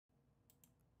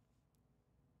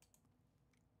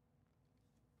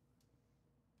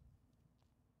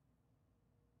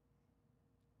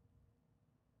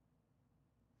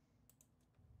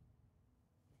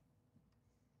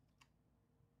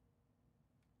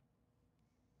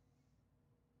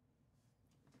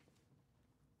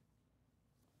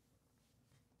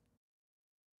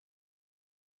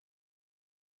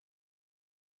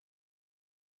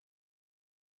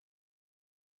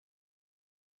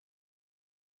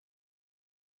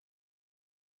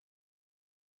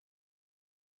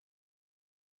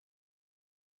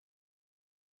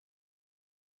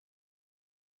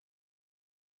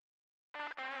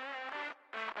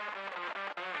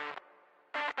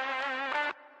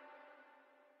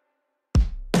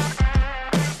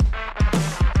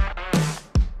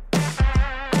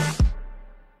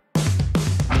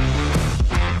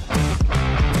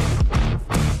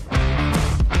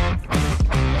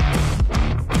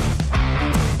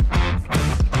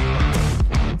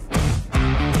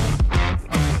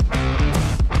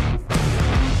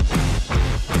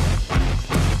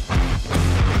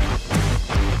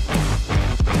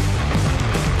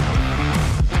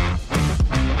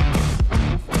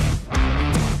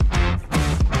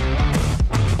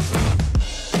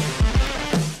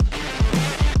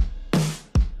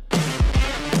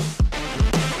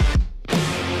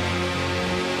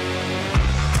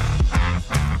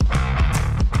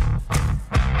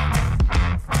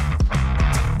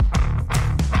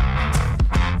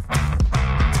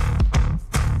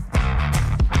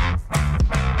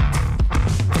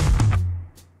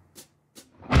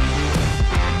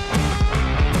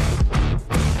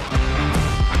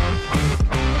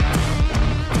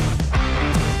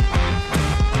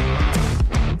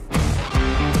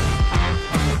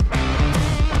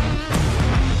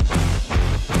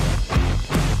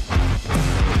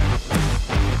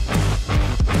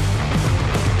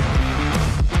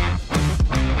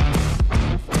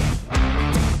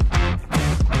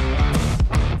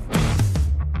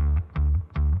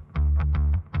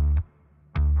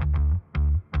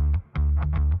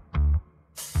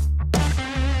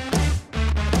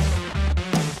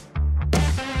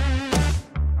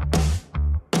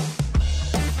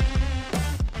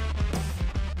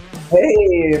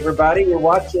Hey, everybody, you're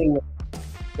watching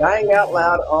Dying Out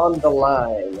Loud on the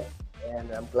Line, and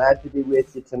I'm glad to be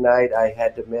with you tonight. I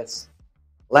had to miss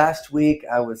last week.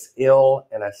 I was ill,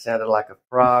 and I sounded like a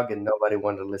frog, and nobody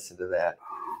wanted to listen to that.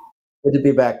 Good to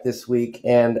be back this week,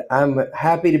 and I'm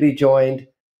happy to be joined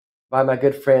by my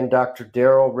good friend, Dr.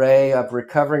 Darrel Ray of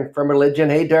Recovering from Religion.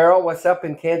 Hey, Darrel, what's up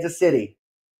in Kansas City?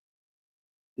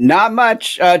 Not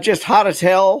much, just hot as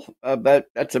hell, but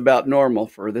that's about normal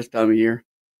for this time of year.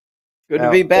 Good to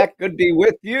be back. Good to be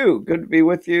with you. Good to be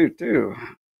with you, too.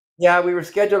 Yeah, we were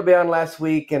scheduled to be on last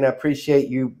week, and I appreciate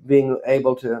you being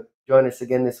able to join us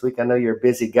again this week. I know you're a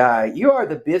busy guy. You are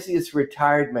the busiest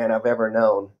retired man I've ever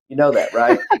known. You know that,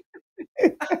 right?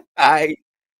 As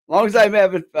long as I'm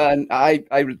having fun, I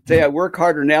would say I work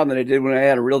harder now than I did when I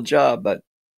had a real job, but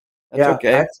that's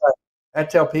okay. I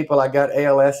tell people I got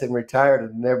ALS and retired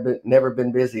and never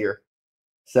been busier.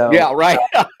 So yeah, right.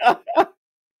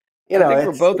 You know, I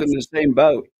think we're both in the same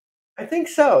boat. I think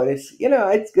so. It's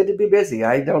good to be busy.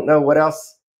 I don't know what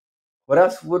else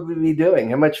would we be doing?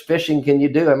 How much fishing can you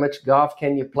do? How much golf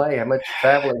can you play? How much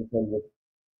traveling can you?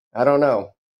 I don't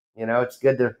know. It's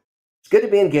good to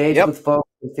be engaged with folks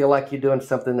and feel like you're doing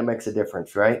something that makes a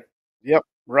difference, right? Yep,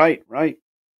 right. I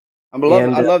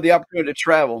love the opportunity to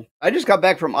travel. I just got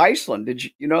back from Iceland. Did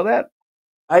you know that?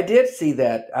 I did see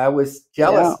that. I was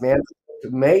jealous, man. It's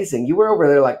amazing. You were over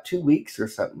there like 2 weeks or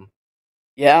something.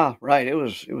 Yeah, right. It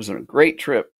was a great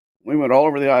trip. We went all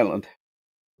over the island.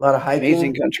 A lot of hiking.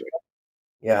 Amazing country.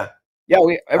 Yeah. Yeah,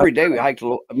 every day we hiked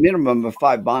a minimum of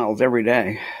 5 miles every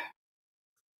day.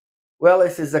 Well,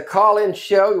 this is a call-in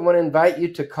show. We want to invite you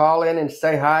to call in and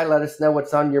say hi. Let us know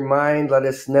what's on your mind. Let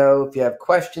us know if you have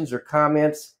questions or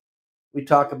comments. We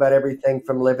talk about everything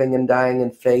from living and dying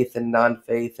in faith and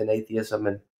non-faith and atheism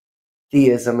and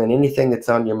theism and anything that's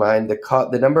on your mind.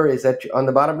 The number is on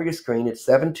the bottom of your screen. It's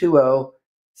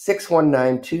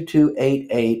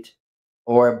 720-619-2288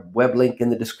 or a web link in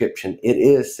the description. It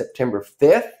is September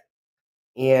 5th.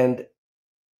 And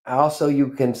also you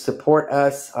can support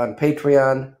us on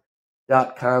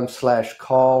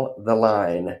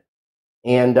patreon.com/calltheline.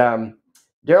 And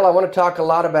Darrel, I want to talk a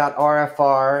lot about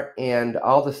RFR and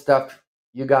all the stuff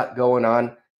you got going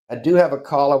on. I do have a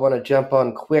call I want to jump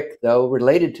on quick, though,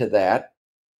 related to that,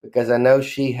 because I know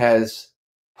she has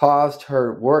paused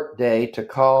her work day to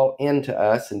call in to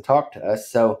us and talk to us.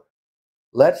 So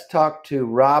let's talk to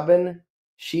Robin,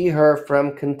 her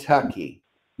from Kentucky.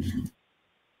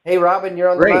 Hey, Robin, you're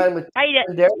on the line with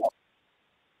Darrel.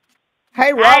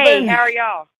 Hey, Robin. Hey, how are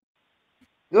y'all?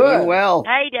 Good. Doing well.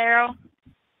 Hey, Darrel.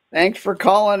 Thanks for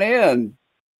calling in.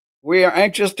 We are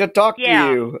anxious to talk to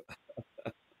you.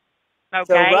 Okay.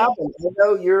 So, Robin, I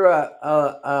know you're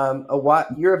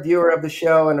you're a viewer of the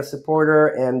show and a supporter,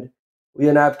 and we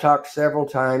and I've talked several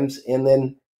times. And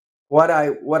then what I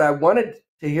wanted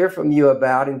to hear from you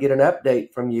about and get an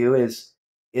update from you is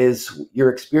your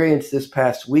experience this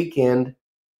past weekend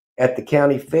at the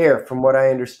county fair. From what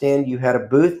I understand, you had a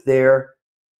booth there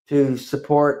to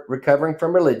support Recovering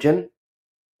from Religion,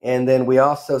 And then we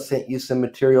also sent you some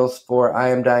materials for I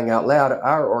Am Dying Out Loud,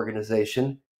 our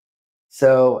organization.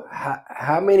 So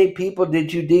how many people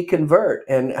did you deconvert?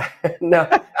 And no,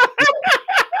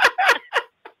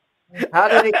 how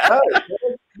did it go?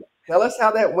 Tell us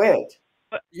how that went.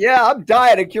 Yeah, I'm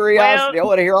dying of curiosity. I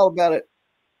want to hear all about it.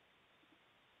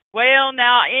 Well,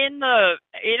 now in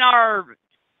our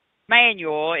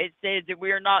manual, it says that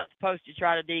we are not supposed to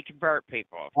try to deconvert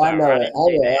people. So I know.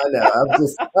 I'm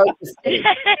just kidding.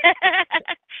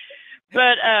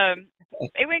 But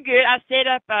it went good. I set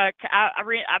up. I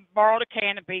borrowed a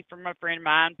canopy from a friend of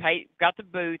mine. Got the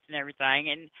booth and everything,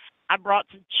 and I brought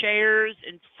some chairs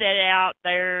and set out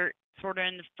there, sort of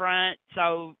in the front,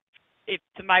 so if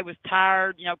somebody was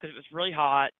tired, because it was really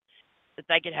hot, that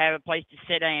they could have a place to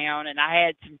sit down. And I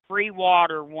had some free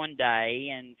water one day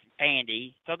and some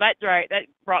candy, so that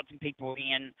brought some people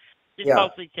in, just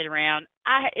mostly sit around.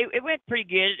 It went pretty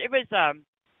good. It was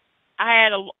I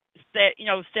had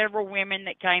several women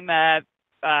that came up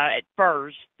at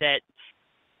first that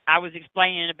I was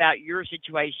explaining about your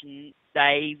situation,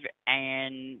 Dave,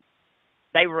 and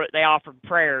they offered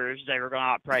prayers. They were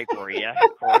going to pray for you,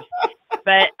 of course.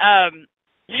 But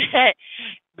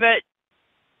but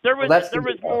there were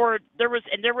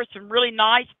some really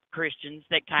nice Christians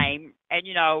that came and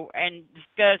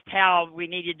discussed how we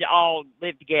needed to all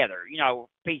live together,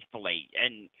 peacefully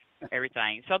and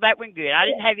everything. So that went good. I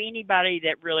didn't have anybody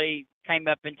that really came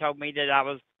up and told me that I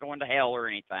was going to hell or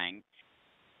anything.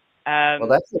 Well,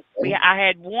 that's okay. I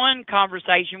had one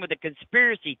conversation with a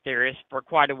conspiracy theorist for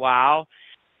quite a while.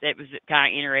 That was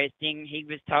kind of interesting. He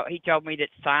told me that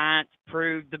science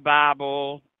proved the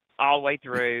Bible all the way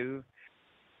through,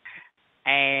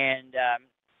 and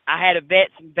I had a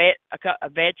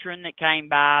veteran that came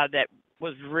by that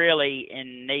was really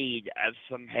in need of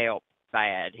some help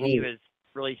bad. He was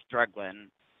really struggling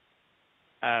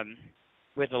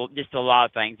with just a lot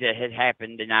of things that had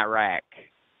happened in Iraq.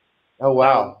 Oh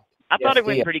wow! So I thought it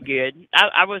went pretty good.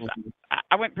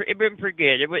 It went pretty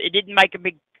good. It didn't make a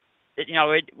big.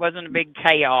 It wasn't a big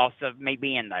chaos of me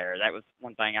being there. That was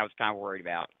one thing I was kind of worried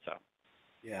about. So,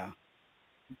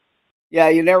 yeah,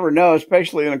 you never know,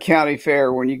 especially in a county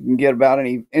fair when you can get about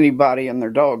anybody and their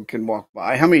dog can walk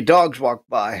by. How many dogs walk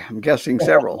by? I'm guessing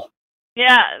several.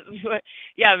 Yeah.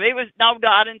 It was no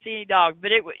dog. I didn't see any dogs,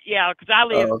 but it was because I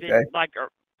lived in like a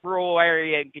rural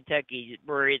area in Kentucky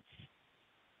where it's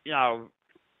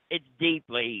it's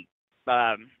deeply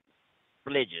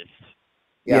religious.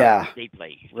 Yeah,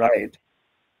 deeply. Right.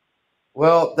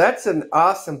 Well, that's an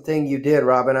awesome thing you did,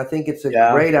 Robin. I think it's a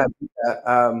great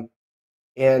idea,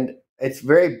 and it's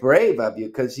very brave of you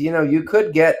because you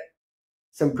could get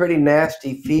some pretty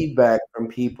nasty feedback from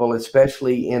people,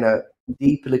 especially in a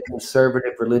deeply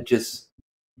conservative religious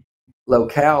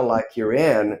locale like you're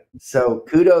in. So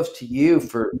kudos to you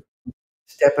for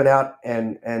stepping out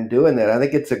and doing that. I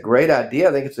think it's a great idea.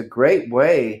 I think it's a great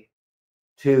way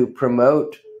to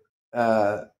promote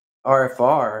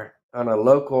RFR on a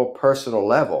local, personal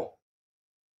level.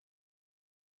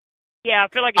 Yeah, I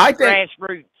feel like it's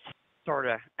grassroots, sort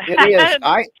of. It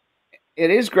is.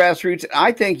 It is grassroots.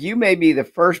 I think you may be the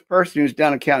first person who's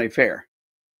done a county fair.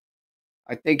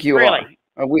 I think you are.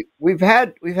 We've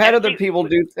had other people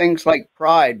do things like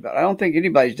Pride, but I don't think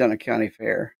anybody's done a county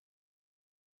fair.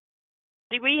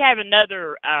 See, we have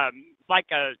another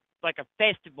like a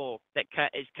festival that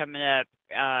is coming up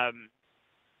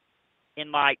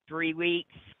in like 3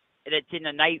 weeks. It's in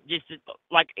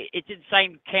it's in the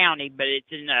same county, but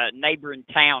it's in a neighboring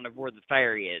town of where the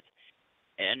fair is.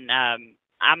 And I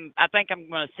think I'm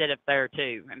going to set up there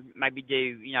too, and maybe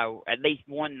do at least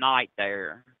one night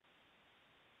there.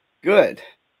 Good.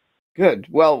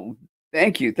 Well,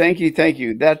 thank you.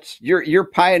 That's you're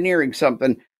pioneering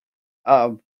something.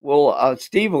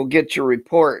 Steve will get your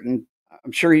report, and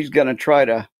I'm sure he's going to try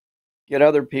to get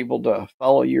other people to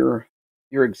follow your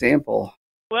example.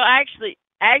 Well,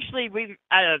 actually, we've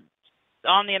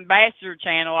on the ambassador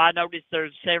channel. I noticed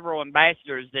there's several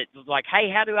ambassadors that was like,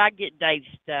 "Hey, how do I get Dave's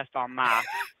stuff on my?"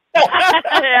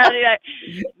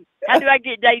 How do I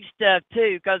get Dave's stuff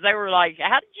too? Because they were like,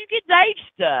 "How did you get Dave's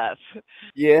stuff?"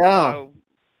 Yeah, so,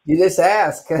 you just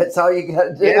ask. That's all you got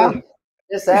to do. Yeah.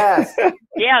 Just ask.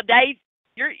 Yeah, Dave.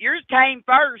 Yours came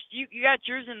first. You got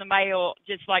yours in the mail,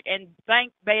 and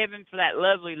thank Bevan for that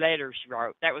lovely letter she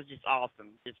wrote. That was just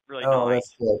awesome. Just really nice.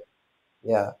 That's good.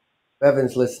 Yeah,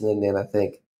 Bevan's listening in, I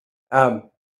think.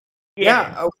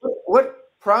 What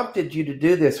prompted you to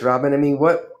do this, Robin? I mean,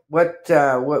 what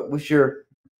was your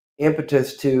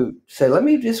impetus to say, let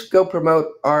me just go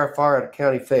promote RFR at a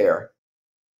county fair?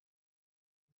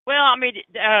 Well, I mean,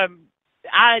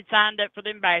 I had signed up for the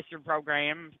ambassador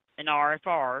program in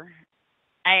RFR.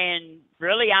 and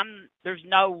really, there's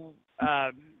no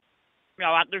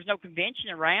there's no convention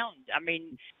around. I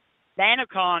mean,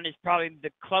 NanoCon is probably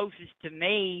the closest to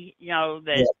me,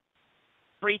 that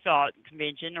free thought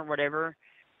convention or whatever.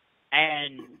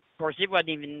 And of course, it wasn't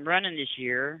even running this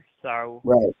year, so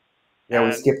right. Yeah,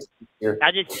 we skipped this year.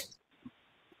 I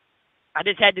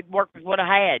just had to work with what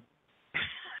I had.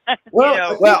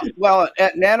 Well, well,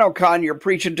 at NanoCon, you're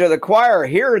preaching to the choir.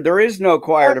 Here, there is no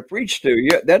choir to preach to.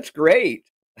 Yeah, that's great.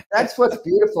 That's what's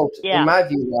beautiful, in my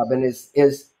view, Robin. Is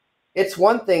it's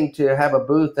one thing to have a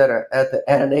booth at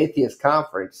an atheist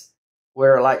conference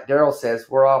where, like Darrel says,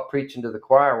 we're all preaching to the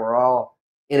choir. We're all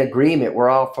in agreement. We're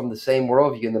all from the same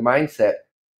worldview and the mindset.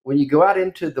 When you go out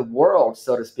into the world,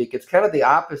 so to speak, it's kind of the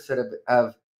opposite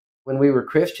of when we were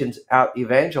Christians out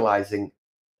evangelizing.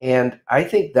 And I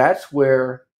think that's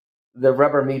where the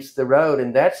rubber meets the road.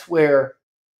 And that's where,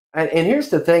 and here's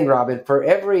the thing, Robin, for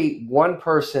every one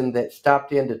person that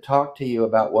stopped in to talk to you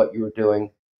about what you were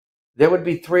doing, there would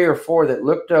be 3 or 4 that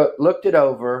looked it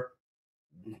over,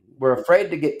 were afraid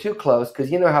to get too close,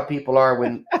 because you know how people are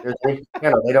when there's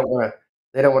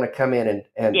they don't want to come in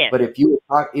and yes. But if you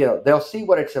talk, they'll see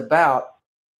what it's about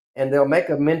and they'll make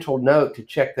a mental note to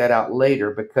check that out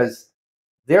later, because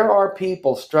there are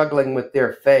people struggling with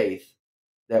their faith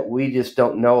that we just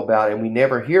don't know about and we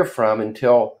never hear from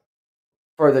until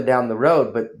further down the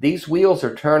road. But these wheels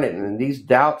are turning and these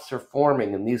doubts are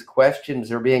forming and these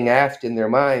questions are being asked in their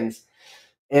minds.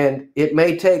 And it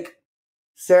may take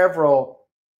several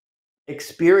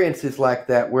experiences like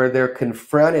that where they're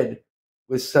confronted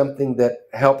with something that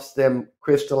helps them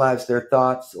crystallize their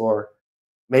thoughts, or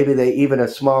maybe even a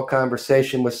small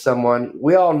conversation with someone.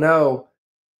 We all know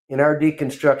in our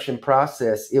deconstruction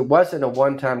process, it wasn't a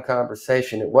one-time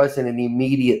conversation. It wasn't an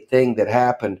immediate thing that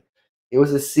happened. It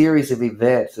was a series of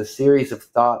events, a series of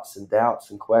thoughts and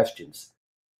doubts and questions.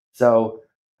 So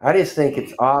I just think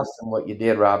it's awesome what you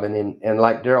did, Robin. And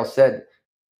like Darrel said,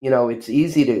 it's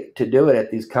easy to do it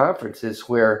at these conferences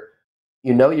where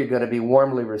you're going to be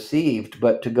warmly received,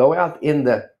 but to go out in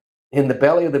the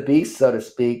belly of the beast, so to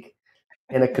speak,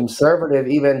 in a conservative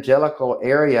evangelical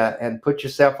area and put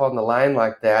yourself on the line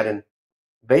like that, and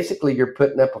basically you're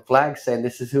putting up a flag saying,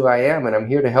 this is who I am and I'm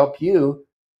here to help you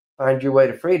find your way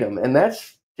to freedom. And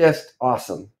that's just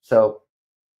awesome. So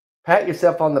pat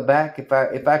yourself on the back. If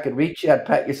I could reach you, I'd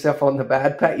pat yourself on the back.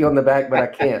 I'd pat you on the back, but I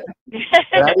can't.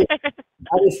 But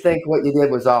I just think what you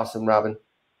did was awesome, Robin.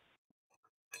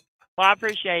 Well, I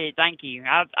appreciate it. Thank you.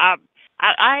 I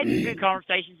had some good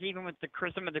conversations even with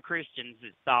some of the Christians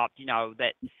that stopped.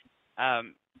 That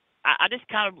I just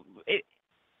kind of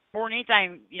more than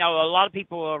anything, a lot of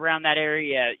people around that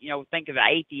area, think of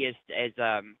atheists as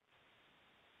I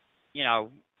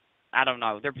don't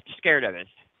know, they're scared of us.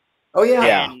 Oh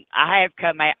yeah. And I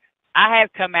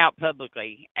have come out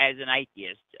publicly as an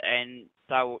atheist, and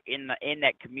so in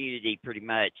that community pretty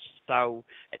much. So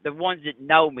the ones that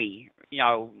know me,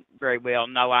 very well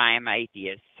know I am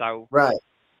atheist. So right.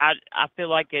 I feel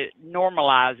like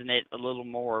normalizing it a little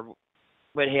more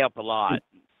would help a lot,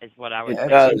 is what I would say. It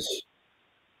does.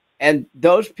 And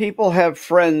those people have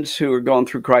friends who are going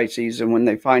through crises, and when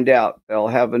they find out, they'll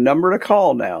have a number to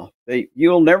call now.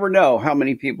 You'll never know how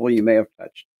many people you may have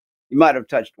touched. You might have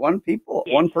touched one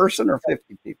person, or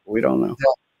 50 people. We don't know.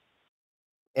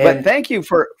 But thank you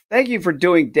for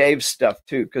doing Dave's stuff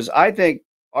too, because I think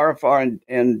RFR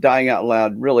and Dying Out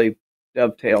Loud really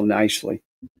dovetail nicely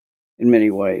in many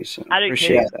ways. I do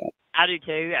appreciate too. that. I do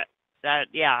too.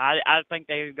 I think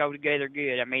they go together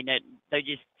good. I mean, they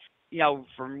just,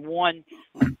 from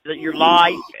your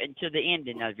life and to the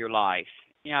ending of your life,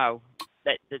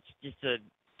 that's just a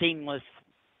seamless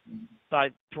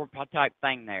type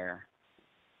thing there.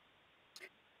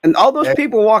 And all those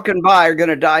people walking by are going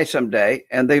to die someday,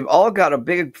 and they've all got a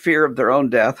big fear of their own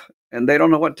death, and they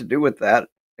don't know what to do with that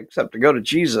except to go to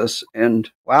Jesus. And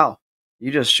wow,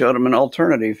 you just showed them an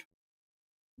alternative.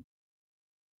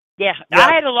 Yeah,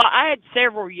 I had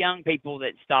several young people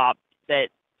that stopped, that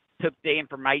took the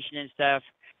information and stuff.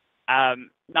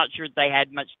 Not sure they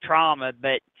had much trauma,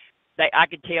 but I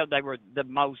could tell they were the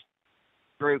most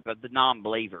group of the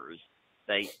non-believers,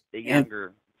 the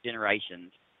younger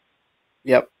generations.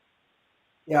 Yep.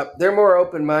 They're more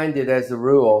open-minded as a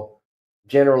rule,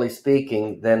 generally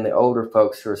speaking, than the older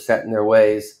folks who are set in their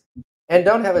ways and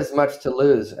don't have as much to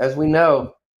lose. As we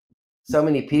know, so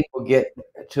many people get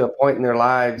to a point in their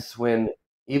lives when,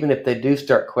 even if they do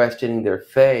start questioning their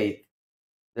faith,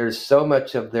 there's so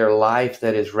much of their life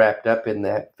that is wrapped up in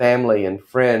that, family and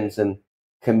friends and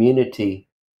community,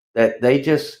 that they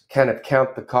just kind of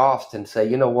count the cost and say,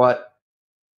 you know what?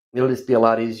 It'll just be a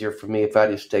lot easier for me if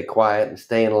I just stay quiet and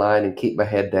stay in line and keep my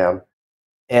head down.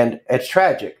 And it's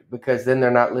tragic because then they're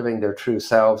not living their true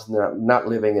selves and they're not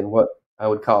living in what I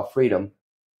would call freedom.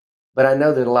 But I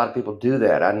know that a lot of people do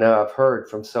that. I know I've heard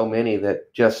from so many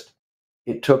that just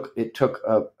it took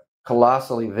a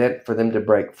colossal event for them to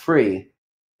break free.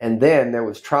 And then there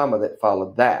was trauma that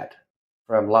followed that,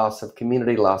 from loss of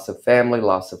community, loss of family,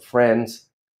 loss of friends.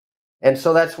 And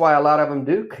so that's why a lot of them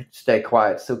do stay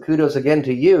quiet. So kudos again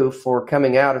to you for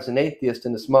coming out as an atheist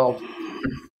in a small,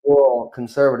 rural,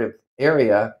 conservative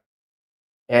area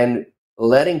and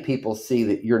letting people see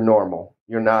that you're normal.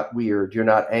 You're not weird. You're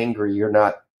not angry. You're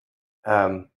not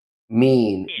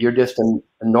mean. You're just a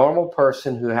normal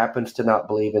person who happens to not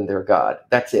believe in their God.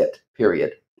 That's it,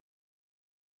 period.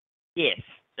 Yes.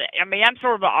 I mean, I'm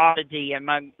sort of an oddity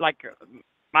among, like,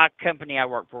 my company I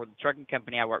work for, the trucking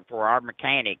company I work for, our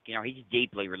mechanic, you know, he's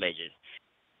deeply religious.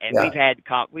 And Yeah.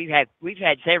 we've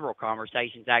had several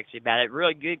conversations actually about it,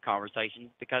 really good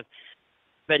conversations, because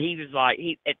but he was like,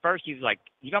 at first he was like,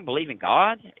 "You don't believe in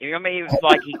God?" You know what I mean? It was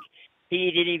like he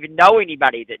didn't even know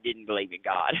anybody that didn't believe in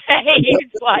God. He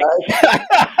was like,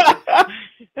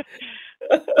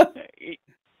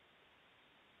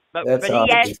 but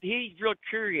Awesome. he's real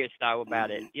curious though about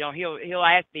it. You know, he'll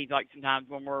ask me, like, sometimes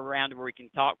when we're around where we can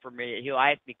talk for a minute, he'll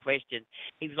ask me questions.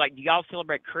 He was like, "Do y'all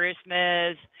celebrate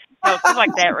Christmas?" You know, stuff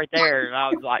like that right there. And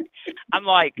I'm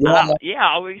like,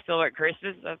 yeah, we celebrate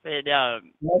Christmas. I said,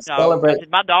 Celebrate. I said,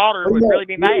 my daughter would really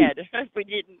be mad if we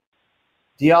didn't.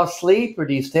 Do y'all sleep or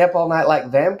do you stay up all night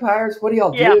like vampires? What do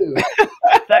y'all do?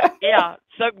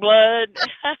 Suck blood.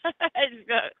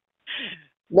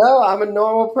 No, I'm a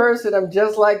normal person. I'm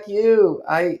just like you.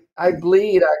 I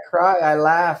bleed, I cry, I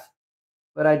laugh,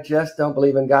 but I just don't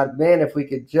believe in God. Man, if we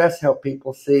could just help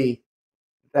people see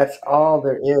that's all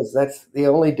there is. That's the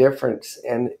only difference.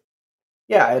 And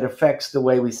yeah, it affects the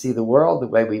way we see the world, the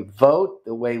way we vote,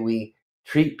 the way we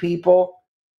treat people.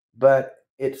 But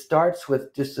it starts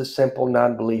with just a simple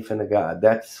non-belief in a God.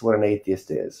 That's what an atheist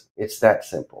is. It's that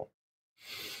simple.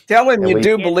 Tell him you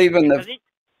do believe in the.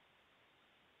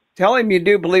 Tell him you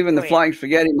do believe in the flying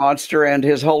spaghetti monster and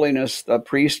His Holiness, the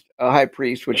priest, high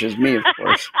priest, which is me, of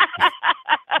course.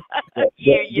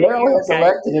 Darrel has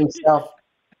elected himself.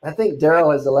 I think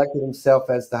Darrel has elected himself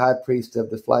as the high priest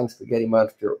of the flying spaghetti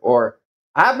monster. Or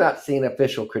I've not seen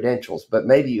official credentials, but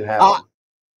maybe you have them.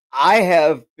 I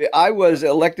have. I was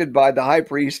elected by the high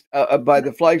priest, by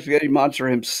the flying spaghetti monster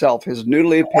himself. His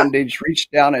noodly appendage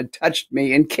reached down and touched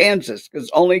me in Kansas, because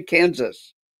only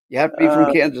Kansas. You have to be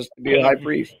from Kansas to be a high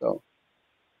priest, though.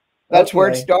 That's where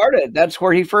it started. That's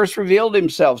where he first revealed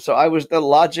himself. So I was the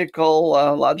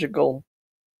logical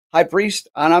high priest,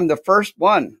 and I'm the first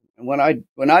one. And when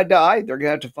I die, they're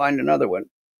gonna have to find another one.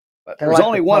 But there's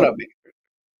only one of me.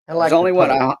 There's only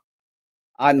one.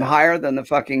 I'm higher than the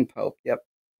fucking Pope. Yep.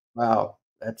 Wow,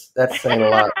 that's saying a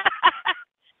lot.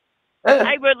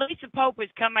 Hey, but at least the Pope has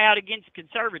come out against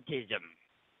conservatism,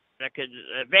 because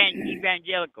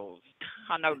evangelicals,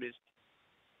 I noticed,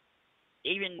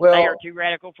 even they are too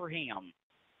radical for him.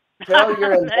 Tell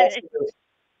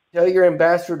your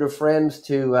ambassador friends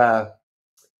to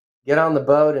get on the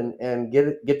boat and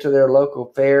get to their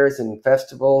local fairs and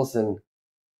festivals and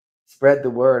spread the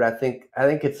word. I think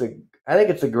it's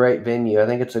a great venue. I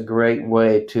think it's a great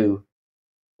way to,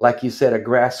 like you said, a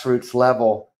grassroots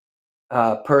level,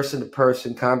 person to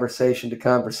person, conversation to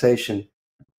conversation,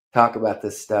 talk about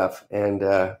this stuff. And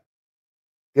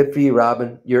good for you,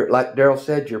 Robin. You're, like Darrel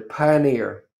said, you're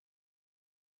pioneer.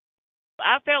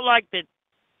 I felt like that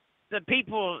the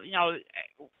people, you know,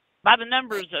 by the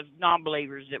numbers of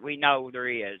non-believers that we know there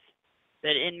is,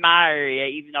 that in my area,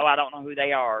 even though I don't know who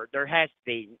they are, there has to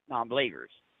be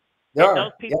non-believers.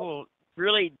 Those people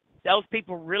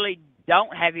really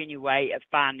don't have any way of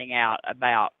finding out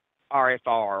about RFR,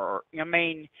 or, you know, I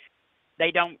mean, they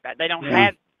don't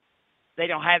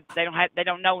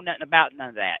know nothing about none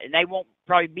of that, and they won't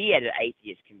probably be at an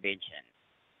atheist convention.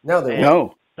 No, they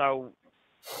won't.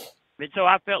 So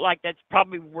I felt like that's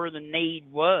probably where the need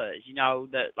was, you know,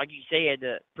 like you said,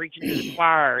 the preaching to the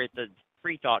choir at the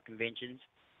free thought conventions.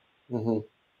 Mm-hmm.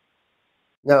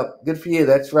 No, good for you.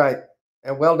 That's right.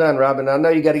 And well done, Robin. I know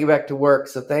you got to get back to work,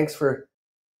 so thanks for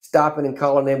stopping and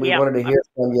calling in. We wanted to hear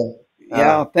from you.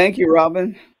 Thank you,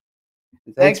 Robin.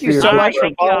 Thank you so much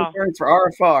for volunteering for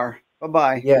RFR.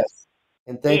 Bye-bye. Yes.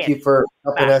 And thank you for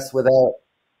helping us with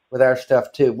our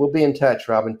stuff, too. We'll be in touch,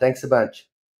 Robin. Thanks a bunch.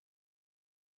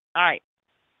 All right.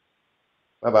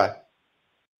 Bye-bye.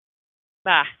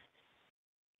 Bye.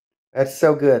 That's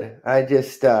so good. I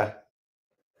just,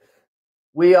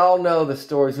 we all know the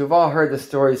stories. We've all heard the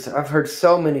stories. I've heard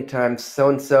so many times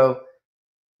so-and-so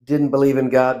didn't believe in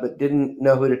God, but didn't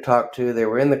know who to talk to. They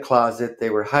were in the closet. They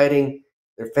were hiding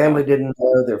Their family didn't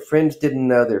know, their friends didn't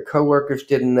know, their coworkers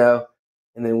didn't know.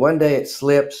 And then one day it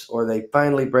slips, or they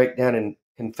finally break down and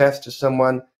confess to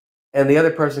someone, and the other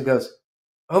person goes,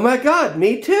 "Oh my God,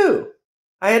 me too.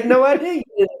 I had no idea you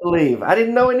didn't believe. I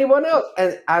didn't know anyone else."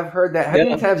 And I've heard that. How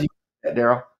many times have you heard that,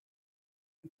 Darrel?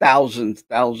 Thousands.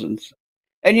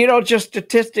 And just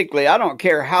statistically, I don't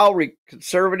care how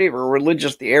conservative or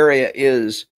religious the area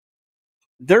is,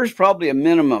 there's probably a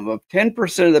minimum of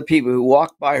 10% of the people who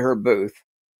walk by her booth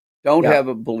don't have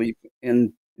a belief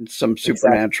in some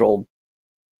supernatural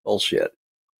bullshit.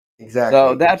 Exactly.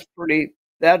 So that's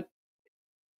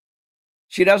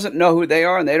she doesn't know who they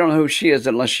are, and they don't know who she is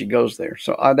unless she goes there.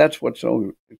 So that's what's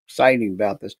so exciting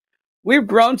about this. We've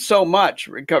grown so much.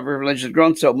 Recovery Religion has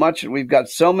grown so much, and we've got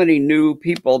so many new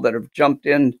people that have jumped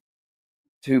in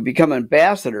to become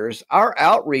ambassadors. Our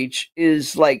outreach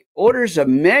is like orders of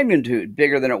magnitude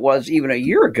bigger than it was even a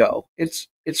year ago. It's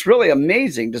really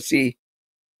amazing to see.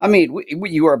 I mean,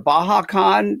 you are Baja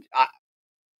Con.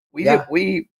 We've got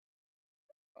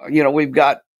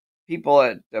people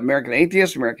at American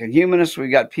Atheists, American Humanists.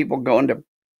 We've got people going to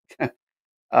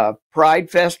Pride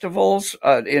festivals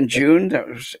in June. There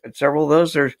was several of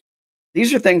those.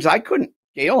 These are things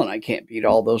Gail and I can't beat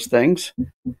all those things.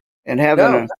 And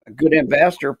having a good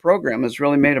ambassador program has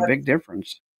really made a big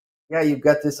difference. Yeah, you've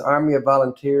got this army of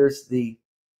volunteers, the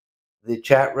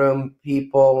chat room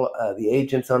people, the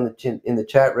agents in the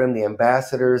chat room, the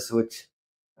ambassadors, which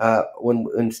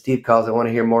when Steve calls, I want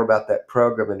to hear more about that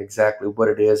program and exactly what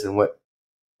it is and what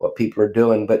people are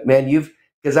doing. But man,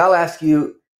 because I'll ask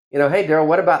you, hey Darrel,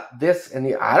 what about this?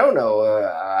 And I don't know,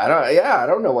 I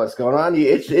don't know what's going on.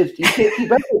 You can't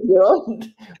keep up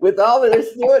with all that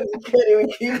it's doing. You can't even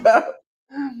keep up.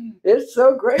 It's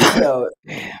so great though.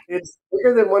 It's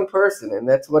bigger than one person, and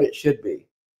that's what it should be.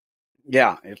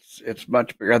 Yeah, it's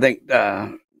much bigger. I think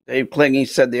Dave Klinge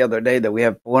said the other day that we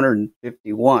have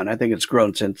 451. I think it's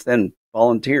grown since then.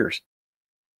 Volunteers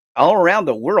all around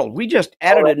the world. We just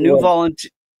added a new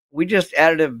volunteer. We just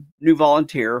added a new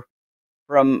volunteer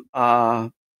from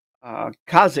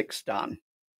Kazakhstan.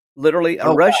 Literally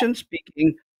a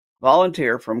Russian-speaking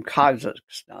volunteer from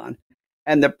Kazakhstan,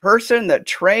 and the person that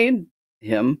trained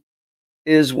him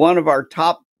is one of our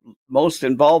top most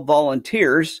involved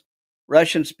volunteers,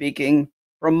 Russian-speaking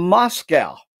from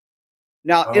Moscow.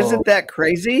 Now, isn't that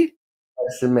crazy?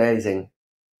 That's amazing.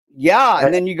 Yeah,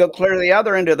 and then you go clear to the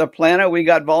other end of the planet. We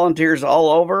got volunteers all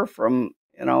over from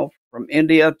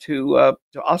India to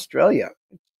Australia.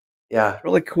 Yeah, it's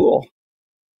really cool.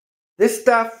 This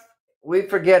stuff, we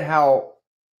forget how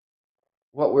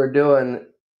what we're doing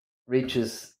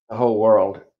reaches the whole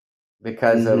world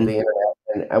because of the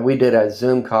internet. And we did a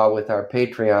Zoom call with our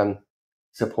Patreon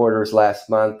supporters last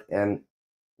month, and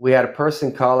we had a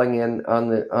person calling in on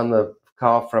the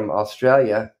call from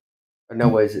Australia. Or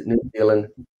no, is it New Zealand?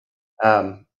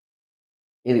 One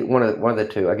of the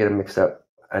two. I get them mixed up.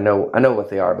 I know what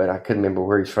they are, but I couldn't remember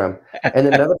where he's from. And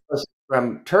then another person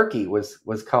from Turkey was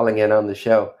calling in on the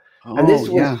show. And this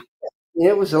was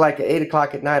it was like 8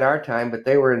 o'clock at night our time, but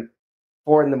they were in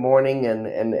 4 in the morning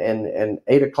and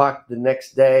 8 o'clock the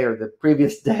next day or the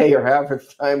previous day or however the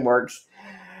time works.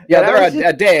 Yeah, they're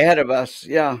a day ahead of us.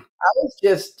 Yeah. I was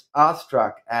just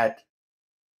awestruck at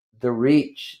the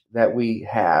reach that we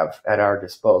have at our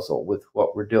disposal with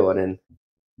what we're doing and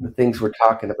the things we're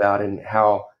talking about, and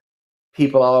how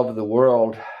people all over the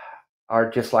world are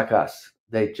just like us.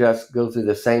 They just go through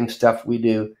the same stuff we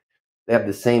do. They have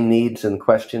the same needs and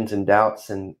questions and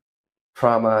doubts and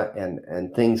trauma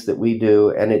and things that we do.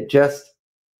 And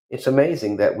it's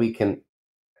amazing that we can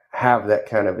have that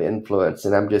kind of influence.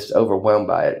 And I'm just overwhelmed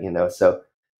by it, So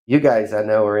you guys, I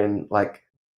know, are in like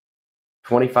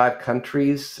 25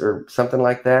 countries or something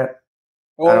like that.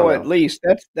 Oh, at least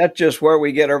that's just where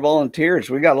we get our volunteers.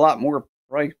 We got a lot more,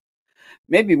 right?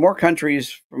 Maybe more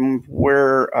countries from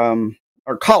where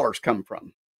our callers come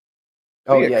from.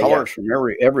 We get callers from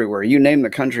everywhere. You name the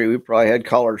country, we probably had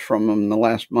callers from them in the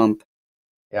last month.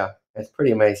 Yeah, that's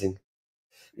pretty amazing.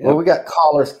 Yep. Well, we got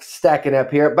callers stacking up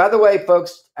here. By the way,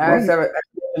 folks, as I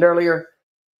mentioned earlier,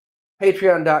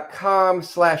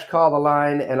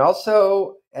 patreon.com/calltheline. And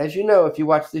also, as you know, if you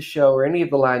watch this show or any of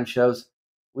the line shows,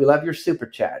 we love your super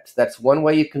chats. That's one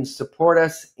way you can support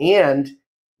us and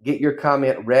get your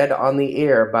comment read on the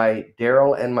air by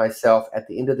Darrel and myself at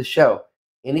the end of the show.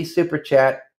 Any super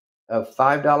chat of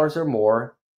 $5 or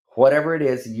more, whatever it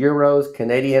is, euros,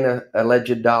 Canadian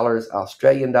alleged dollars,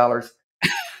 Australian dollars,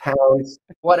 pounds,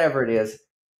 whatever it is,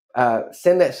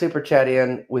 send that super chat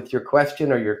in with your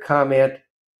question or your comment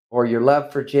or your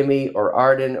love for Jimmy or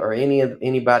Arden or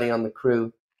anybody on the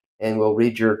crew, and we'll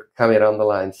read your comment on the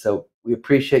line. So we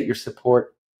appreciate your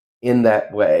support. in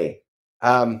that way.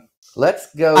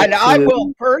 Let's go And to.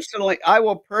 I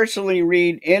will personally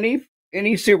read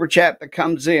any super chat that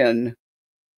comes in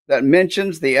that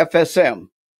mentions the FSM,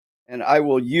 and I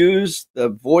will use the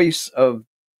voice of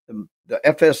the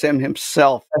FSM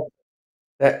himself.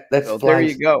 That's so flying, there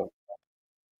you go.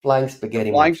 Flying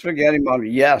spaghetti. Flying spaghetti monkey.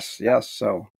 Yes.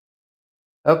 So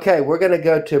okay, we're gonna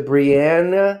go to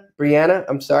Brianna.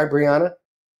 I'm sorry, Brianna.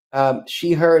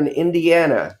 She, her in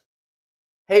Indiana.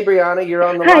 Hey, Brianna, you're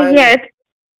on the line. Hi, yes.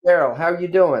 Darrel, how are you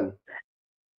doing?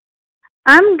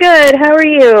 I'm good. How are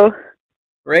you?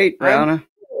 Great, Brianna.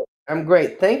 I'm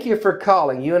great. Thank you for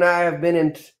calling. You and I have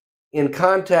been in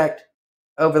contact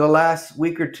over the last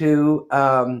week or two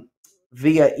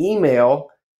via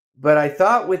email, but I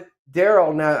thought with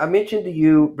Darrel, now I mentioned to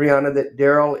you, Brianna, that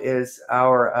Darrel is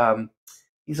our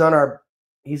he's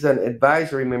an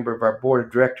advisory member of our board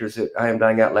of directors at I Am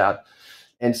Dying Out Loud.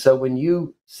 And so when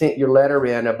you sent your letter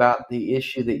in about the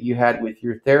issue that you had with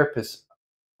your therapist,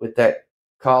 with that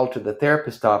call to the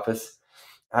therapist office,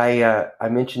 I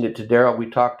mentioned it to Darrel. We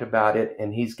talked about it,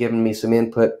 and he's given me some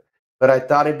input. But I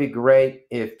thought it'd be great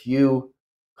if you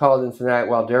called in tonight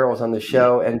while Darrel was on the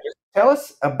show and just tell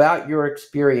us about your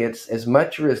experience, as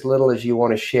much or as little as you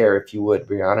want to share, if you would,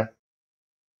 Brianna.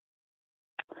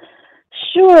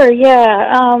 Sure,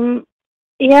 yeah.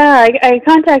 I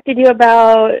contacted you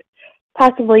about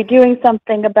possibly doing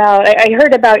something about, I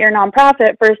heard about your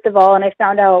nonprofit, first of all, and I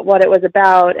found out what it was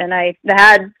about, and I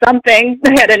had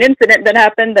an incident that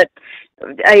happened that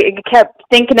I kept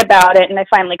thinking about it, and I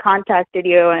finally contacted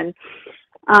you, and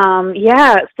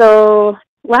so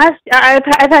I've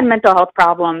had mental health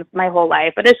problems my whole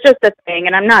life, but it's just a thing,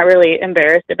 and I'm not really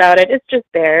embarrassed about it. It's just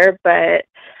there, but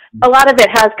a lot of it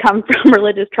has come from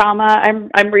religious trauma.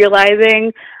 I'm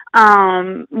realizing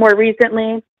more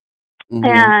recently. Mm-hmm.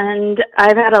 And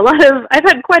I've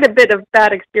had quite a bit of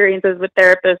bad experiences with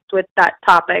therapists with that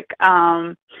topic.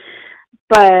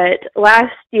 But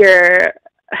last year,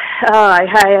 I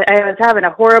was having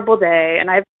a horrible day, and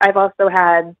I've also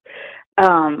had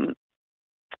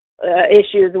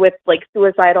issues with like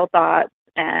suicidal thoughts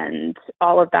and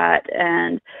all of that.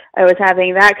 And I was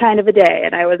having that kind of a day,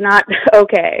 and I was not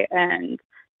okay. And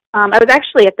I was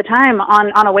actually at the time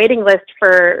on a waiting list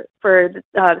for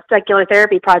the secular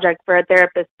therapy project for a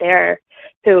therapist there,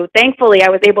 who thankfully I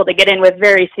was able to get in with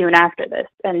very soon after this,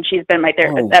 and she's been my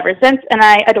therapist ever since, and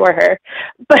I adore her.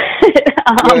 But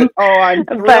good. I'm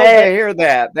thrilled to hear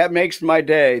that. That makes my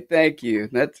day. Thank you.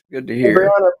 That's good to hear.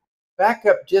 Brianna, back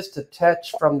up just a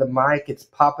touch from the mic. It's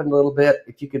popping a little bit.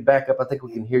 If you could back up, I think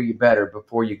we can hear you better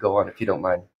before you go on, if you don't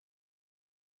mind.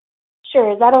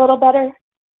 Sure. Is that a little better?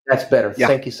 That's better. Yeah.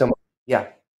 Thank you so much. Yeah.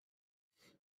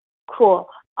 Cool.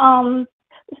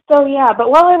 But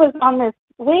while I was on this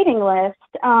waiting list,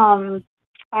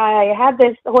 I had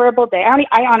this horrible day.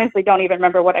 I honestly don't even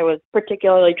remember what I was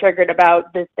particularly triggered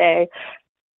about this day.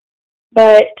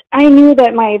 But I knew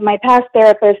that my past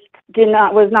therapist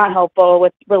was not helpful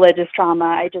with religious trauma.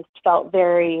 I just felt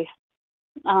very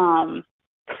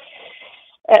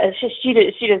she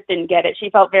just didn't get it.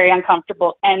 She felt very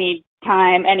uncomfortable any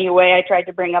way I tried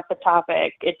to bring up the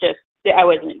topic. I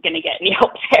wasn't going to get any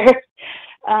help there.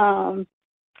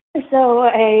 So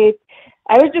I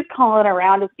was just calling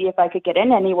around to see if I could get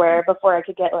in anywhere before I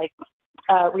could get like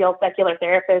a real secular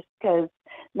therapist, because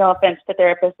no offense to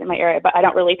therapists in my area, but I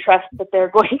don't really trust that they're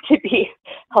going to be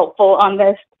helpful on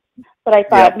this. But I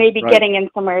thought getting in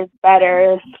somewhere is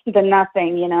better than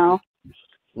nothing, you know?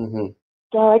 Mm-hmm.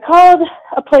 So I called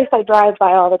a place I drive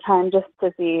by all the time just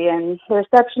to see, and the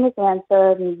receptionist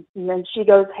answered, and then she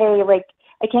goes, "Hey, like,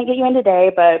 I can't get you in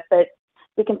today, but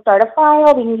we can start a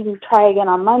file. We can try again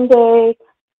on Monday,"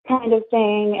 kind of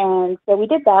thing. And so we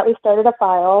did that. We started a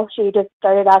file. She just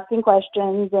started asking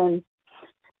questions, and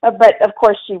but of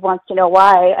course she wants to know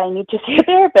why I need to see a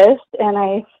therapist. And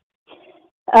I,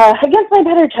 against my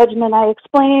better judgment, I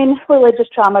explain religious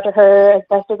trauma to her as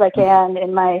best as I can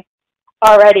in my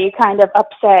already kind of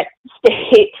upset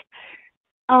state.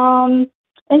 And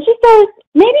she says,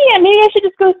 maybe I should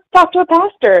just go talk to a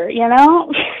pastor, you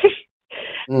know?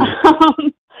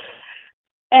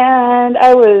 And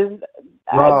I was,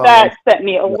 that sent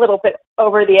me a little bit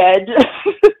over the edge.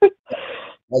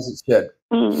 As it should.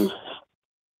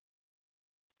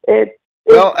 It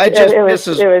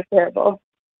was terrible.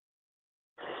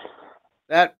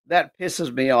 That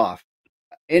pisses me off.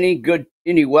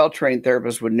 Any well-trained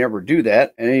therapist would never do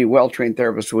that, and any well-trained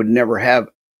therapist would never have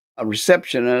a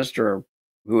receptionist or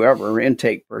whoever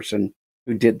intake person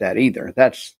who did that either.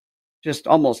 That's just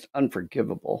almost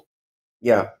unforgivable.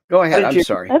 Yeah. Go ahead. I'm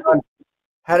sorry.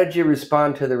 How did you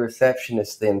respond to the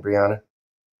receptionist then, Brianna?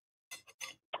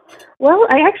 Well,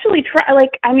 I actually try.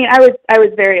 Like, I mean, I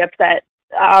was very upset,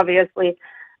 obviously.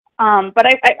 But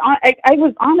I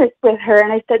was honest with her,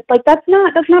 and I said, like, that's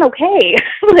not okay.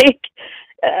 Like,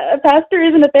 a pastor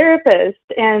isn't a therapist,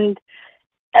 and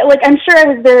like, I'm sure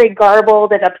I was very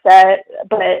garbled and upset,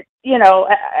 but you know,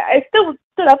 I still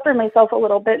stood up for myself a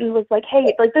little bit and was like,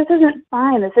 hey, like, this isn't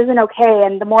fine. This isn't okay.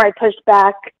 And the more I pushed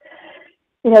back,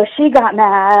 you know, she got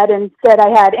mad and said I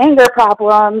had anger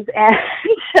problems, and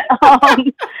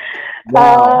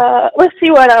Wow. let's see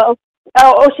what else.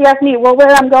 Oh, she asked me, well, where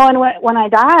I'm going when I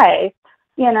die.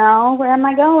 You know, where am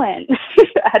I going?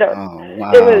 I don't. Oh,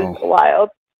 wow. It was wild.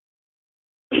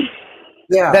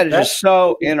 Yeah, That is just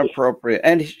so inappropriate,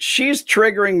 and she's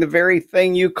triggering the very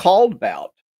thing you called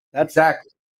about. That's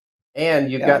exactly. And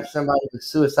you've got somebody with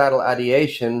suicidal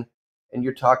ideation, and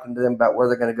you're talking to them about where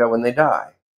they're going to go when they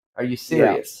die. Are you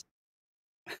serious?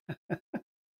 Yeah.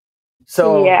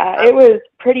 So yeah, it was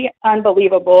pretty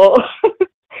unbelievable.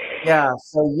 yeah,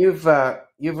 so you've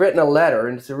written a letter,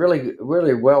 and it's a really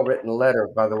well written letter,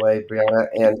 by the way, Brianna.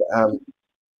 And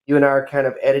you and I are kind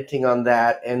of editing on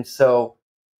that, and so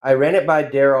I ran it by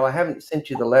Darrel. I haven't sent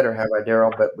you the letter, have I,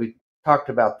 Darrel? But we talked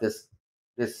about this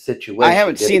situation. I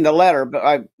haven't seen the letter,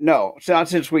 but no, it's not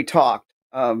since we talked.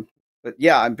 But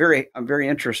yeah, I'm very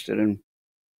interested in.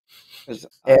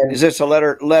 Is this a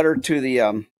letter to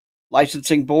the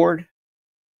licensing board?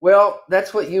 Well,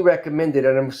 that's what you recommended,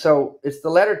 and so it's the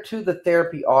letter to the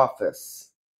therapy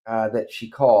office that she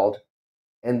called,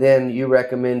 and then you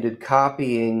recommended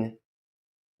copying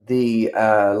the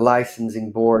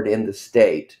licensing board in the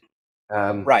state.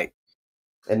 Right.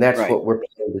 And that's what we're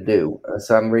planning to do.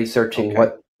 So I'm researching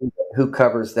who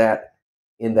covers that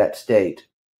in that state.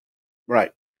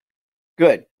 Right.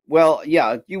 Good. Well,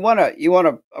 yeah, you want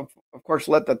to, of course,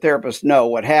 let the therapist know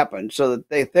what happened so that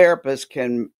the therapist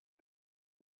can,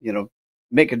 you know,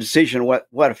 make a decision what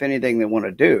if anything they want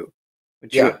to do.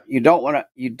 But you don't want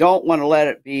to let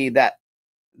it be that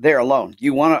they're alone.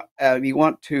 You want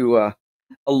to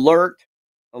alert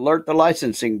the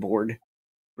licensing board,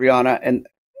 Brianna, and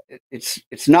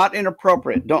it's not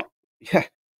inappropriate.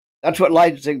 That's what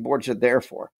licensing boards are there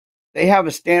for. They have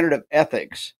a standard of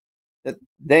ethics that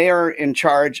they are in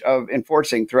charge of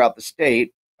enforcing throughout the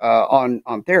state on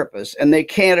therapists, and they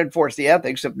can't enforce the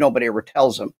ethics if nobody ever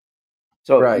tells them.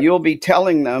 So you'll be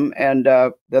telling them, and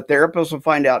the therapists will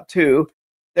find out too.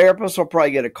 Therapists will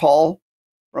probably get a call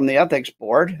from the ethics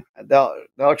board. They'll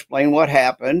explain what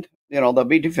happened. You know, they'll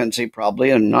be defensive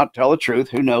probably and not tell the truth.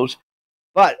 Who knows?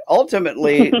 But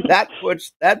ultimately, that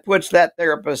puts that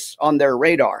therapist on their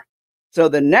radar. So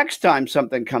the next time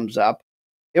something comes up,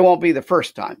 it won't be the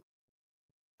first time.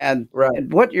 And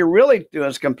what you're really doing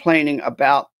is complaining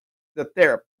about the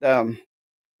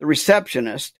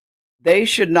receptionist. They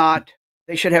should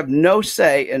have no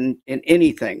say in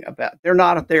anything about. They're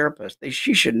not a therapist.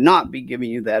 She should not be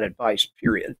giving you that advice.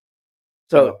 Period.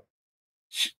 So,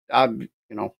 you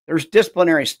know, there's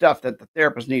disciplinary stuff that the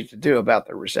therapist needs to do about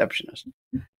the receptionist.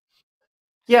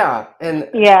 Yeah,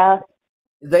 and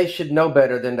they should know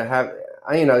better than to have.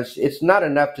 You know, it's not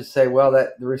enough to say, well,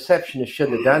 that the receptionist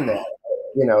shouldn't have done that.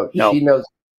 You know, she knows.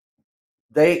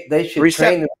 They should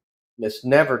train the receptionist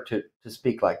never to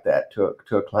speak like that to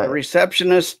a client. The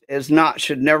receptionist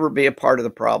should never be a part of the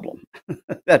problem.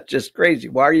 That's just crazy.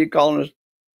 Why are you calling us?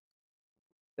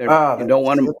 You don't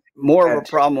want more of a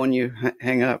problem when you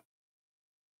hang up.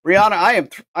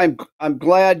 Brianna, I'm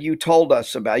glad you told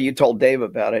Dave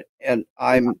about it, and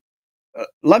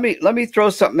let me throw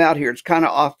something out here. It's kind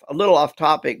of a little off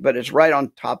topic, but it's right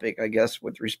on topic, I guess,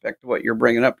 with respect to what you're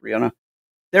bringing up, Brianna.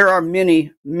 There are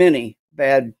many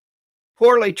bad,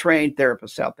 poorly trained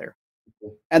therapists out there,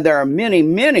 and there are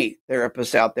many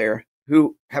therapists out there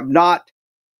who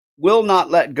will not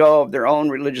let go of their own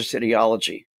religious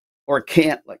ideology or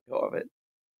can't let go of it.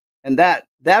 And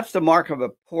that's the mark of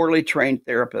a poorly trained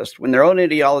therapist, when their own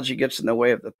ideology gets in the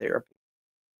way of the therapy.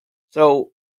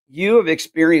 So you have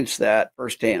experienced that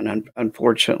firsthand,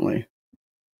 unfortunately.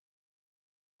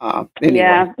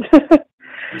 Anyway.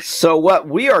 So what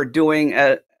we are doing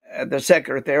at the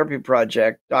Secular Therapy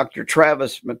Project, Dr.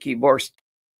 Travis McKee-Borst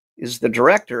is the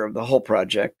director of the whole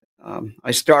project.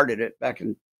 I started it back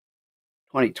in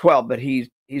 2012, but he's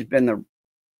been the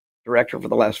director for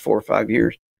the last 4 or 5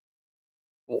 years.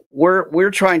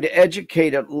 We're trying to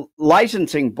educate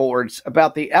licensing boards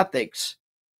about the ethics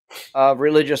of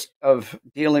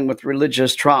dealing with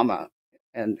religious trauma,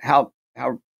 and how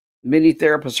many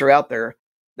therapists are out there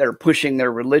that are pushing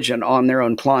their religion on their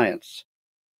own clients.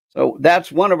 So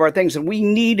that's one of our things, and we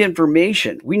need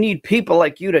information. We need people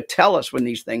like you to tell us when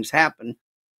these things happen,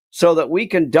 so that we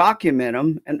can document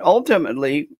them and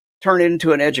ultimately turn it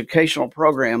into an educational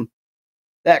program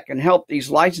that can help these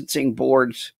licensing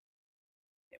boards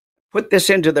put this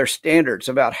into their standards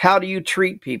about how do you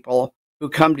treat people who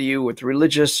come to you with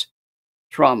religious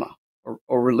trauma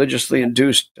or religiously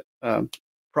induced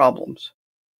problems.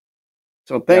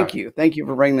 So thank you. Thank you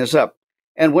for bringing this up.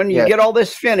 And when you get all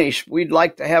this finished, we'd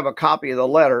like to have a copy of the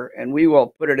letter, and we will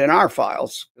put it in our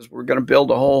files because we're going to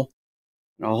build a whole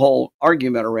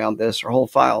argument around this, or a whole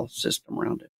file system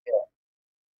around it.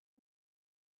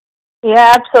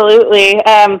 Yeah, absolutely.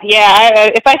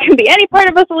 If I can be any part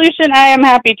of a solution, I am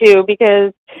happy to,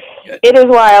 because it is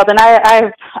wild, and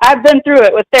I've been through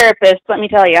it with therapists. Let me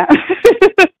tell you.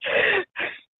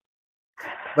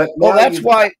 But well, that's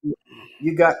why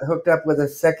you got hooked up with a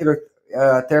secular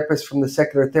therapist from the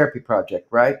Secular Therapy Project,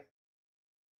 right?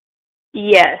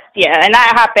 Yes, yeah, and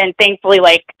that happened, thankfully,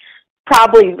 like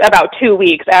probably about 2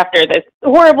 weeks after this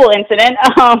horrible incident.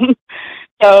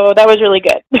 So that was really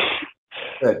good.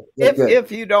 Good. If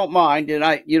you don't mind,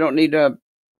 and you don't need to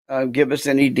give us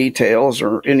any details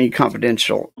or any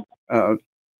confidential, maintain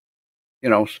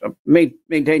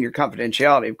your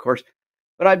confidentiality, of course.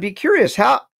 But I'd be curious,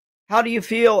 how do you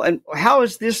feel, and how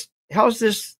is this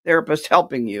therapist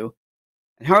helping you,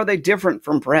 and how are they different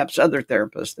from perhaps other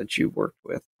therapists that you've worked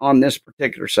with on this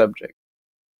particular subject?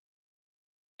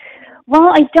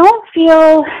 Well, I don't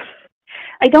feel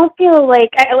like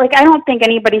I don't think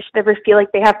anybody should ever feel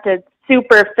like they have to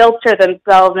super filter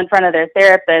themselves in front of their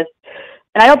therapist.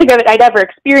 And I don't think I'd ever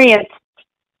experienced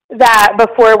that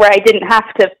before, where I didn't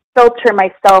have to filter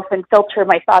myself and filter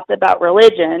my thoughts about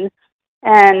religion.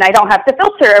 And I don't have to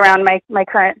filter around my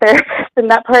current therapist, and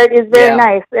that part is very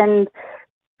nice. And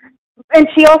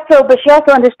she also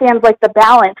understands like the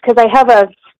balance, because I have a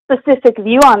specific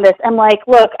view on this. I'm like,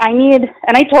 look, and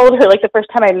I told her like the first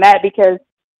time I met, because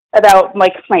about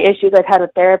like my issues I've had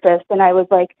with therapists, and I was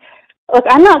like, look,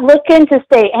 I'm not looking to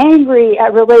stay angry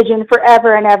at religion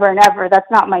forever and ever and ever. That's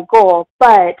not my goal.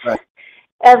 But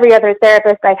every other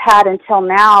therapist I've had until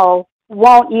now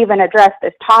won't even address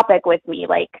this topic with me.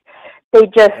 Like, they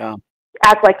just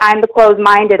act like I'm the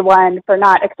closed-minded one for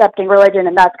not accepting religion,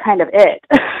 and that's kind of it.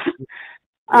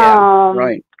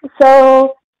 Right.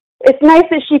 So it's nice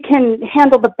that she can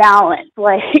handle the balance.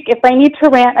 Like, if I need to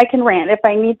rant, I can rant. If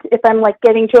I'm like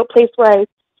getting to a place where I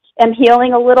am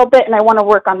healing a little bit and I want to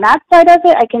work on that side of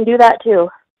it, I can do that too.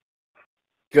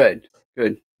 Good.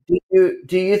 Do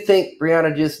you think,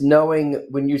 Brianna, just knowing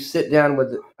when you sit down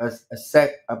with a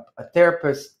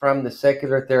therapist from the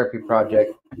Secular Therapy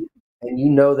Project, and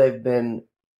you know they've been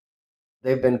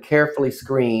carefully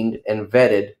screened and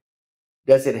vetted,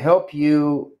 does it help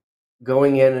you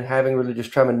going in and having religious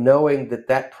trauma, knowing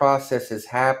that process has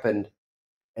happened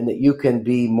and that you can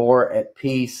be more at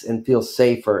peace and feel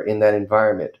safer in that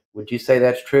environment? Would you say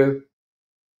that's true?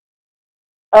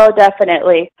 Oh,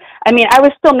 definitely. I mean, I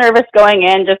was still nervous going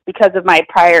in just because of my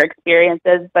prior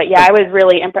experiences, but yeah, I was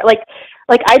really impressed. Like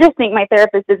I just think my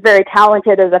therapist is very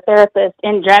talented as a therapist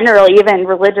in general, even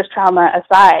religious trauma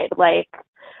aside. Like,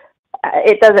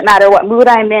 it doesn't matter what mood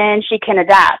I'm in, she can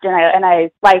adapt, and I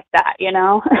like that, you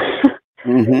know.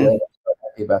 Mm-hmm. I'm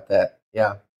happy about that.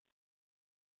 Yeah.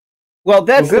 Well,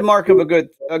 that's the mark of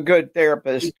a good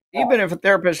therapist. Even if a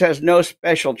therapist has no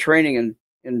special training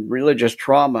in religious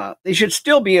trauma, they should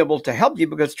still be able to help you,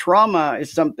 because trauma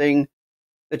is something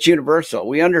that's universal.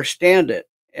 We understand it,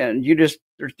 and there's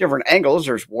different angles.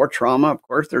 There's war trauma, of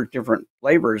course. There's different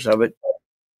flavors of it.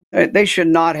 They should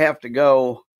not have to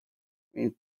go. I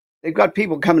mean, they've got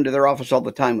people coming to their office all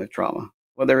the time with trauma,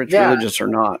 whether it's religious or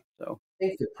not. So I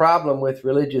think the problem with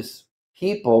religious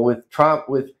people, with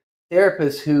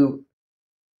therapists who,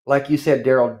 like you said,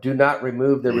 Darrel, do not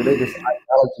remove their religious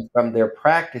ideology from their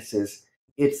practices.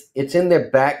 It's in their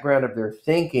background of their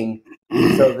thinking,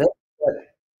 so they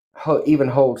can't even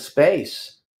hold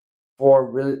space for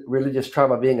religious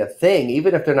trauma being a thing.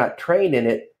 Even if they're not trained in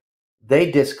it,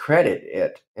 they discredit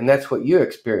it. And that's what you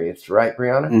experienced, right,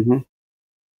 Brianna? Mm-hmm.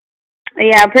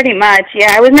 Yeah, pretty much.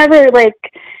 Yeah, I never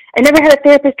had a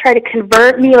therapist try to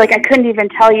convert me. Like, I couldn't even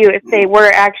tell you if they were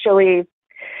actually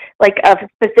like a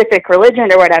specific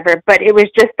religion or whatever, but it was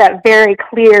just that very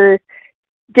clear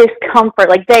discomfort.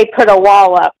 Like, they put a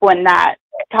wall up when that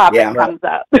topic comes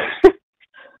up.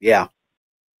 Yeah.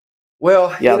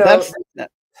 Well, that's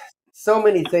so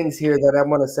many things here that I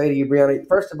want to say to you, Brianna.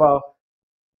 First of all,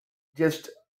 just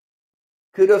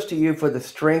kudos to you for the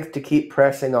strength to keep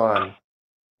pressing on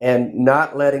and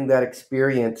not letting that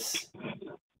experience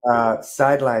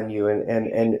sideline you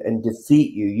and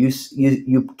defeat you.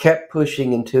 You kept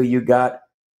pushing until you got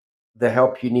the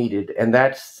help you needed, and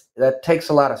that takes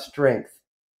a lot of strength.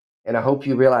 And I hope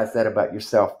you realize that about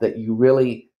yourself, that you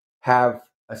really have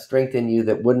a strength in you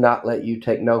that would not let you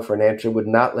take no for an answer, would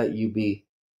not let you be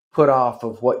put off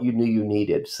of what you knew you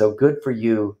needed. So good for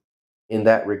you in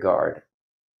that regard.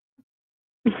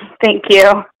 Thank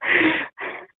you.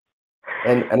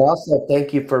 And also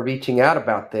thank you for reaching out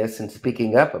about this and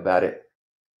speaking up about it.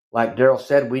 Like Darrel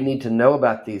said, we need to know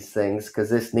about these things because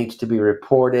this needs to be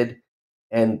reported.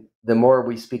 And the more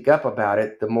we speak up about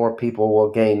it, the more people will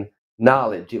gain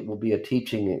knowledge. It will be a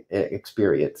teaching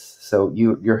experience. So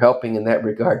you're helping in that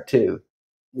regard too.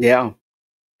 Yeah.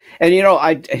 And, you know,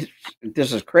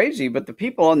 this is crazy, but the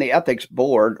people on the ethics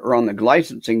board or on the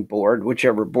licensing board,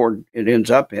 whichever board it ends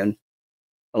up in,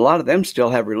 a lot of them still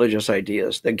have religious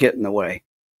ideas that get in the way.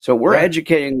 So we're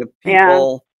educating the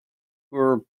people who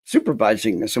are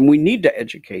supervising this, and we need to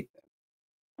educate them.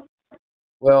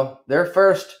 Well, the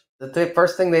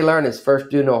first thing they learn is first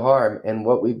do no harm. And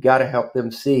what we've got to help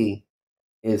them see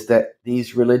is that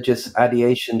these religious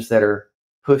ideations that are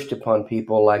pushed upon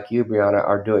people like you, Brianna,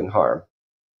 are doing harm.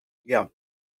 Yeah.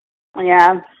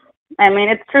 Yeah. I mean,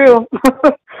 it's true.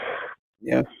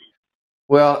 Yeah.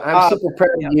 Well, I'm super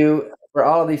proud of you for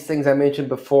all of these things I mentioned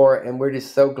before, and we're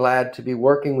just so glad to be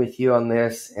working with you on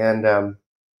this. And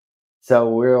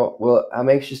so I'm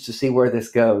anxious to see where this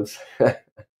goes.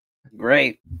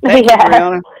 Great. Thank you,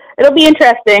 Brianna. It'll be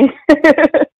interesting.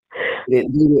 It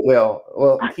will.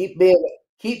 Well, keep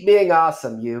being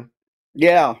awesome, you.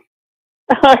 Yeah.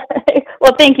 All right.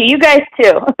 Well, thank you. You guys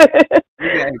too.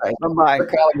 Okay. Bye-bye. For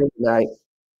calling me tonight.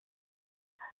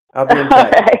 I'll be in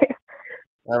touch. All right.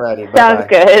 All righty. Sounds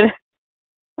good.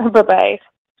 Bye-bye.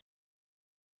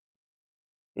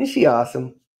 Isn't she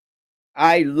awesome?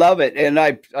 I love it. And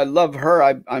I love her.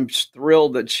 I'm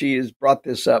thrilled that she has brought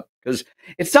this up because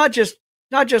it's not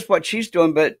just what she's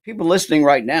doing, but people listening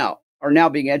right now are now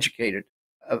being educated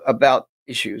about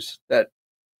issues that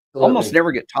almost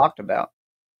never get talked about.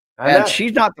 And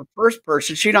she's not the first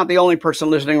person. She's not the only person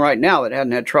listening right now that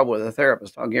hadn't had trouble with a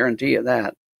therapist. I'll guarantee you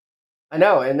that. I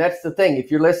know. And that's the thing.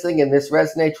 If you're listening and this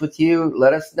resonates with you,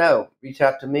 let us know. Reach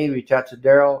out to me. Reach out to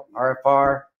Darrel,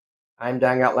 RFR,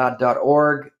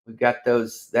 imdyingoutloud.org. We've got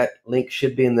those. That link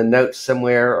should be in the notes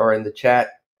somewhere or in the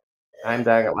chat.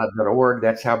 imdyingoutloud.org.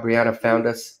 That's how Brianna found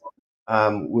us.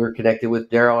 We're connected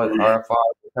with Darrel at RFR,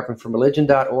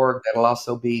 recoveringfromreligion.org. That'll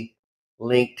also be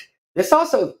linked. This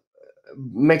also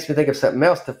makes me think of something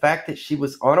else. The fact that she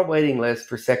was on a waiting list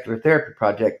for Secular Therapy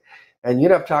Project. And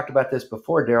I've talked about this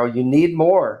before, Darrel. You need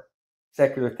more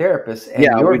secular therapists.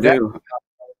 And we do.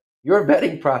 Your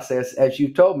vetting process, as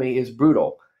you told me, is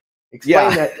brutal.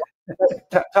 Explain that.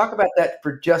 Talk about that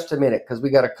for just a minute, because we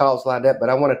got a calls lined up, but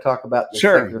I want to talk about the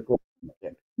secular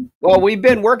project. Well, we've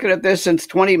been working at this since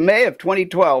May of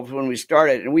 2012 when we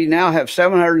started, and we now have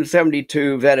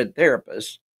 772 vetted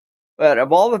therapists. But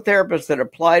of all the therapists that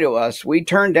apply to us, we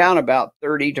turn down about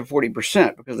 30 to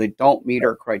 40% because they don't meet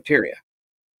our criteria.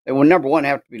 They will, number one,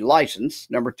 have to be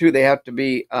licensed. Number two, they have to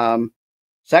be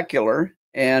secular.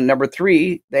 And number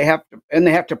three, they have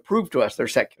to prove to us they're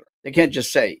secular. They can't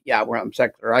just say, yeah, I'm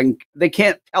secular. They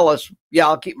can't tell us, yeah,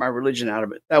 I'll keep my religion out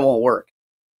of it. That won't work.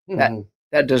 Mm-hmm.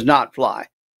 That does not fly.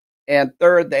 And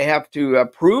third, they have to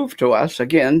prove to us,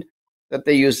 again, that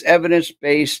they use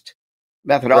evidence-based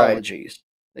methodologies. Right.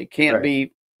 They can't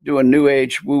be doing New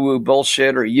Age woo-woo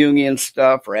bullshit or Jungian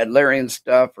stuff or Adlerian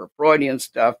stuff or Freudian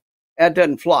stuff. That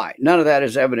doesn't fly. None of that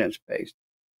is evidence-based.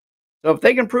 So if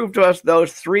they can prove to us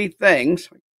those three things,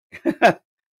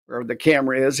 where the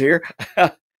camera is here,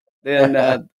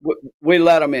 then we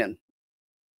let them in.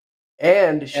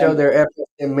 And show their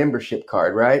FSM membership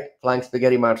card, right? Flying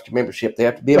Spaghetti Monster membership. They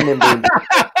have to be a member.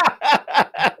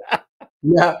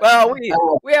 Yeah. Well,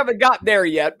 we haven't got there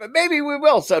yet, but maybe we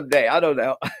will someday. I don't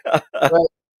know.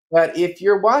 But if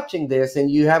you're watching this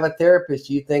and you have a therapist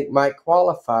you think might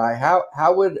qualify,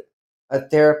 how would a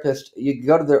therapist, you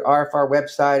go to the RFR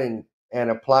website and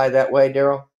apply that way,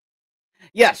 Darrel?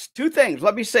 Yes, two things.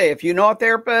 Let me say, if you know a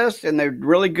therapist and they're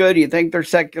really good, you think they're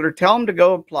secular, tell them to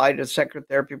go apply to Secular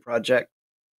Therapy Project.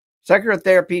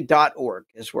 Seculartherapy.org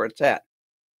is where it's at.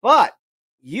 But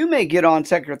you may get on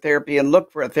Secular Therapy and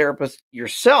look for a therapist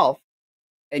yourself,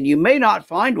 and you may not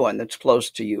find one that's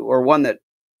close to you or one that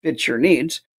fits your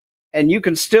needs. And you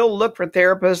can still look for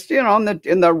therapists,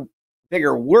 in the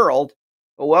bigger world.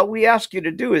 But what we ask you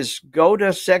to do is go to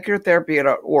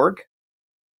seculartherapy.org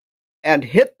and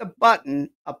hit the button,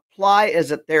 apply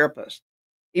as a therapist.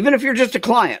 Even if you're just a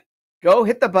client, go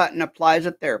hit the button, apply as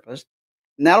a therapist,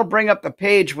 and that'll bring up the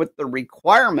page with the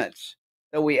requirements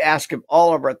that we ask of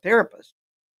all of our therapists.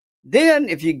 Then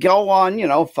if you go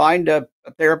on, find a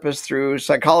therapist through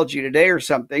Psychology Today or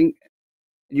something,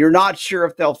 and you're not sure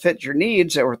if they'll fit your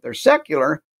needs or if they're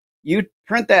secular, you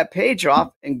print that page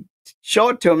off and show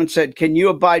it to them and said, can you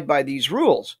abide by these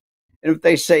rules? And if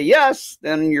they say yes,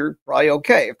 then you're probably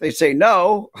okay. If they say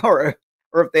no, or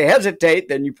if they hesitate,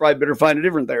 then you probably better find a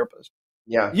different therapist.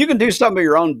 Yeah. You can do some of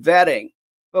your own vetting,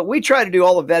 but we try to do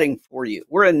all the vetting for you.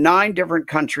 We're in 9 different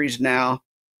countries now,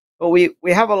 but we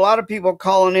have a lot of people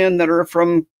calling in that are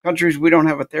from countries we don't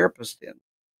have a therapist in.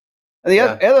 And the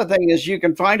other thing is you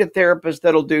can find a therapist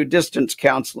that'll do distance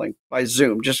counseling by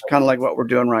Zoom, just kind of like what we're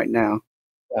doing right now.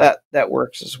 Yeah. That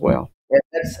works as well.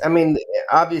 I mean,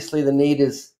 obviously the need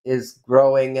is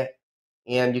growing,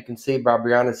 and you can see by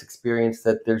Brianna's experience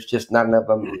that there's just not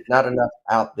enough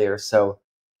out there. So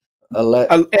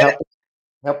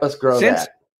help us grow that.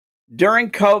 During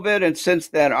COVID and since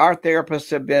then, our therapists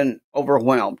have been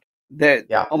overwhelmed.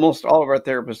 Almost all of our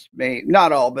therapists,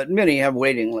 not all, but many have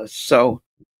waiting lists. So,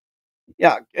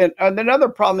 yeah. And another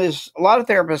problem is a lot of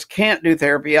therapists can't do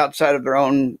therapy outside of their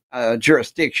own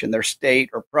jurisdiction, their state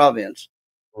or province.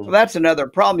 So that's another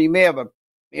problem. You may have a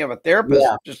therapist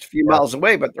just a few miles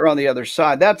away, but they're on the other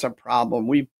side. That's a problem.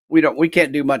 We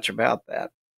can't do much about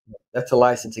that. That's a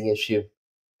licensing issue.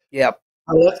 Yep.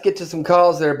 Let's get to some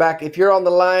calls that are back. If you're on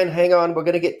the line, hang on. We're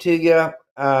going to get to you.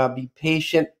 Be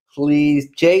patient, please.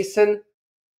 Jason,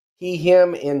 he,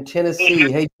 him in Tennessee.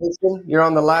 Hey, Jason, you're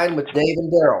on the line with Dave and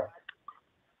Darrel.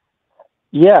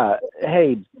 Yeah.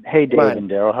 Hey, Dave and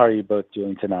Darrel. How are you both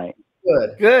doing tonight?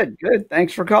 Good.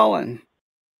 Thanks for calling.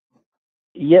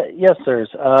 Yeah, yes, sirs.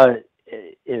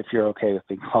 If you're okay with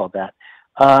being called that.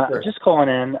 Sure. Just calling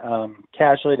in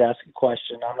casually to ask a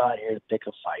question. I'm not here to pick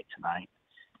a fight tonight.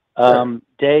 Sure.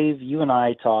 Dave, you and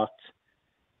I talked,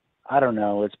 I don't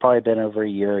know, it's probably been over a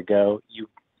year ago. You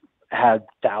had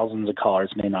thousands of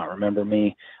callers, may not remember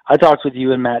me. I talked with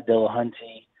you and Matt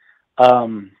Dillahunty,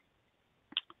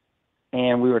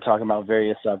 and we were talking about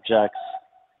various subjects.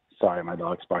 Sorry, my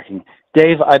dog's barking.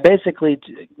 Dave, I basically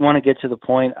want to get to the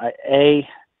point. I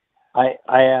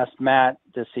asked Matt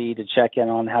to check in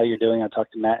on how you're doing. I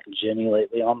talked to Matt and Jenny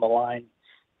lately on the line.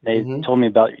 They told me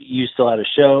about you still had a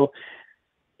show.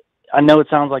 I know it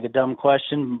sounds like a dumb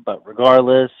question, but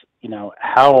regardless,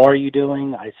 how are you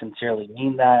doing? I sincerely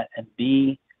mean that. And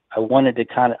B, I wanted to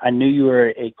I knew you were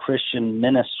a Christian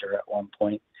minister at one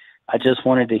point. I just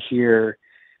wanted to hear,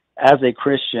 as a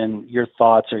Christian, your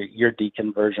thoughts or your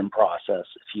deconversion process,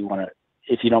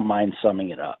 if you don't mind summing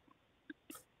it up.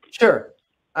 Sure.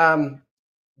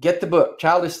 Get the book,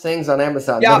 Childish Things, on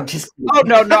Amazon. Yeah.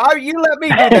 No. You let me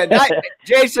do that.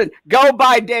 Jason, go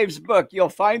buy Dave's book. You'll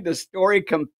find the story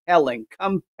compelling.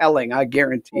 I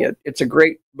guarantee it. It's a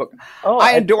great book.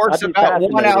 I endorse about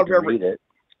 1 out of every.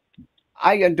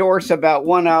 I endorse about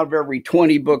 1 out of every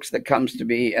 20 books that comes to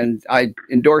me, and I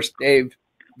endorse Dave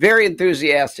very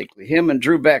enthusiastically. Him and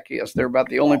Drew Beckius, they're about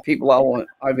the only people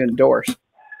I've endorsed.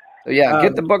 So yeah,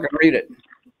 get the book and read it.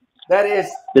 That is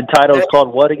the title is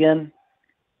called what again?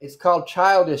 It's called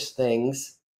Childish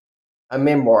Things, a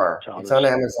memoir. It's on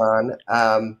Amazon.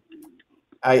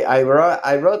 I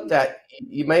wrote that.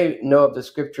 You may know of the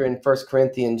scripture in 1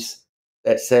 Corinthians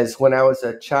that says, when I was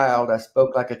a child, I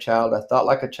spoke like a child, I thought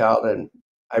like a child, and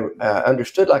I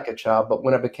understood like a child. But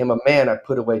when I became a man, I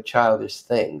put away childish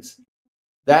things.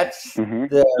 That's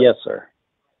yes, sir.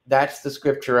 That's the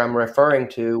scripture I'm referring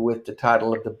to with the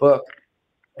title of the book.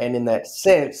 And in that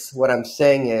sense, what I'm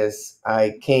saying is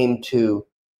I came to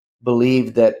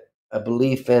believe that a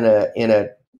belief in a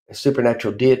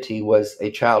supernatural deity was a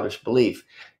childish belief.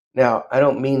 Now, I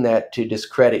don't mean that to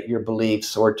discredit your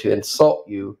beliefs or to insult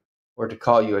you or to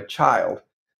call you a child,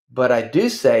 but I do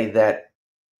say that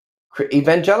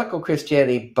evangelical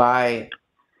Christianity, by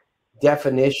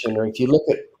definition, or if you look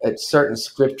at certain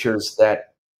scriptures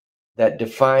that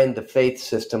define the faith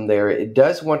system there, it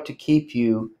does want to keep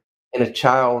you in a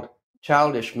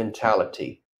childish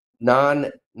mentality,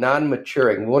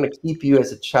 non-maturing. We want to keep you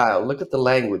as a child. Look at the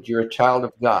language. You're a child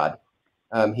of God.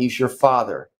 He's your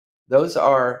father. Those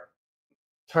are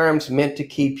terms meant to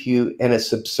keep you in a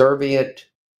subservient,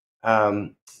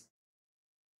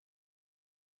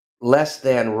 less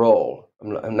than role.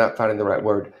 I'm not finding the right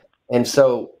word. And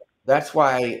so that's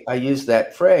why I use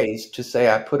that phrase to say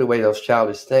I put away those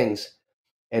childish things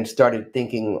and started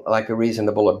thinking like a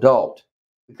reasonable adult,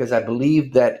 because I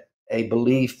believe that a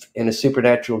belief in a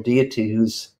supernatural deity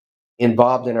who's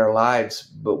involved in our lives,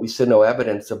 but we see no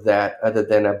evidence of that other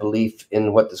than a belief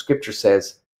in what the scripture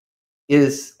says,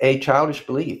 is a childish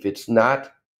belief. It's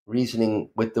not reasoning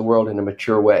with the world in a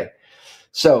mature way.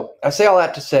 So I say all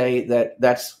that to say that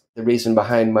that's the reason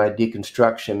behind my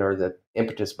deconstruction, or the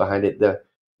impetus behind it.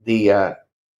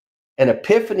 An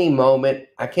epiphany moment.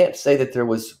 I can't say that there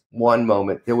was one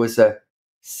moment. There was a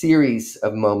series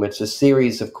of moments, a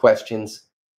series of questions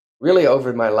really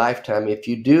over my lifetime, if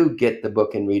you do get the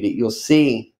book and read it, you'll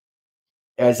see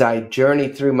as I journey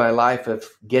through my life of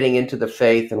getting into the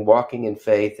faith and walking in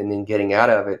faith and then getting out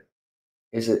of it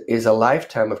is a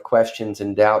lifetime of questions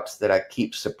and doubts that I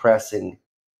keep suppressing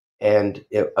and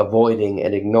avoiding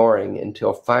and ignoring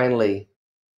until finally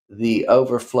the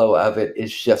overflow of it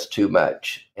is just too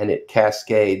much and it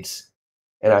cascades.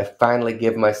 And I finally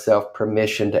give myself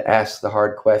permission to ask the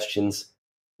hard questions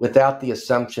without the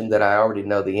assumption that I already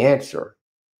know the answer.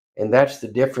 And that's the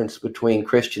difference between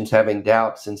Christians having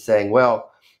doubts and saying,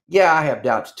 well, yeah, I have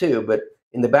doubts too, but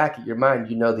in the back of your mind,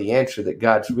 you know the answer, that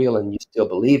God's real and you still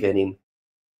believe in him.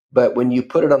 But when you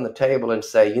put it on the table and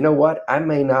say, you know what, I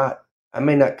may not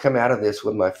come out of this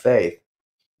with my faith,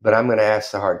 but I'm going to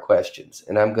ask the hard questions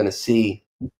and I'm going to see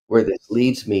where this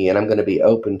leads me, and I'm going to be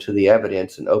open to the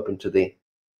evidence and open to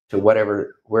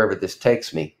wherever this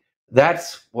takes me.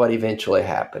 That's what eventually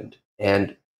happened.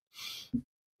 And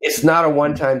it's not a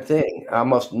one-time thing.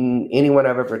 Almost anyone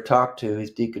I've ever talked to who's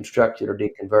deconstructed or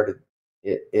deconverted,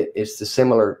 it's the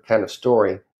similar kind of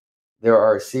story. There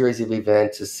are a series of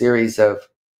events, a series of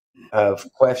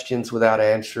questions without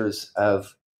answers.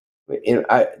 One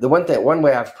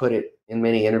way I've put it in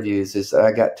many interviews is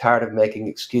I got tired of making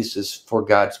excuses for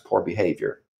God's poor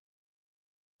behavior.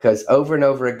 Because over and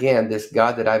over again, this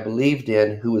God that I believed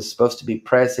in, who was supposed to be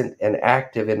present and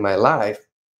active in my life,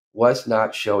 was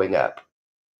not showing up.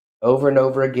 Over and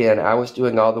over again, I was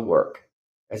doing all the work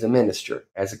as a minister,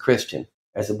 as a Christian,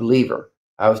 as a believer.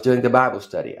 I was doing the Bible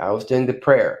study. I was doing the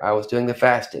prayer. I was doing the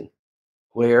fasting.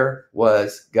 Where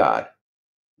was God?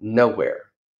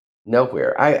 Nowhere.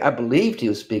 Nowhere. I believed he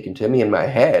was speaking to me in my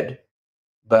head,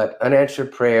 but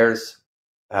unanswered prayers,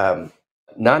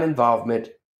 non-involvement,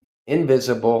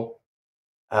 invisible,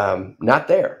 not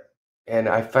there. And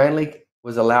I finally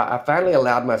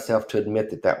allowed myself to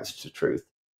admit that was the truth.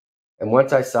 And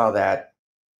once I saw that,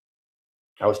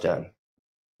 I was done.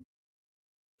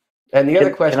 And the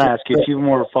other question... Can I ask you a few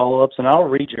more follow-ups? And I'll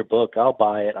read your book. I'll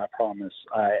buy it, I promise.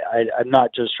 I'm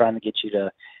not just trying to get you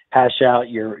to hash out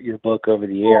your book over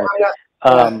the air.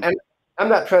 And I'm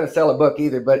not trying to sell a book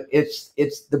either, but it's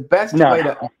the best way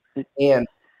to understand.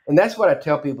 And that's what I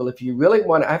tell people. If you really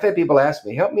want to... I've had people ask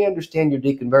me, help me understand your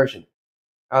deconversion.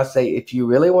 I'll say, if you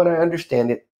really want to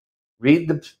understand it, read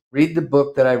the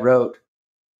book that I wrote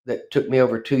that took me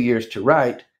over 2 years to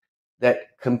write,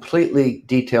 that completely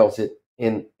details it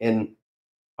in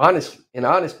honest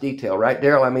detail, right,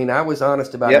 Darrel? I mean, I was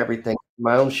honest about everything,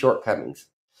 my own shortcomings.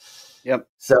 Yep.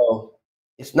 So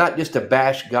it's not just a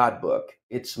bash God book.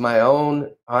 It's my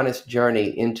own honest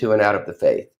journey into and out of the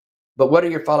faith. But what are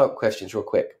your follow-up questions real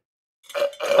quick?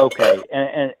 Okay.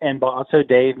 And also,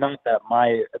 Dave, not that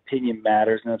my opinion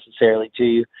matters necessarily to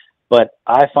you, but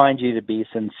I find you to be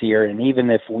sincere. And even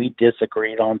if we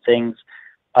disagreed on things,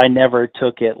 I never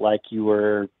took it like you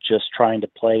were just trying to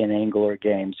play an angle or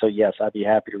game. So yes, I'd be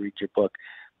happy to read your book.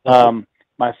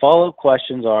 My follow-up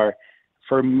questions are,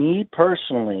 for me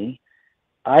personally,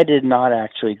 I did not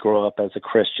actually grow up as a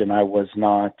Christian. I was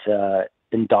not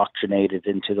indoctrinated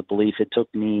into the belief. It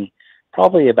took me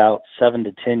probably about 7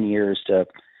 to 10 years to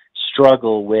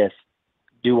struggle with,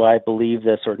 do I believe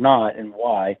this or not, and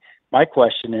why? My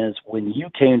question is, when you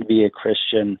came to be a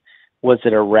Christian, was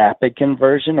it a rapid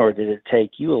conversion, or did it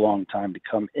take you a long time to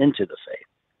come into the faith?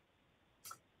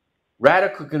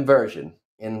 Radical conversion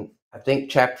in, I think,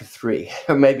 chapter 3,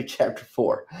 or maybe chapter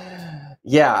 4.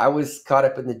 Yeah, I was caught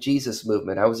up in the Jesus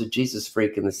movement. I was a Jesus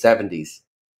freak in the 70s.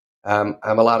 I'm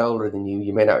a lot older than you.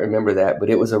 You may not remember that, but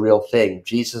it was a real thing.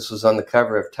 Jesus was on the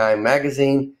cover of Time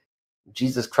magazine.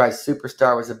 Jesus Christ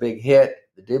Superstar was a big hit.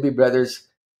 The Doobie Brothers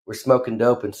were smoking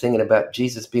dope and singing about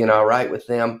Jesus being all right with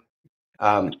them.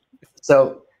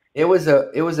 So it was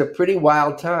a pretty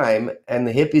wild time, and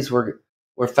the hippies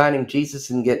were finding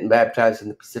Jesus and getting baptized in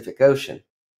the Pacific Ocean.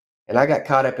 And I got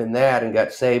caught up in that and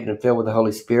got saved and filled with the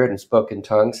Holy Spirit and spoke in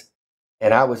tongues.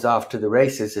 And I was off to the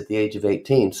races at the age of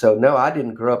 18. So no, I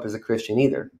didn't grow up as a Christian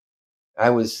either.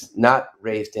 I was not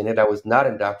raised in it. I was not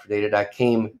indoctrinated. I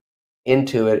came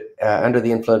into it under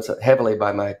the influence heavily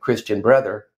by my Christian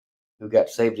brother, who got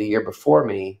saved a year before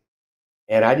me.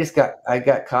 And I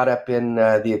got caught up in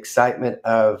the excitement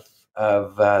of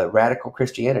radical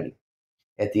Christianity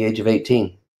at the age of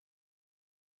 18.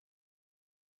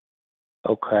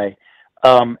 Okay.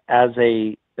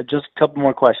 Just a couple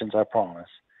more questions, I promise.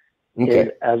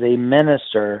 Okay. As a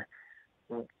minister,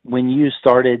 when you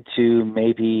started to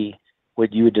maybe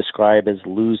what you would describe as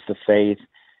lose the faith,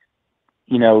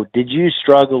 did you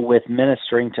struggle with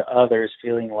ministering to others,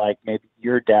 feeling like maybe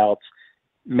your doubts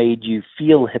made you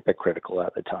feel hypocritical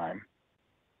at the time?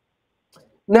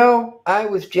 No, I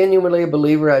was genuinely a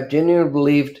believer. I genuinely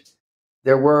believed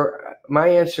there were my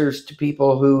answers to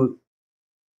people who,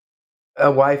 a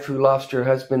wife who lost her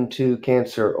husband to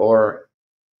cancer, or,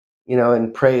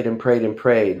 and prayed and prayed and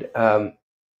prayed.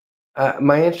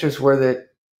 My answers were that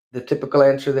the typical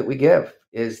answer that we give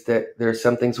is that there's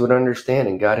some things we don't understand,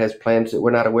 and God has plans that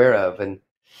we're not aware of, and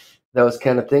those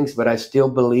kind of things. But I still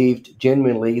believed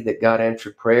genuinely that God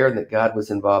answered prayer and that God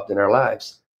was involved in our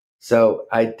lives. So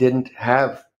I didn't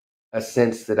have a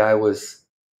sense that I was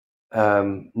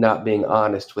not being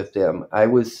honest with them. I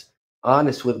was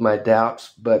honest with my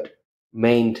doubts, but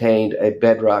maintained a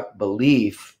bedrock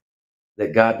belief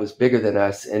that God was bigger than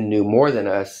us and knew more than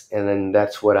us. And then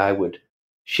that's what I would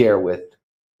share with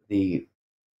the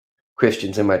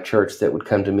Christians in my church that would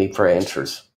come to me for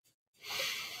answers.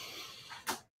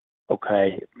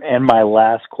 Okay. And my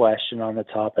last question on the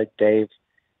topic, Dave,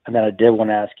 and then I did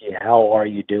want to ask you, how are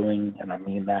you doing? And I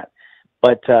mean that.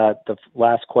 But the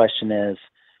last question is,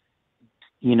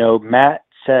 Matt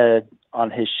said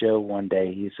on his show one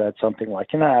day, he said something like,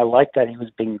 and I like that he was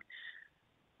being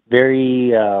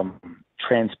very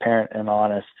transparent and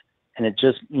honest. And it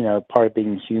just, part of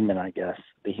being human, I guess,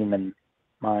 the human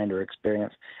mind or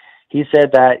experience. He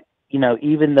said that,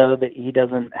 even though that he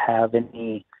doesn't have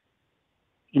any,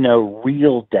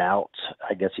 real doubts,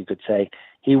 I guess you could say,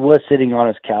 he was sitting on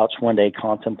his couch one day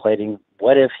contemplating,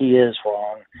 what if he is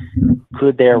wrong?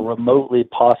 Could there remotely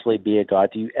possibly be a God?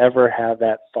 Do you ever have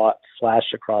that thought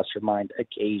flash across your mind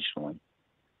occasionally?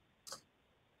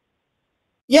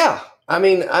 Yeah. I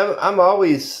mean, I'm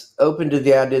always open to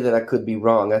the idea that I could be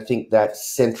wrong. I think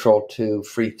that's central to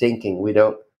free thinking.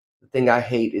 The thing I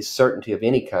hate is certainty of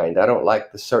any kind. I don't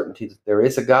like the certainty that there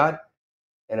is a God,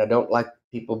 and I don't like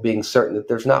people being certain that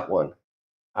there's not one.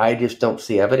 I just don't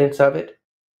see evidence of it.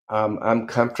 I'm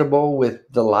comfortable with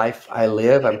the life I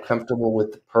live. I'm comfortable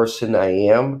with the person I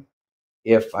am.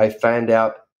 If I find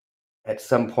out at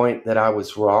some point that I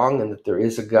was wrong and that there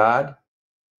is a God,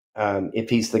 if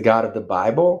he's the God of the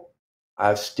Bible,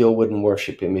 I still wouldn't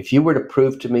worship him. If you were to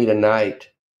prove to me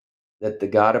tonight that the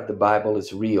God of the Bible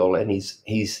is real and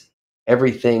he's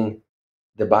everything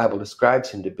the Bible describes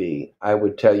him to be, I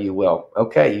would tell you, well,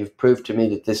 okay, you've proved to me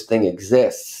that this thing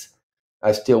exists.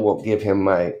 I still won't give him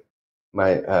my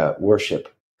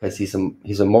worship, because he's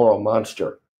a moral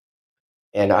monster,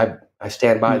 and I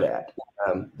stand by that.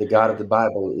 The God of the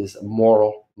Bible is a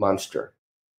moral monster,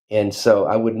 and so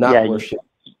I would not worship,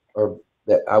 or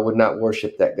that I would not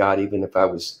worship that God, even if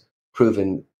it was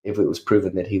proven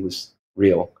that he was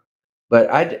real.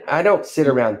 But I don't sit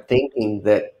around thinking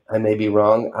that I may be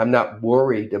wrong. I'm not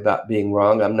worried about being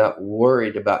wrong. I'm not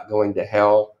worried about going to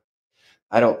hell.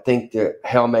 I don't think that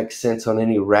hell makes sense on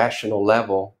any rational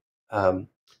level.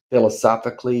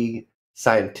 Philosophically,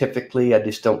 scientifically, I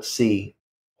just don't see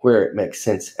where it makes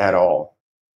sense at all.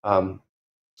 But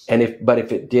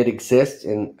if it did exist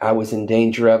and I was in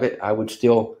danger of it, I would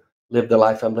still live the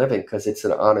life I'm living, because it's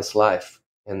an honest life,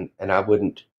 and I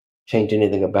wouldn't change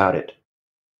anything about it.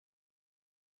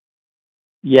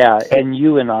 Yeah, and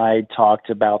you and I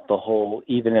talked about the whole,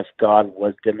 even if God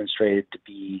was demonstrated to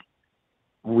be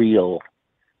real,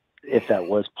 if that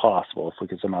was possible, if we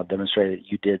could somehow demonstrate it,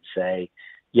 you did say,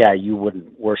 yeah, you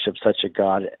wouldn't worship such a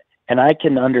God. And I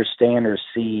can understand or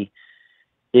see,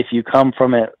 if you come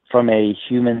from a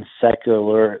human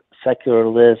secularist,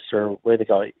 or what do they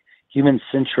call it, human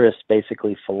centrist,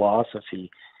 basically,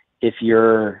 philosophy, if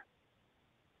your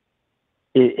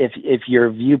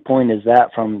viewpoint is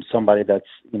that from somebody that's,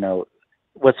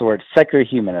 what's the word, secular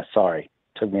humanist, sorry,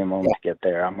 took me a moment to get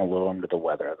there. I'm a little under the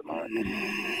weather at the moment.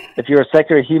 If you're a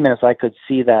secular humanist, I could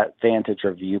see that vantage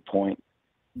or viewpoint.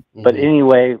 Mm-hmm. But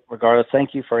anyway, regardless,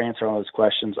 thank you for answering all those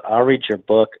questions. I'll read your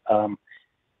book.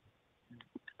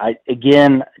 I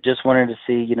again just wanted to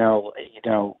see,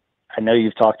 I know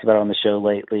you've talked about it on the show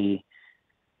lately.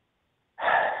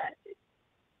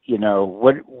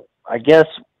 What, I guess,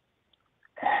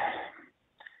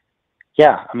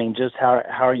 yeah, I mean, just how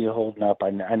are you holding up?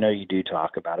 I know you do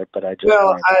talk about it, but I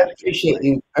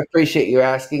appreciate you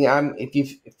asking.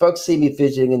 If folks see me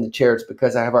fidgeting in the chair, it's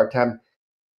because I have a hard time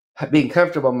being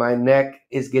comfortable. My neck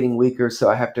is getting weaker, so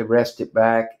I have to rest it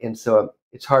back, and so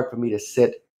it's hard for me to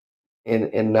sit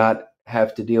and not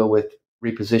have to deal with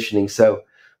repositioning. So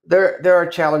there are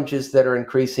challenges that are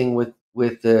increasing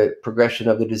with the progression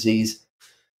of the disease.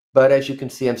 But as you can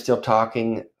see, I'm still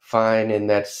talking fine, and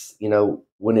that's,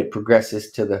 when it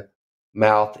progresses to the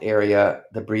mouth area,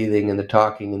 the breathing and the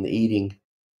talking and the eating,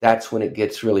 that's when it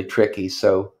gets really tricky.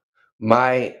 So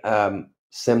my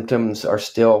symptoms are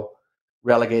still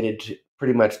relegated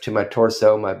pretty much to my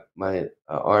torso, my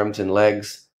arms and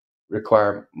legs,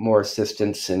 require more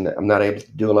assistance, and I'm not able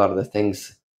to do a lot of the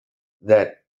things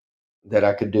that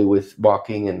I could do with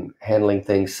walking and handling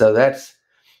things. So that's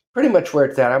pretty much where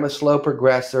it's at. I'm a slow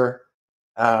progressor.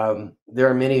 There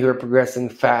are many who are progressing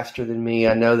faster than me.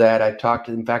 I know that. I talked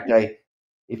to, in fact,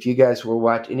 if you guys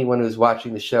were anyone who was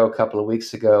watching the show a couple of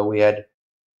weeks ago, we had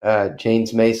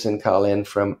James Mason call in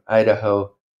from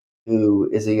Idaho, who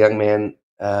is a young man,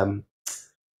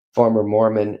 former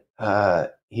Mormon.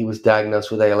 He was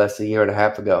diagnosed with ALS a year and a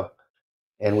half ago,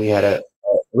 and we had a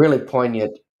really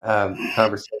poignant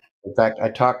conversation. In fact, I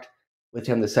talked with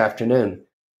him this afternoon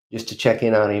just to check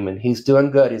in on him, and he's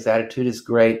doing good. His attitude is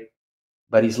great,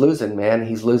 but he's losing, man.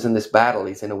 He's losing this battle.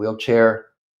 He's in a wheelchair.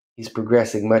 He's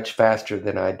progressing much faster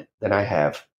than I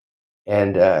have,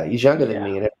 and he's younger than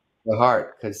me, and it breaks my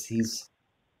heart because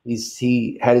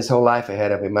he had his whole life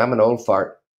ahead of him. I'm an old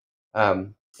fart,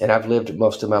 and I've lived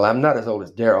most of my life. I'm not as old as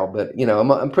Darrel, but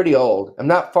I'm pretty old. I'm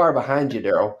not far behind you,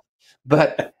 Darrel,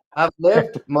 but I've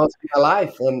lived most of my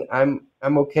life, and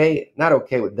I'm okay. Not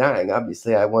okay with dying.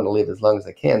 Obviously, I want to live as long as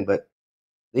I can, but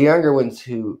the younger ones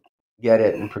who get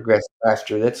it and progress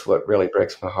faster, that's what really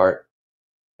breaks my heart.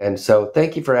 And so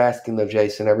thank you for asking, though,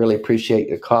 Jason. I really appreciate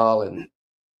your call and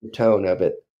the tone of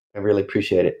it. I really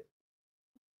appreciate it.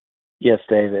 Yes,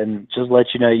 Dave, and just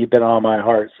let you know, you've been on my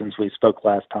heart since we spoke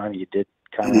last time. You did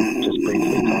kind of just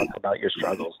briefly talk about your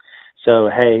struggles. So,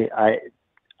 hey,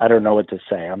 I don't know what to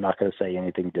say. I'm not going to say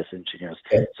anything disingenuous.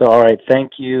 Okay. So, all right,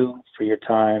 thank you for your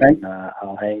time, and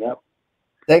I'll hang up.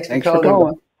 Thanks for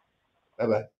calling.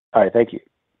 Bye-bye. All right, thank you.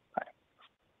 Bye.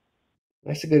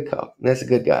 That's a good call. That's a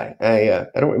good guy. I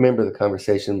don't remember the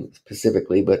conversation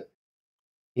specifically, but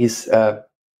he's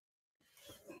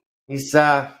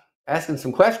asking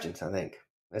some questions, I think.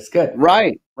 That's good.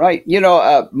 Right.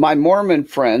 My Mormon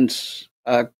friends,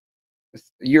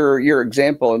 your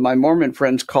example, my Mormon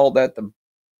friends call that the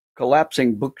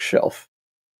collapsing bookshelf.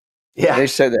 Yeah. They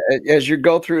said that as you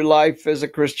go through life as a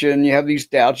Christian, you have these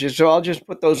doubts. So I'll just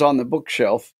put those on the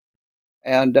bookshelf.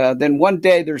 And then one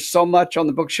day there's so much on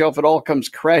the bookshelf, it all comes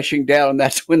crashing down. And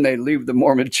that's when they leave the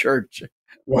Mormon church,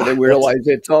 where they realize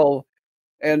it's all.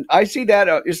 And I see that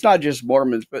it's not just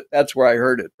Mormons, but that's where I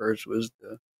heard it first, was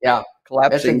the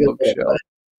collapsing bookshelf.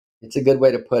 It's a good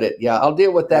way to put it. Yeah, I'll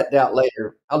deal with that doubt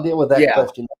later. I'll deal with that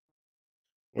question.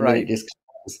 And right.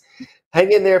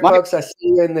 Hang in there, folks. I see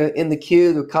you in the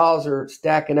queue. The calls are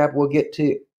stacking up. We'll get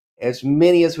to as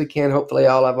many as we can, hopefully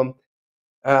all of them.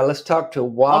 Let's talk to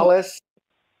Wallace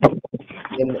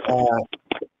in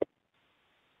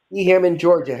Ehem in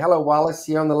Georgia. Hello, Wallace.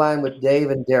 You're on the line with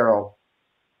Dave and Darrel.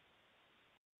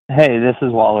 Hey, this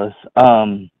is Wallace.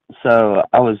 So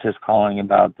I was just calling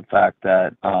about the fact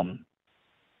that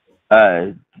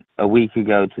a week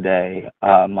ago today,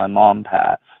 my mom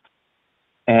passed,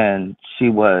 and she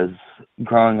was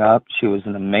growing up. She was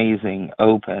an amazing,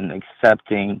 open,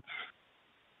 accepting,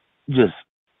 just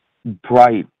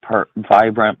bright,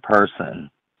 vibrant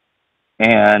person.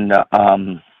 And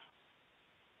in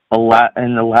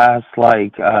the last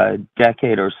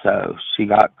decade or so, she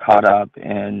got caught up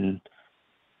in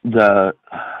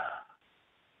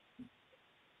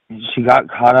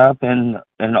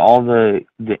all the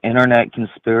internet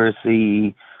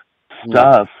conspiracy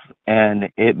stuff, and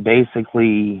it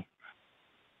basically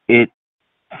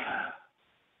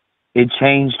it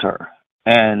changed her.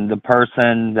 And the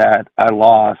person that I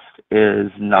lost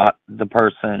is not the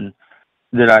person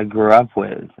that I grew up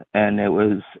with. And it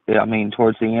was,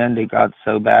 towards the end, it got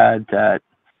so bad that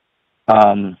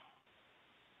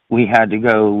we had to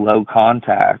go low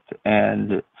contact,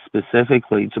 and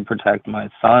specifically to protect my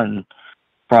son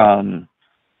from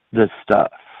the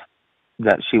stuff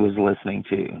that she was listening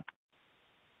to.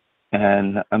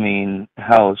 And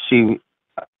hell,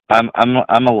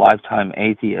 I'm a lifetime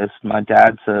atheist. My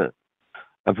dad's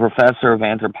a professor of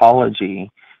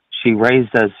anthropology. She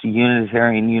raised us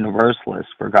Unitarian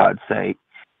Universalists, for God's sake.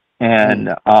 And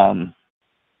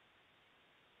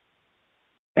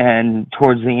and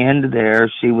towards the end there,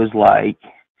 she was like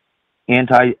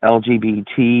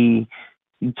anti-LGBT,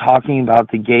 talking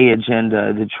about the gay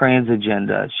agenda, the trans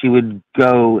agenda. She would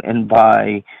go and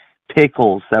buy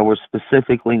pickles that were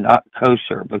specifically not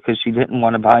kosher because she didn't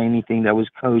want to buy anything that was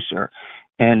kosher.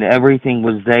 And everything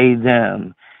was they,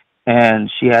 them. And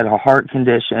she had a heart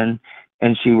condition,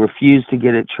 and she refused to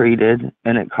get it treated,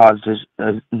 and it caused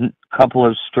a couple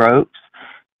of strokes.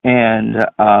 And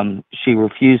she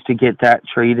refused to get that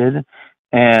treated,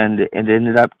 and it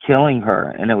ended up killing her.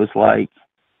 And it was like,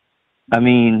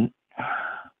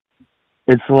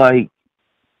 it's like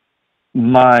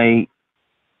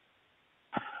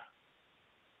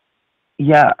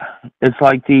yeah, it's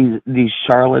like these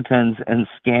charlatans and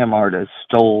scam artists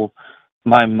stole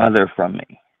my mother from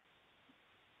me.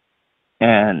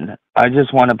 And I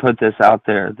just want to put this out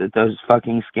there that those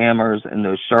fucking scammers and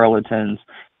those charlatans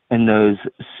and those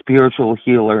spiritual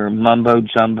healer, mumbo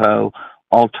jumbo,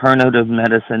 alternative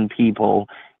medicine people,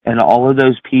 and all of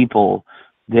those people,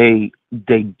 they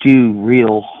do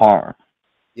real harm.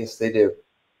 Yes, they do.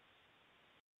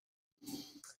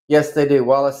 Yes, they do.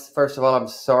 Wallace, first of all, I'm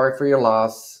sorry for your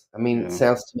loss. I mean, it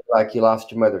sounds to me like you lost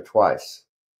your mother twice.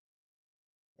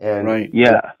 And right.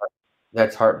 Yeah.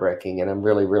 That's heartbreaking, and I'm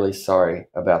really, really sorry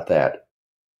about that.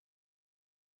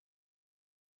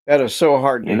 That is so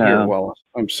hard to hear, Wallace.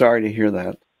 I'm sorry to hear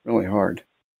that. Really hard.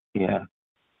 Yeah.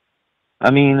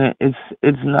 I mean, it's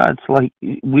nuts. Like,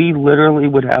 we literally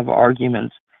would have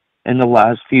arguments in the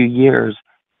last few years,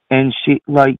 and she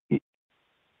like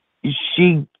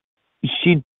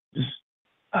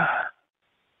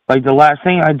the last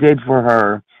thing I did for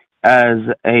her as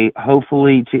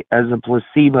as a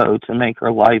placebo to make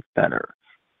her life better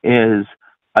is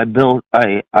I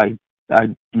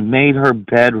made her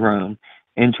bedroom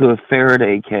into a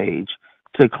Faraday cage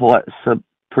to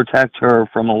protect her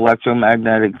from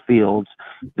electromagnetic fields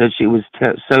that she was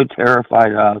so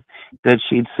terrified of that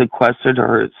she'd sequestered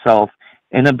herself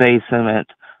in a basement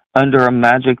under a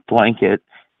magic blanket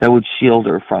that would shield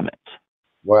her from it.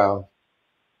 Wow.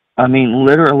 I mean,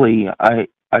 literally, I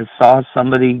saw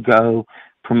somebody go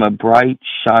from a bright,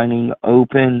 shining,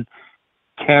 open,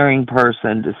 caring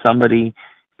person to somebody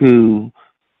who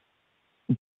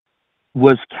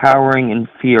was cowering in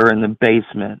fear in the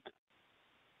basement.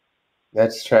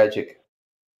 That's tragic.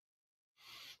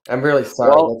 I'm really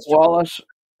sorry. Well, Wallace,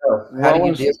 how do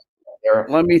you deal with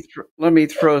that? let me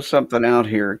throw something out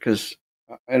here, because,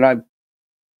 and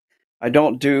I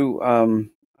don't do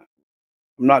I'm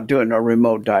not doing a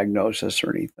remote diagnosis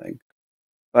or anything,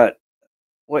 but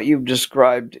what you've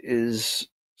described is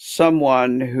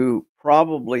someone who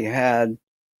probably had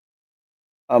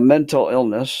a mental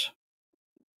illness,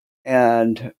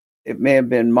 and it may have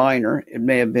been minor, it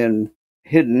may have been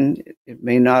hidden, it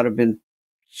may not have been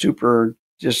super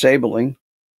disabling,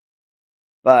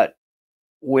 but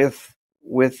with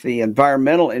the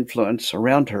environmental influence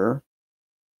around her,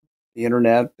 the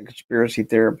internet, the conspiracy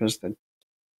therapist, the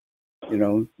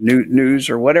news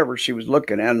or whatever she was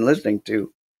looking at and listening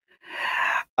to,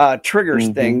 triggers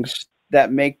things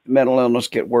that make the mental illness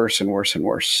get worse and worse and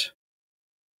worse.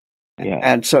 Yeah.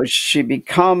 And so she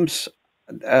becomes,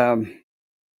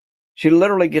 she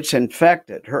literally gets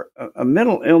infected. A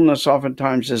mental illness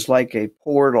oftentimes is like a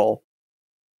portal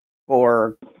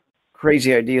for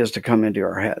crazy ideas to come into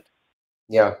her head.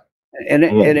 Yeah. And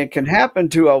it can happen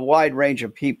to a wide range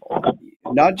of people,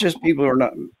 not just people who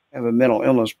have a mental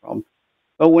illness problem.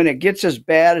 But when it gets as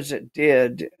bad as it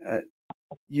did,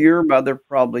 your mother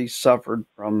probably suffered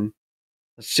from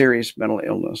a serious mental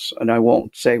illness. And I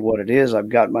won't say what it is. I've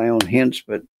got my own hints,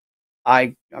 but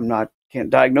can't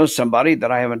diagnose somebody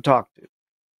that I haven't talked to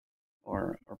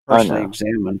or personally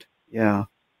examined. Yeah.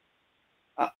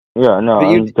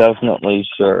 I'm definitely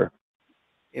sure.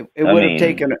 It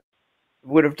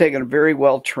would have taken a very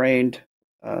well trained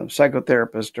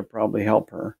psychotherapist to probably help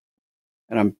her.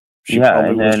 And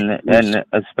and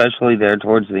especially there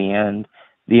towards the end,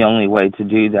 the only way to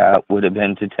do that would have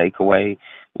been to take away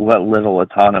what little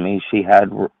autonomy she had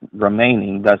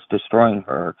remaining, thus destroying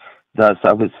her. Thus,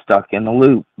 I was stuck in a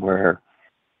loop where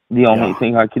the only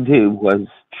thing I could do was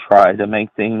try to make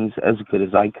things as good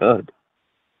as I could.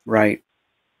 Right.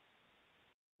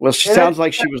 Well, she sounds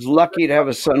like she was lucky to have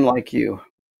a son like you.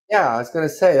 Yeah, I was going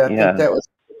to say, I think that was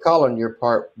a call on your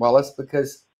part, Wallace,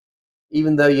 because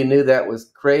even though you knew that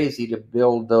was crazy to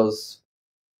build those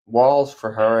walls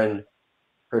for her and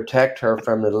protect her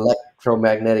from the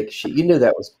electromagnetic shit, you knew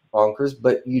that was bonkers,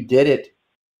 but you did it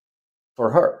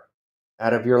for her,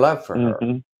 out of your love for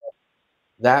her.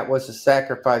 That was a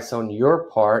sacrifice on your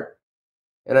part,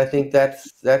 and I think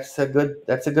that's a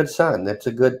good son. That's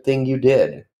a good thing you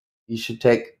did. You should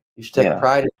take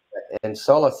pride in that and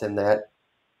solace in that,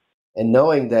 and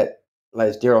knowing that,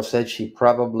 as Darrel said, she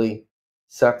probably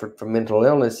suffered from mental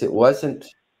illness. It wasn't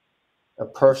a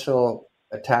personal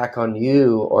attack on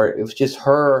you, or it was just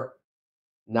her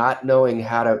not knowing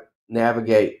how to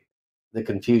navigate the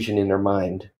confusion in her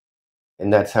mind,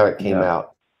 and that's how it came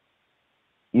out.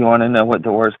 You want to know what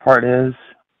the worst part is?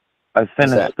 I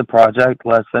finished the project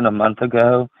less than a month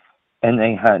ago, and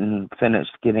they hadn't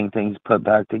finished getting things put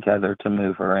back together to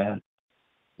move her in.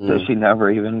 So she never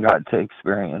even got to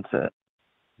experience it.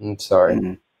 I'm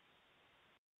sorry.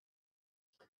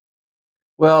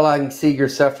 Well, I can see you're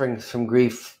suffering some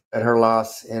grief at her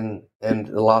loss and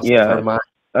the loss of her mind.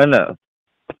 I know.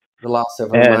 the loss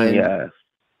of her And mind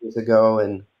years ago,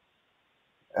 and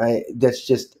I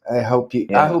hope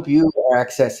you are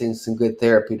accessing some good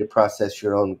therapy to process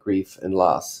your own grief and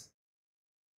loss.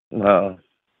 Well,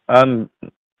 I'm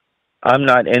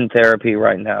not in therapy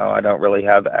right now. I don't really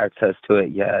have access to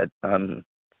it yet.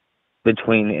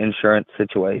 Between insurance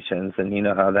situations, and you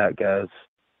know how that goes.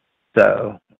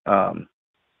 So,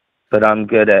 but I'm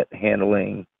good at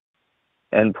handling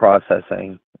and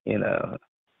processing. You know,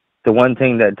 the one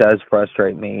thing that does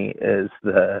frustrate me is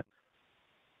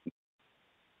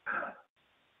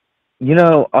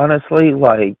honestly,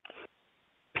 like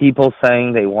people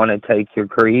saying they want to take your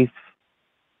grief.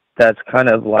 That's kind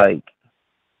of like,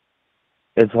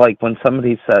 it's like when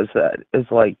somebody says that, it's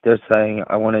like they're saying,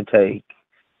 I want to take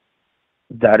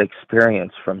that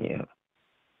experience from you.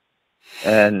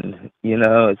 And,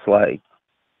 it's like,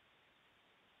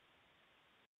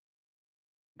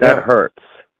 that hurts.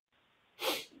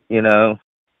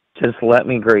 Just let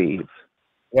me grieve.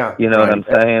 Yeah. You know what I'm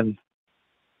saying?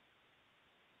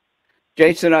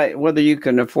 Jason, whether you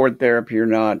can afford therapy or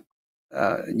not,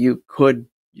 you could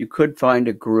find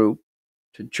a group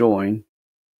to join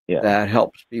that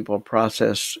helps people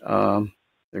process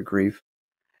their grief.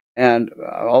 And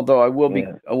although I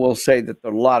will say that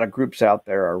there are a lot of groups out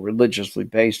there are religiously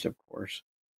based, of course.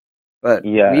 But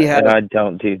and I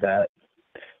don't do that.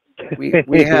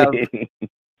 we have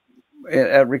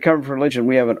at Recover from Religion,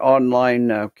 we have an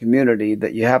online community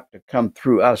that you have to come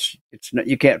through us.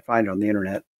 You can't find it on the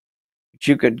internet. But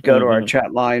you could go to our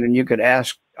chat line and you could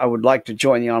ask, I would like to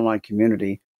join the online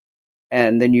community.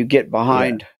 And then you get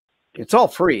behind. It's all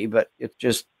free, but it's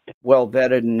just well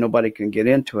vetted and nobody can get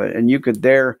into it. And you could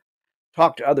there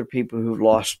talk to other people who've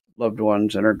lost loved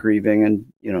ones and are grieving. And,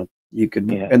 you could,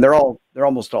 and they're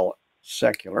almost all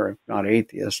secular, if not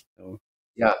atheist. So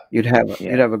you'd have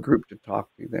a group to talk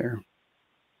to there.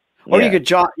 Or you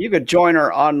could join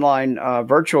our online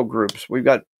virtual groups. We've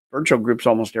got virtual groups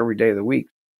almost every day of the week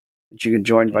that you can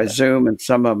join by Zoom, and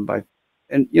some of them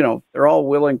and they're all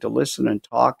willing to listen and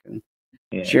talk and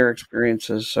share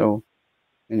experiences. So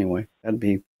anyway, that'd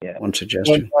be one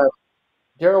suggestion.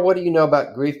 Darrel, what do you know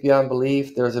about Grief Beyond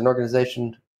Belief? There's an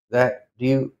organization I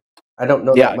don't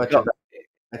know that much about it.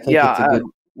 I think it's a good.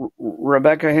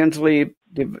 Rebecca Hensley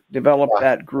developed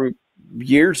that group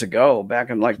years ago, back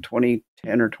in like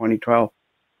 2010 or 2012.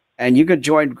 And you could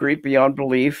join Grief Beyond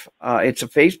Belief. It's a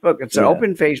Facebook. It's an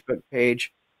open Facebook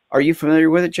page. Are you familiar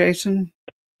with it, Jason?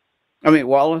 I mean,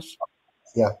 Wallace?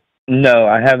 Yeah. No,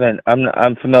 I haven't.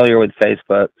 I'm familiar with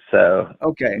Facebook, so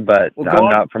okay, but I'm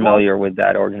not familiar with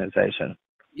that organization.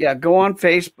 Yeah, go on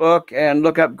Facebook and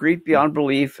look up Grief Beyond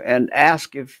Belief and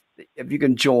ask if you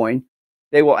can join.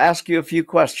 They will ask you a few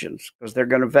questions because they're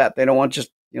going to vet. They don't want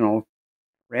just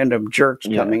random jerks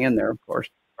coming in there, of course.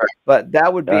 Right. But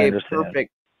that would be a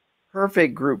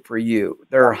perfect group for you.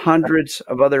 There are hundreds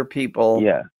of other people.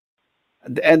 Yeah.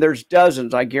 And there's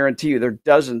dozens, I guarantee you, there are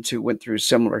dozens who went through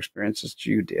similar experiences to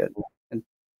you did. And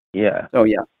so,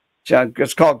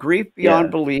 it's called Grief Beyond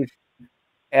Belief.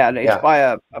 And it's by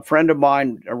a friend of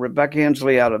mine, Rebecca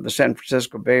Hensley, out of the San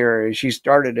Francisco Bay Area. She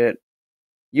started it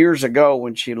years ago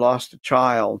when she lost a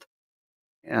child.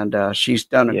 And she's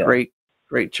done a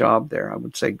great job there. I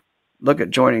would say look at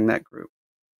joining that group.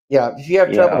 Yeah, if you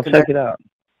have trouble I'll check it out.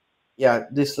 Yeah,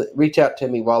 just reach out to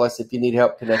me, Wallace, if you need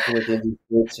help connecting with these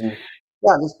groups, and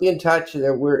just be in touch.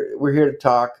 We're here to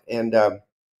talk, and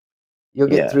you'll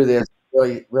get through this.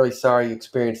 Really, really sorry you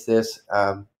experienced this.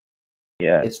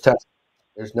 It's tough.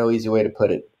 There's no easy way to put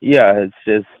it. Yeah, it's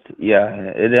just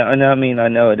and I mean, I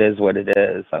know it is what it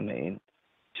is. I mean,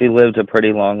 she lived a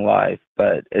pretty long life,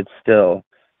 but it's too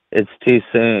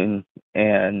soon,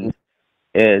 and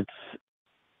it's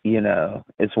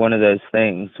it's one of those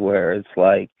things where it's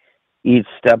like, each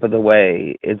step of the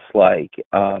way, it's like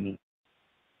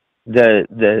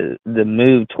the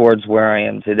move towards where I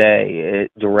am today,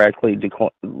 it directly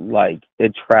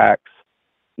it tracks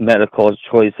medical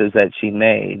choices that she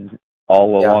made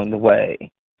all along the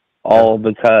way, all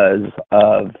because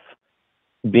of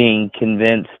being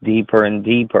convinced deeper and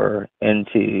deeper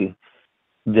into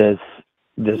this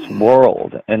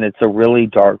world. And it's a really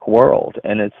dark world,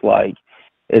 and it's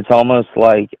almost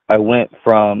like I went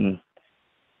from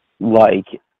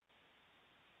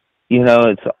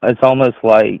it's almost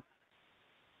like,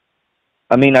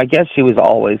 I mean, I guess she was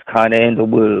always kind of into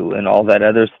woo and all that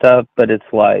other stuff, but it's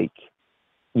like,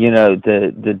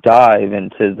 the dive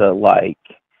into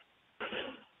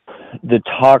the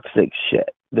toxic shit,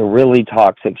 the really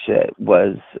toxic shit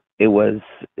was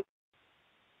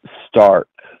stark,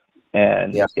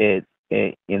 and it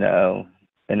and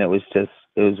it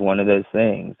was one of those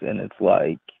things, and it's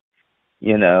like,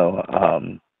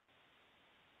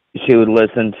 she would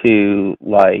listen to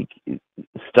like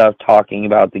stuff talking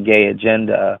about the gay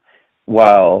agenda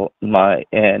while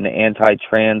and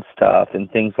anti-trans stuff and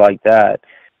things like that,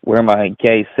 where my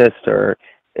gay sister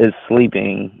is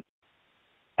sleeping,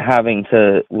 having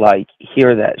to like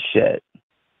hear that shit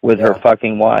with her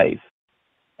fucking wife,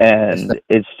 and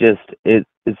it's just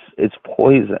it's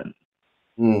poison.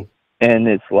 And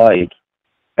it's like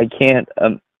I can't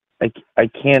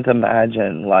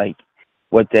imagine like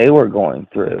what they were going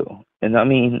through. And I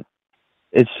mean,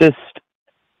 it's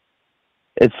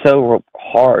so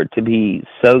hard to be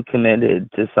so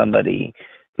committed to somebody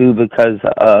who, because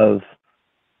of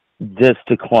this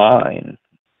decline,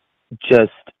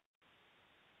 just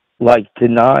like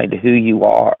denied who you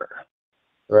are.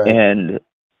 Right. And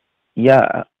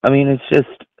yeah, I mean, it's just,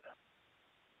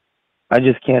 I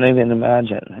just can't even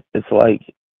imagine. It's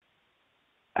like,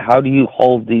 how do you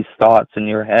hold these thoughts in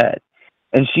your head?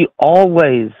 And she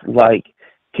always like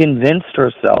convinced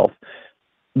herself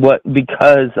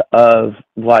because of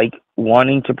like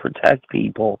wanting to protect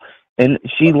people. And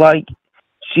she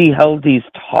held these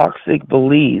toxic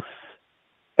beliefs.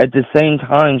 At the same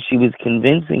time, she was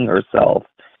convincing herself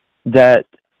that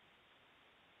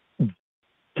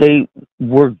they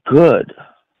were good.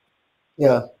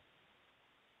 Yeah.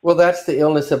 Well, that's the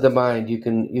illness of the mind. You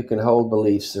can hold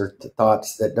beliefs or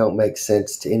thoughts that don't make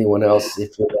sense to anyone else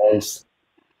if your mind's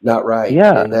not right.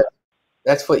 Yeah. And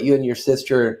that's what you and your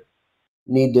sister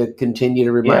need to continue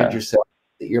to remind yourself,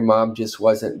 that your mom just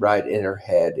wasn't right in her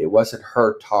head. It wasn't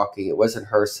her talking. It wasn't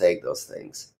her saying those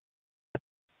things.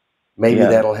 Maybe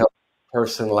that'll help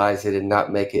personalize it and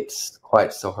not make it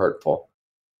quite so hurtful.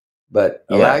 But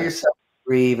allow yourself to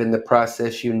grieve in the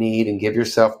process you need, and give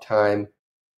yourself time.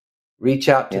 Reach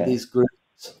out to these groups.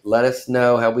 Let us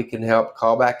know how we can help.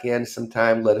 Call back in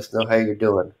sometime. Let us know how you're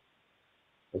doing.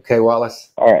 Okay, Wallace?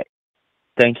 All right.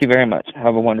 Thank you very much.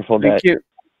 Have a wonderful day. Thank you.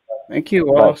 Thank you,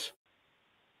 Wallace.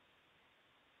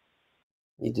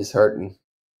 You're just hurting.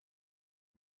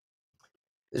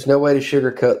 There's no way to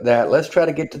sugarcoat that. Let's try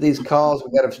to get to these calls.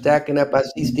 We got them stacking up. I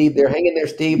see Steve there. Hang in there,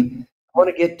 Steve. I want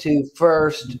to get to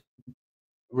first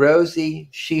Rosie,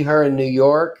 she, her in New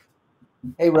York.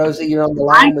 Hey, Rosie, you're on the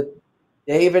line with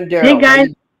Dave and Darrel. Hey, guys.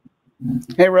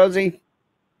 Hey, Rosie.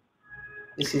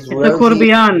 This is it's Rosie. so cool to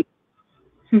be on.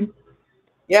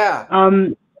 Yeah.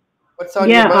 What's on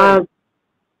your mind?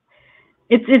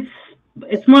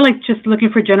 It's more like just looking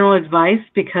for general advice,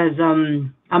 because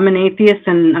I'm an atheist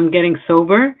and I'm getting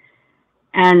sober,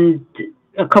 and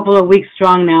a couple of weeks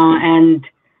strong now, and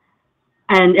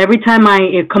every time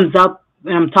it comes up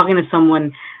and I'm talking to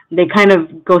someone, they kind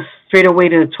of go straight away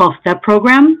to the 12-step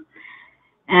program,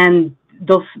 and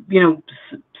those,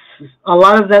 a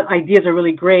lot of the ideas are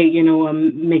really great,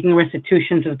 making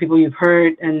restitution to the people you've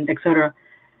hurt and etc.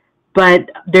 But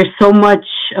there's so much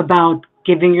about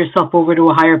giving yourself over to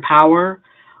a higher power,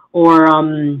 or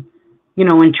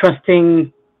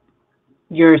entrusting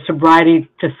your sobriety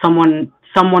to someone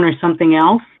or something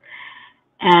else,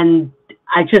 and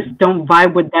I just don't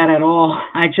vibe with that at all.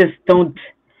 I just don't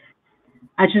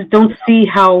see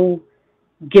how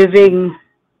giving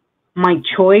my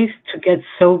choice to get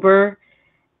sober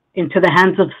into the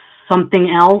hands of something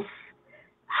else,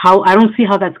 I don't see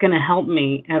how that's going to help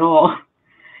me at all.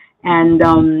 And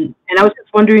I was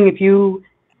just wondering if you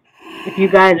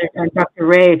guys, and Dr.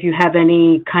 Ray, if you have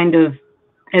any kind of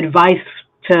advice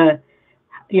to,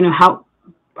 how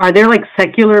are there like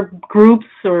secular groups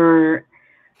or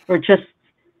just,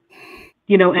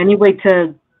 any way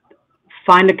to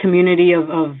find a community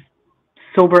of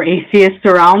sober atheists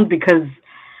around, because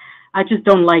I just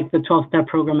don't like the 12-step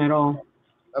program at all.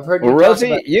 I've heard you. Well, Rosie,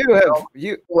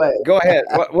 go ahead.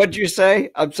 What'd you say?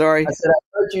 I'm sorry. I said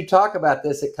I've heard you talk about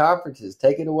this at conferences.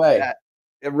 Take it away.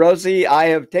 Rosie, I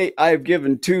have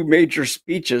given 2 major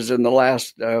speeches in the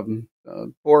last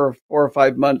 4 or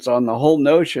 5 months on the whole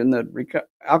notion that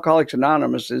Alcoholics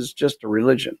Anonymous is just a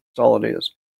religion. That's all it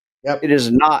is. Yep. It is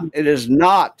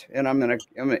not, and I'm going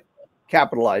to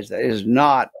capitalize that. It is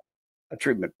not a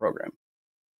treatment program.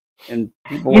 And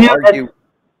people argue.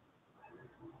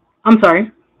 I'm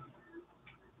sorry.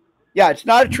 Yeah, it's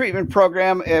not a treatment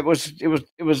program. It was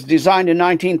designed in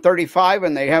 1935,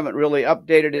 and they haven't really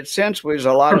updated it since. There's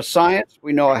a lot of science.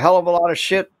 We know a hell of a lot of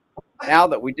shit now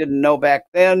that we didn't know back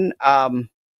then.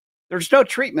 There's no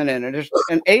treatment in it.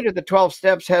 And 8 of the 12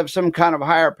 steps have some kind of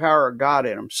higher power of God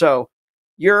in them. So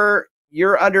your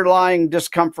underlying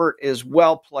discomfort is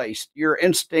well placed. Your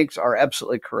instincts are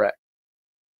absolutely correct.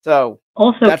 So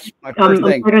also, that's my first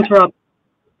thing. I'm sorry to interrupt.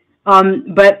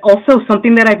 But also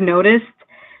something that I've noticed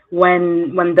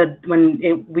when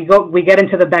we get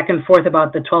into the back and forth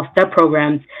about the 12-step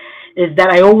programs, is that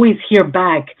I always hear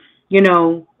back,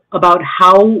 about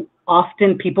how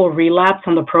often people relapse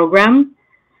on the program.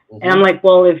 Mm-hmm. And I'm like,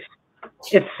 well, if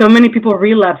so many people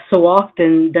relapse so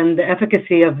often, then the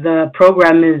efficacy of the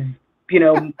program is,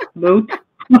 moot.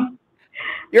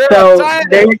 You're a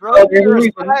scientist, bro. You're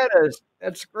a scientist.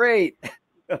 That's great.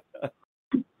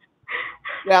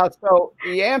 Yeah. So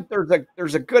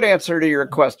there's a good answer to your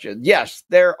question. Yes,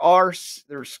 there's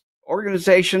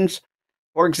organizations,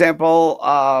 for example,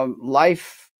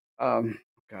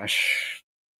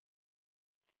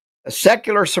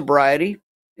 secular sobriety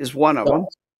is one of them.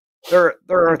 There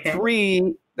are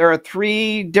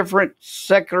three different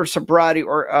secular sobriety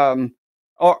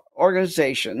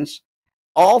organizations.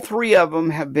 All three of them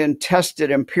have been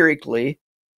tested empirically.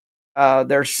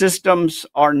 Their systems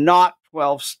are not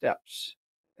 12 steps,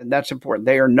 and that's important.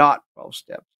 They are not 12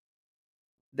 steps.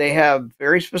 They have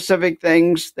very specific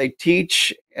things they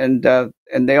teach, and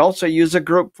they also use a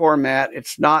group format.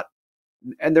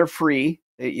 And they're free.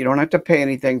 You don't have to pay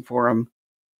anything for them.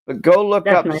 But go look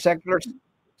up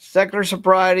secular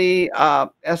sobriety,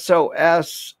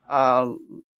 SOS.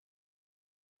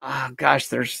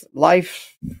 There's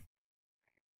Life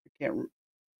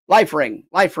Ring.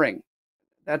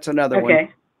 That's another one.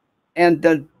 And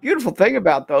the beautiful thing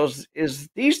about those is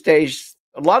these days,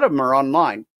 a lot of them are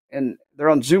online and they're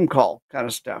on Zoom call kind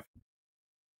of stuff.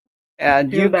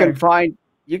 And you can find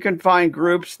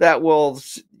groups that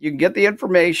you can get the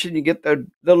information, you get the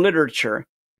literature,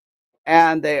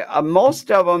 and they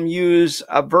most of them use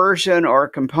a version or a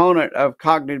component of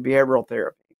cognitive behavioral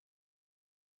therapy,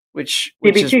 which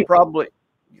is probably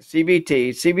CBT.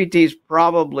 CBT is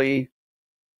probably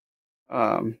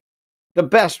the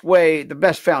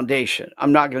best foundation.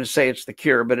 I'm not going to say it's the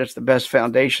cure, but it's the best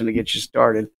foundation to get you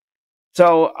started.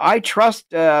 So I trust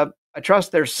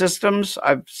their systems.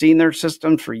 I've seen their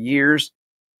systems for years.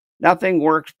 Nothing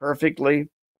works perfectly,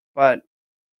 but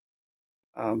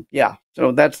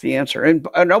so that's the answer. And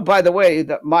by the way,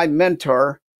 my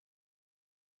mentor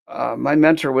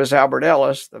was Albert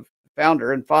Ellis, the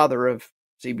founder and father of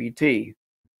CBT.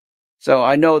 So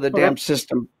I know the damn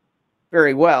system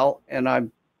very well, and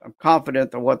I'm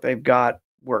confident that what they've got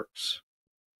works.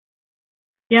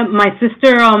 Yeah, my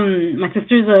sister's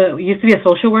used to be a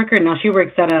social worker. Now she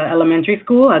works at an elementary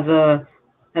school as a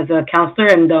counselor,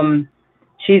 and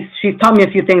she's taught me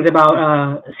a few things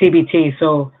about CBT.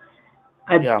 So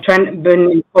I've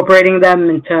been incorporating them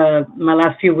into my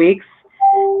last few weeks.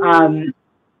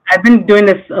 I've been doing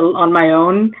this on my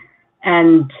own,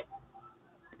 and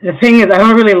the thing is, I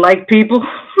don't really like people,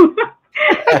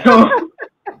 so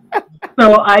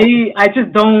I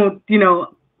just don't,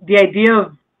 the idea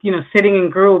of sitting in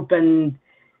group and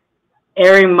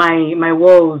airing my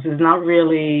woes is not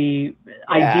really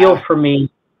ideal for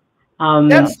me.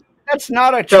 That's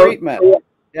not a treatment.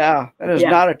 Yeah, that is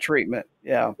not a treatment.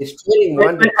 Yeah, it's treating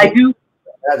one. But I do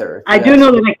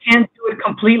know that I can't do it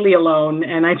completely alone,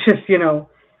 and I just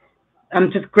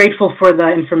I'm just grateful for the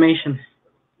information.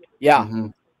 Yeah, mm-hmm.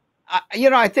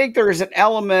 I think there is an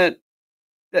element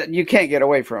that you can't get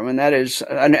away from, and that is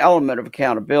an element of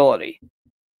accountability.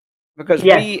 Because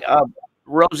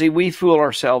Rosie, we fool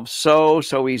ourselves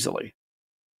so easily.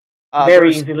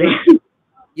 Very easily.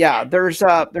 Yeah, there's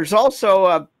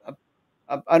also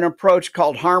an approach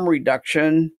called harm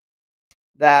reduction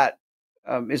that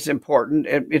is important.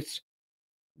 It's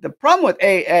the problem with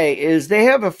AA is they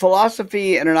have a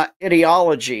philosophy and an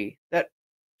ideology that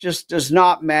just does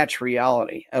not match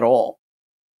reality at all.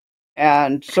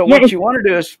 And so what you want to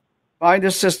do is find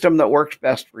a system that works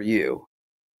best for you.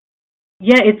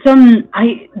 Yeah, it's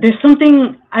there's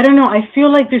something, I don't know, I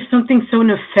feel like there's something so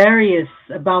nefarious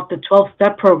about the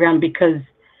 12-step program, because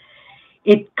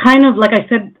it kind of, like I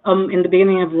said in the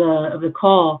beginning of the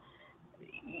call,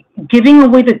 giving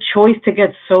away the choice to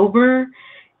get sober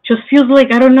just feels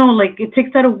like, I don't know, like it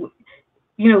takes that,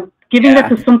 giving that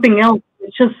to something else.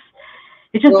 It just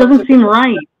doesn't seem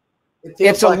right.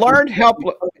 It's like a learned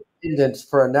helpless dependence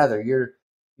for another.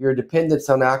 Your dependence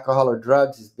on alcohol or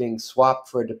drugs is being swapped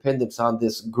for a dependence on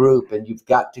this group, and you've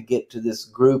got to get to this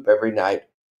group every night,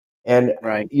 and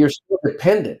you're still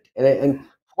dependent. And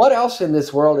what else in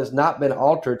this world has not been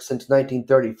altered since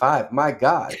 1935? My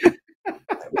God.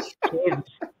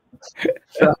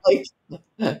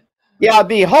 Yeah,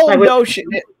 the whole notion,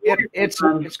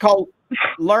 it's called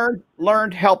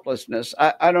learned helplessness.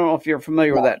 I don't know if you're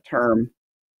familiar with that term.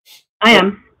 I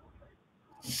am.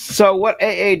 So what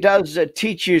AA does is it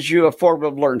teaches you a form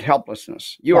of learned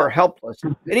helplessness. You are helpless.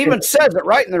 It even says it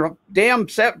right in the damn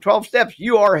 12 steps.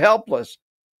 You are helpless.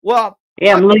 Well,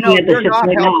 I'm looking at you're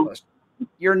not helpless.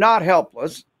 You're not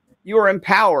helpless. You are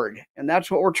empowered. And that's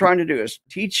what we're trying to do, is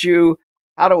teach you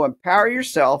how to empower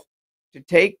yourself to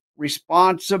take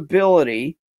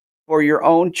responsibility for your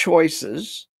own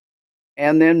choices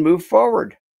and then move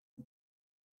forward.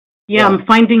 Yeah, I'm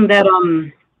finding that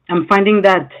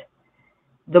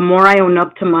the more I own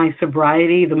up to my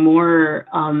sobriety, the more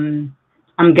I'm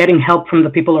getting help from the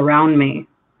people around me.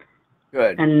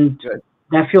 Good. And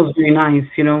that feels very nice,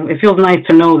 you know. It feels nice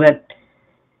to know that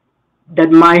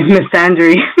my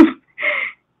misandry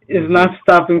is not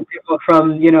stopping people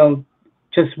from, you know,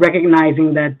 just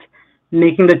recognizing that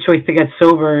making the choice to get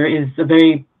sober is a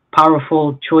very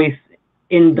powerful choice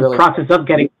in the process of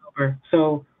getting sober.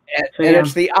 So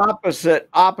it's the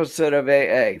opposite of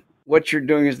AA. What you're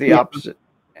doing is the opposite,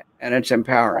 and it's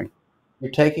empowering.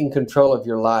 You're taking control of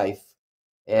your life,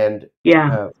 and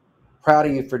proud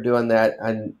of you for doing that.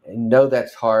 I know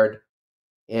that's hard,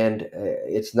 and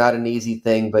it's not an easy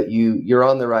thing, but you're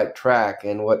on the right track.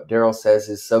 And what Darrel says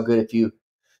is so good. If you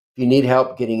need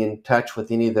help getting in touch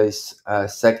with any of those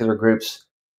secular groups,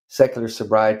 secular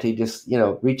sobriety, just, you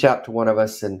know, reach out to one of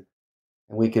us, and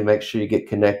we can make sure you get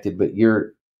connected. But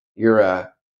you're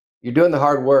doing the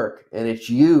hard work, and it's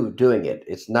you doing it.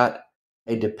 It's not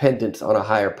a dependence on a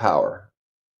higher power.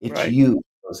 It's you,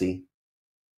 Rosie.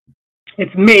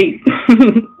 It's me.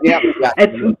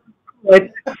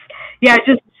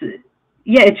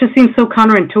 It just seems so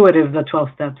counterintuitive, the 12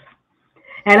 steps.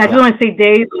 And I just want to say,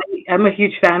 Dave, I'm a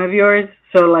huge fan of yours.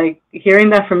 So, like, hearing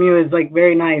that from you is, like,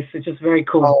 very nice. It's just very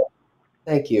cool. Oh,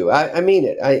 thank you. I mean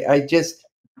it. I just,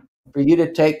 for you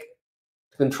to take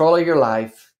control of your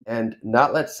life and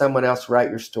not let someone else write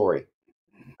your story,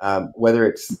 whether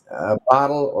it's a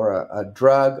bottle or a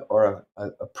drug or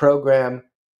a program,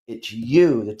 it's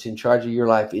you that's in charge of your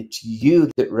life. It's you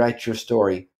that writes your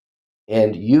story,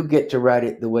 and you get to write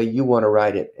it the way you want to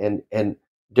write it. And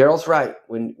Darrel's right.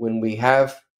 When we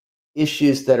have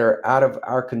issues that are out of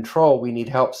our control, we need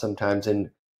help sometimes, and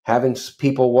having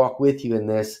people walk with you in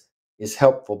this is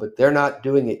helpful. But they're not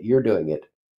doing it. You're doing it.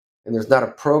 And there's not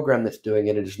a program that's doing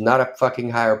it. It is not a fucking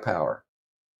higher power.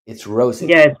 It's Rosie.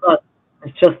 Yeah, it's us.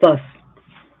 It's just us.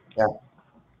 Yeah.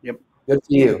 Yep. Good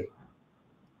for you.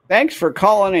 Thanks for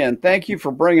calling in. Thank you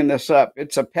for bringing this up.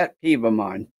 It's a pet peeve of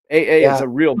mine. AA is a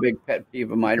real big pet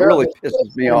peeve of mine. It really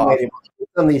pisses me off.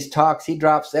 On these talks, he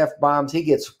drops F-bombs. He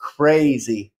gets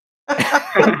crazy.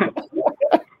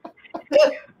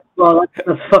 Well,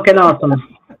 that's fucking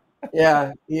awesome.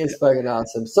 Yeah, he is fucking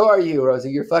awesome. So are you, Rosie.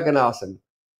 You're fucking awesome.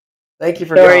 Thank you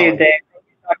for calling. So are you, Dave.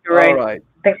 Dr. Ray. All right.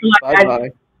 Thanks a lot,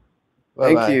 Bye-bye.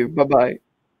 Thank you. Bye-bye.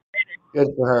 Good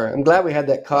for her. I'm glad we had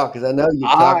that call, because I know you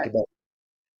talked about it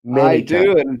many times. I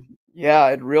do, and yeah,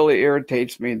 it really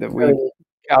irritates me that we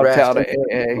couch out of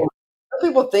AA. Some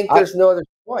people think there's no other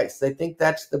choice. They think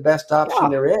that's the best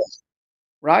option there is.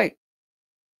 Right.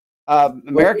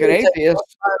 American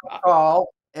Atheist. Call,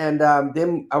 and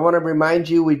then I want to remind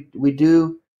you, we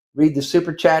do read the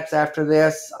super chats after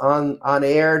this on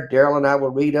air. Darrel and I will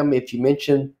read them. If you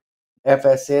mention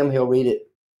FSM, he'll read it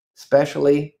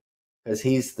specially, because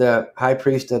he's the high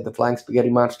priest of the Flying Spaghetti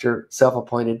Monster,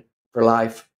 self-appointed for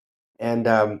life. And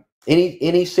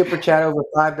any super chat over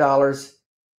 $5,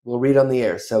 we'll read on the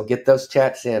air. So get those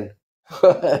chats in.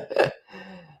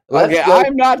 Okay,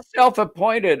 I'm not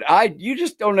self-appointed. You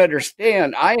just don't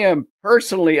understand. I am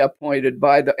personally appointed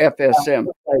by the FSM.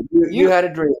 You had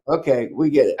a dream. Okay, we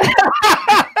get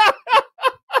it.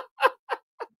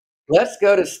 Let's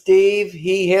go to Steve,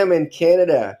 him in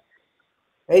Canada.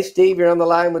 Hey, Steve, you're on the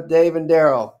line with Dave and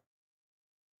Darrel.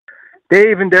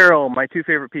 Dave and Darrel, my two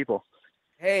favorite people.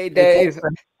 Hey, Dave.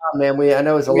 Man, I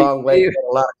know it's a long way. We had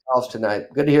a lot of calls tonight.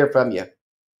 Good to hear from you.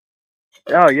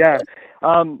 Oh, yeah.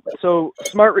 So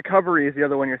Smart Recovery is the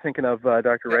other one you're thinking of,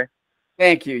 Dr. Ray.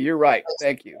 Thank you. You're right.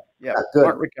 Thank you. Yeah,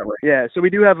 Smart Recovery. Yeah, so we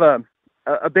do have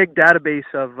a big database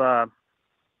of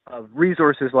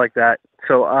resources like that.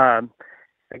 So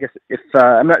I guess if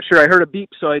I'm not sure, I heard a beep,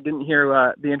 so I didn't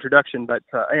hear the introduction, but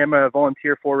I am a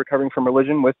volunteer for Recovering from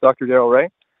Religion with Dr. Darrel Ray.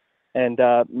 And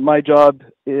my job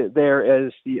there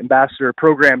is the Ambassador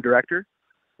Program Director.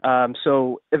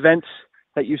 So events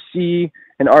that you see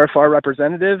an RFR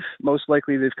representative, most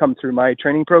likely they've come through my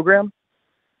training program.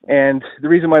 And the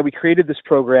reason why we created this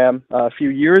program a few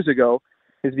years ago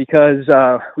is because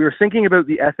we were thinking about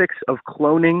the ethics of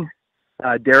cloning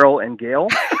Darrel and Gail.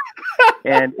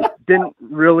 And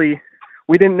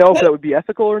we didn't know if that would be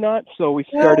ethical or not. So we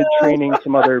started training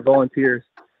some other volunteers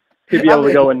to be able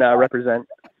to go and represent.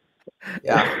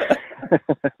 Yeah.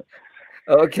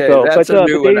 Okay, so, that's a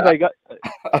new Dave,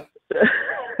 one.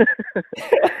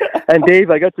 And Dave,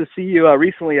 I got to see you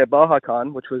recently at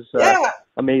BajaCon, which was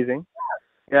amazing.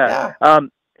 Yeah.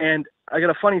 And I got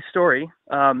a funny story.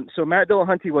 So Matt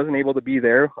Dillahunty wasn't able to be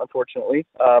there, unfortunately.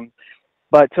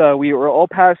 But we were all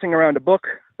passing around a book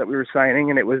that we were signing,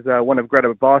 and it was one of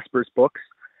Greta Vosper's books.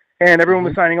 And everyone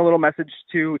was signing a little message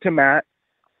to Matt.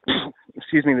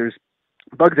 Excuse me, there's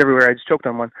bugs everywhere. I just choked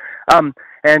on one. So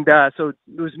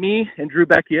it was me and Drew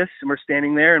Beckius, and we're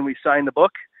standing there, and we signed the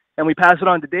book, and we pass it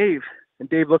on to Dave. And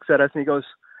Dave looks at us, and he goes,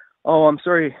 "Oh, I'm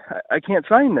sorry, I can't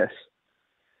sign this."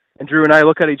 And Drew and I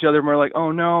look at each other, and we're like,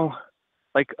 "Oh, no."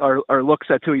 Like, our looks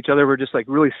at to each other were just, like,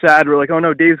 really sad. We're like, "Oh,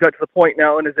 no, Dave's got to the point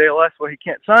now in his ALS where he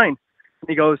can't sign." And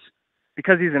he goes,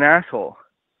 "Because he's an asshole."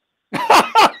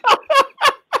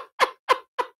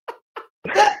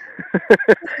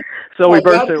 So we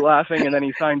burst out laughing, and then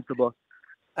he signs the book.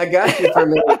 I got you for a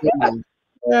minute.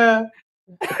 Yeah.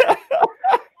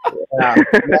 Yeah.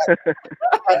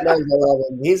 Matt knows I love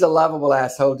him. He's a lovable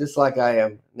asshole, just like I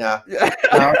am. No.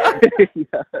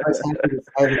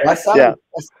 I saw you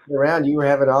around. You were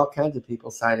having all kinds of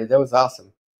people sign it. That was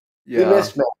awesome. Yeah. We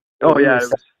missed Matt. Oh, yeah.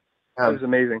 It was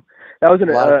amazing. That was an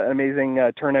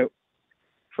amazing turnout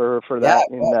for that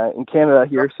in Canada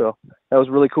here. So that was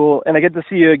really cool. And I get to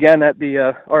see you again at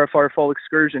the RFR Fall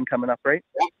Excursion coming up, right?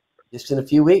 Yeah. Just in a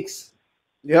few weeks.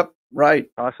 Yep. Right.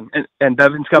 Awesome. And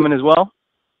Bevan's coming as well?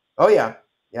 Oh, yeah.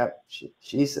 Yep.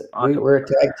 She's awesome. We're a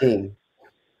tag team.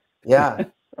 Yeah.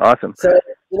 Awesome. So,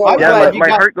 my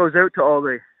heart goes out to all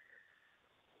the.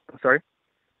 I'm sorry.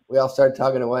 We all started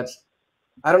talking at once.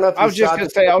 I don't know if I was just going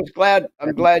to say I'm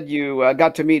glad you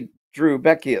got to meet Drew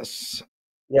Beckius.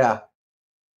 Yeah.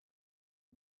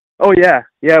 Oh yeah.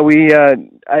 We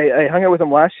I hung out with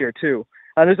him last year too.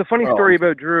 There's a funny story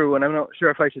about Drew, and I'm not sure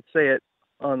if I should say it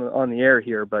on the air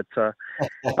here, but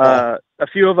a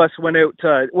few of us went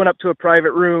up to a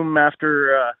private room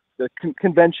after the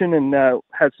convention and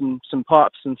had some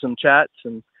pops and some chats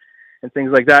and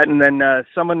things like that, and then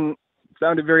someone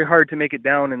found it very hard to make it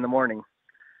down in the morning.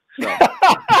 So.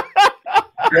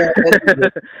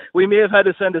 We may have had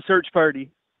to send a search party.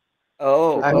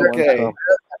 Oh, okay.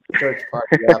 Search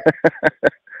party.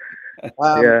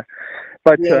 Yeah.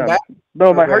 But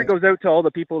no, my heart goes out to all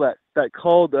the people that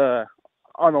called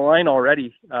on the line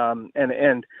already.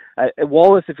 And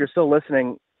Wallace, if you're still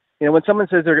listening, when someone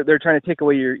says they're trying to take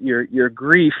away your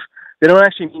grief, they don't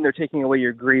actually mean they're taking away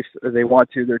your grief or they want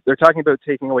to. They're talking about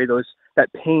taking away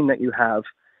that pain that you have,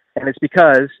 and it's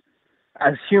because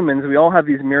as humans we all have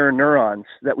these mirror neurons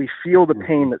that we feel the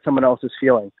pain that someone else is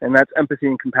feeling, and that's empathy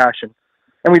and compassion.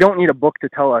 And we don't need a book to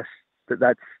tell us that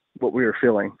that's what we are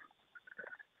feeling.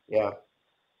 Yeah.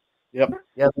 Yep.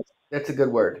 Yeah, that's a good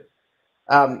word.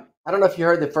 I don't know if you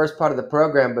heard the first part of the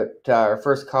program, but our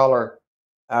first caller,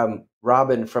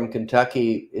 Robin from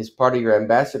Kentucky, is part of your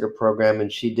ambassador program,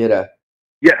 and she did a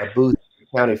booth at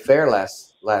the county fair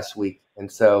last week.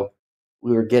 And so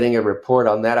we were getting a report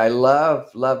on that. I love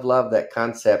that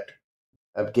concept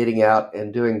of getting out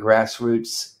and doing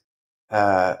grassroots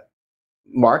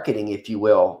marketing, if you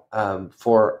will,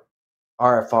 for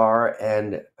RFR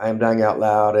and I'm Dying Out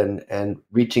Loud and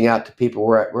reaching out to people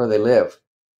where they live.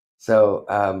 So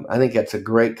I think that's a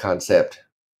great concept.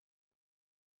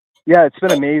 Yeah, it's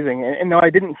been amazing. And no,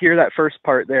 I didn't hear that first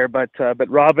part there, but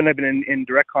Robin, I've been in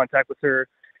direct contact with her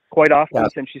quite often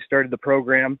since she started the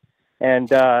program. And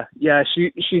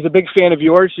she's a big fan of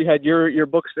yours. She had your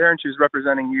books there, and she was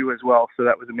representing you as well. So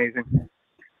that was amazing.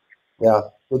 Yeah,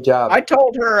 good job. I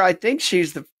told her I think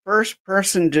she's the first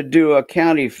person to do a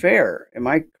county fair. Am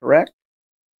I correct?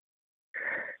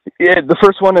 Yeah, the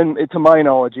first one, to my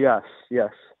knowledge, yes.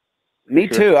 Me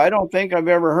too. I don't think I've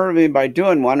ever heard of anybody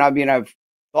doing one. I mean, I've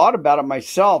thought about it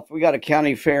myself. We got a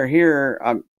county fair here,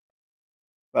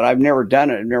 but I've never done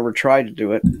it. I've never tried to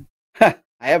do it. I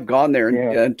have gone there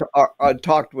and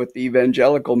talked with the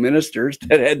evangelical ministers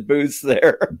that had booths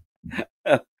there.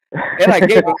 And I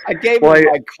gave him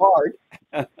my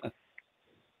card.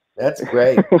 That's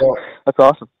great. Well, that's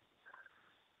awesome.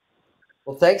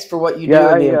 Well, thanks for what you do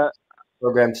in the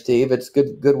program, Steve. It's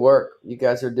good work. You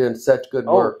guys are doing such good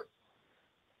work.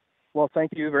 Well,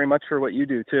 thank you very much for what you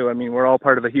do too. I mean, we're all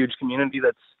part of a huge community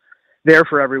that's there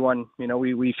for everyone.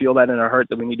 We feel that in our heart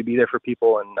that we need to be there for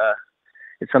people, and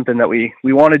it's something that we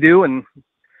want to do, and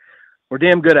we're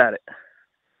damn good at it.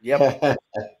 Yep.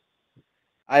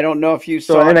 I don't know if you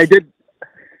saw. And I did.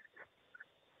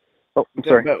 Oh, I'm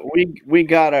sorry. But we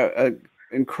got a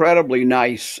incredibly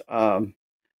nice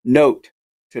note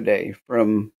today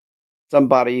from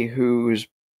somebody who's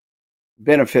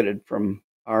benefited from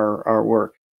our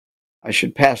work. I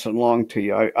should pass it along to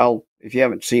you. I'll if you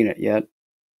haven't seen it yet.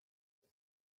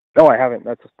 No, I haven't.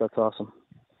 That's awesome.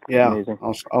 Yeah, amazing.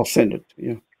 I'll send it to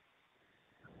you.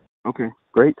 Okay,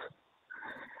 great.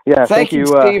 Yeah, thank you,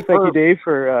 Steve, thank you, Dave,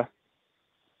 for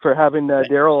for having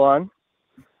Darrel on.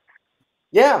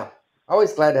 Yeah,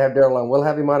 always glad to have Darrel on. We'll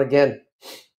have him on again.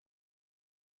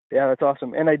 Yeah, that's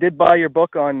awesome. And I did buy your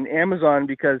book on Amazon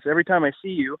because every time I see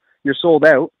you, you're sold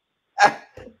out.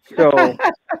 So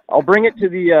I'll bring it to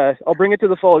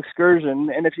the fall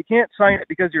excursion. And if you can't sign it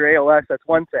because you're ALS, that's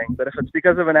one thing. But if it's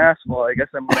because of an asshole, I guess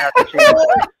I'm gonna have to change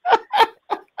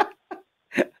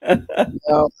it.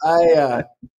 No,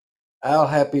 I'll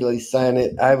happily sign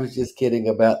it. I was just kidding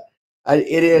about.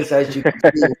 It is, as you can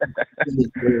see,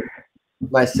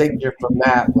 my signature for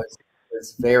Matt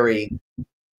was very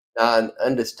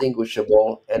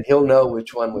undistinguishable, and he'll know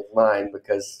which one was mine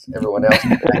because everyone else.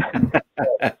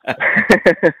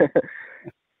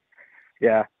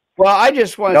 Yeah. Well, I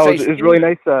just want to say it was really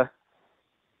nice.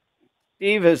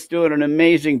 Steve is doing an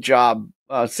amazing job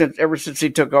ever since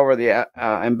he took over the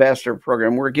ambassador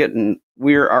program.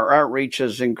 Our outreach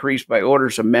has increased by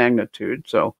orders of magnitude.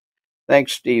 So,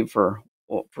 thanks, Steve, for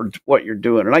what you're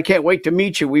doing, and I can't wait to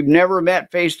meet you. We've never met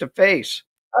face to face.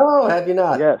 Oh, have you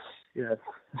not? Yes.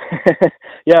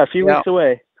 Yeah, a few weeks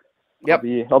away. Yep.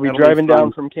 I'll be driving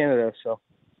down from Canada. So.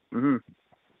 Mm-hmm.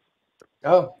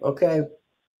 Oh, okay.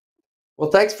 Well,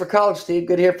 thanks for calling, Steve.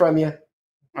 Good to hear from you.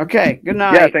 Okay. Good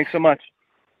night. Yeah. Thanks so much.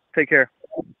 Take care.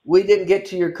 We didn't get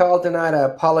to your call tonight. I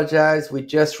apologize. We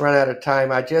just run out of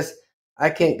time. I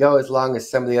can't go as long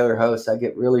as some of the other hosts. I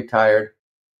get really tired.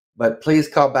 But please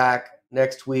call back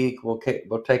next week. We'll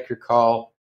take your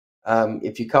call.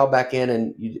 If you call back in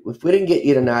and if we didn't get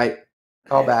you tonight,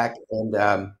 call back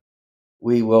and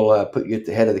we will put you at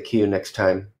the head of the queue next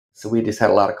time. So we just had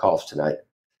a lot of calls tonight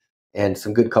and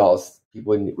some good calls.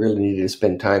 People really needed to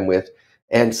spend time with.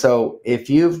 And so if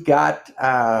you've got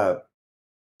time,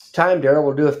 Darrel,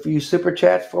 we'll do a few super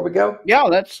chats before we go. Yeah,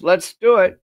 let's do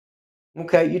it.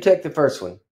 Okay, you take the first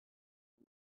one.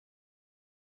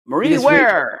 Marie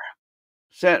Ware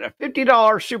sent a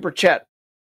 $50 super chat.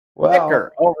 Wow.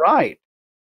 Sticker. All right.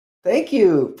 Thank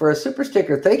you for a super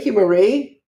sticker. Thank you,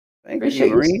 Marie. Appreciate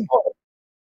you, Marie.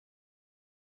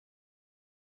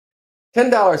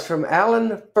 $10 from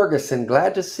Alan Ferguson.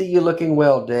 Glad to see you looking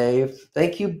well, Dave.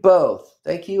 Thank you both.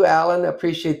 Thank you, Alan.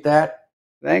 Appreciate that.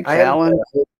 Thanks, Alan.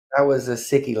 I was a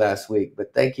sickie last week,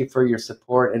 but thank you for your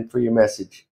support and for your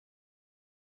message.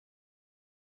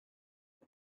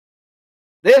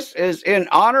 This is in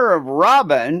honor of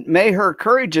Robin. May her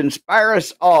courage inspire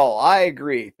us all. I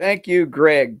agree. Thank you,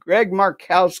 Greg. Greg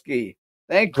Markowski.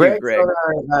 Thank you, Greg.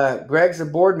 Greg's a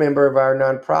board member of our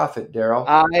nonprofit, Darrel.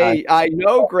 I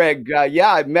know Greg.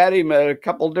 Yeah, I met him at a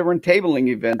couple different tabling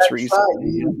events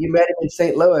recently. Right. You met him in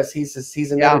St. Louis.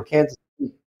 He's another Kansas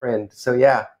City friend. So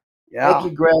yeah. Thank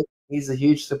you, Greg. He's a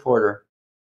huge supporter.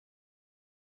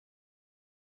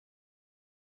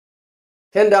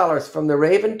 $10 from the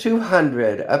Raven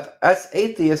 200. Us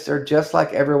atheists are just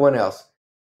like everyone else.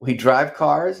 We drive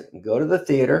cars and go to the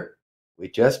theater. We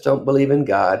just don't believe in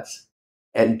gods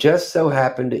and just so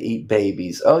happen to eat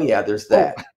babies. Oh, yeah, there's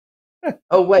that.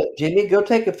 Oh, wait, Jimmy, go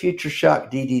take a Future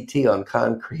Shock DDT on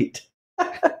concrete.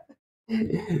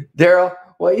 Darrel,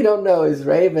 what you don't know is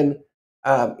Raven,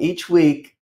 each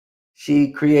week,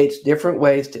 she creates different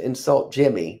ways to insult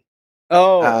Jimmy.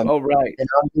 Right. And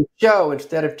on the show,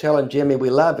 instead of telling Jimmy we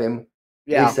love him,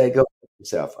 we say go fuck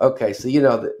yourself. Okay, so you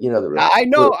know the I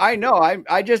know.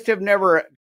 I just have never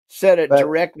said it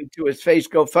directly to his face.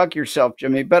 Go fuck yourself,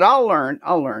 Jimmy. But I'll learn.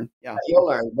 Yeah, you'll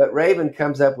learn. But Raven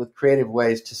comes up with creative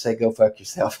ways to say go fuck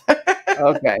yourself.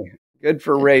 Okay, good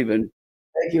for Raven.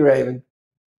 Thank you, Raven.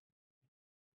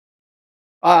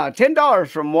 $10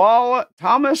 from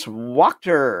Thomas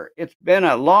Wachter. It's been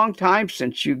a long time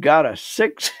since you got a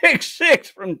 666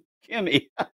 from Kimmy.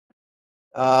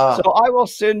 So I will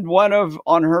send one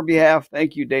on her behalf.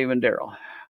 Thank you, Dave and Darrel.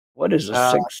 What is a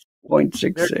 6.66?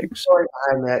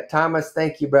 Behind that, Thomas.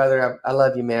 Thank you, brother. I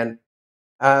love you, man.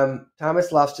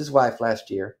 Thomas lost his wife last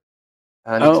year,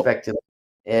 unexpectedly,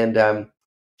 and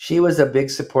she was a big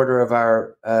supporter of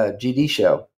our GD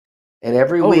show, and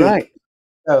every week. Right.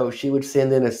 So she would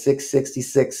send in a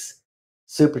 666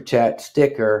 super chat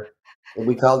sticker, and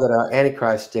we called it our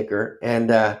Antichrist sticker.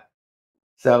 And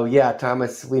so, yeah,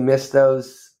 Thomas, we miss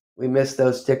those. We miss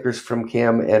those stickers from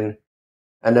Kim, and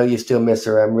I know you still miss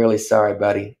her. I'm really sorry,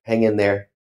 buddy. Hang in there.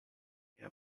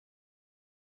 Yep.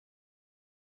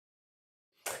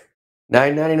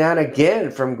 $9.99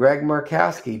 again from Greg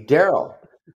Markowski. Darrel,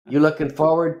 you looking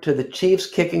forward to the Chiefs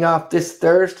kicking off this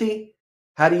Thursday?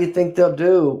 How do you think they'll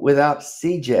do without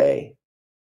CJ?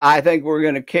 I think we're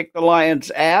going to kick the Lions'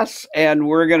 ass, and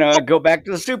we're going to go back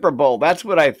to the Super Bowl. That's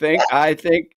what I think. I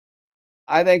think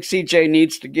CJ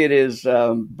needs to get his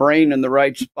brain in the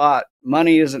right spot.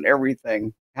 Money isn't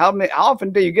everything. How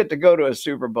often do you get to go to a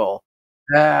Super Bowl?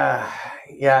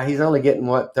 Yeah, he's only getting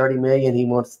what, 30 million. He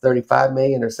wants 35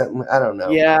 million or something. I don't know.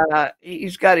 Yeah, he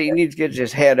needs to get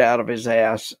his head out of his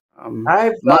ass.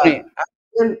 I've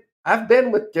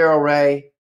been with Darrel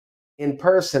Ray in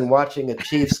person watching a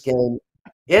Chiefs game.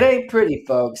 It ain't pretty,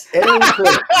 folks. It ain't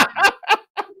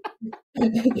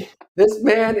pretty. This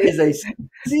man is a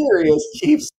serious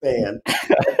Chiefs fan.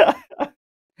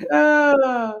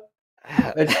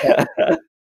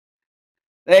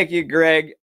 Thank you,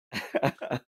 Greg.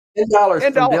 $10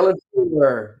 from Dylan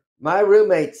Fuller. My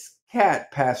roommate's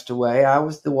cat passed away. I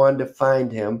was the one to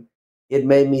find him. It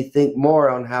made me think more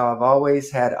on how I've always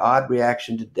had odd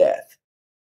reaction to death.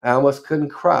 I almost couldn't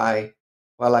cry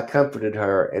while I comforted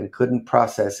her and couldn't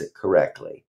process it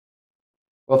correctly.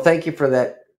 Well, thank you for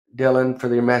that, Dylan,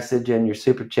 for your message and your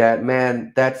super chat.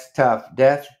 Man, that's tough.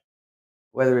 Death,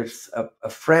 whether it's a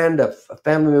friend, a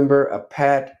family member, a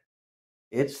pet,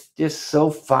 it's just so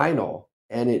final,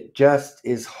 and it just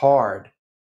is hard.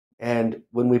 And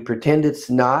when we pretend it's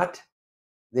not,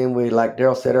 then we, like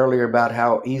Darrel said earlier about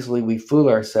how easily we fool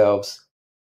ourselves,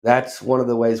 that's one of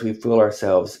the ways we fool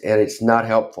ourselves, and it's not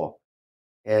helpful.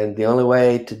 And the only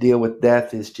way to deal with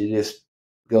death is to just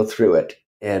go through it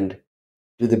and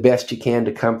do the best you can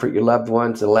to comfort your loved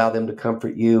ones, allow them to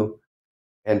comfort you,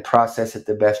 and process it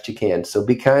the best you can. So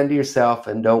be kind to yourself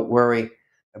and don't worry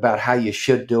about how you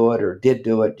should do it or did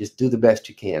do it. Just do the best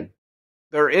you can.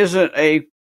 There isn't a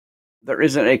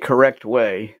correct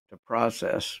way to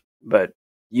process, but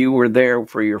you were there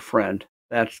for your friend.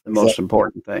 That's the most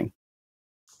important thing.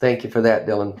 Thank you for that,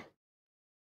 Dylan.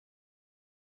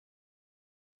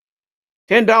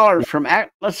 $10 from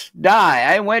Atlas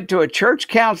Die. I went to a church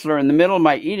counselor in the middle of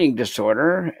my eating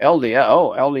disorder,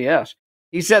 LDS.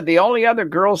 He said the only other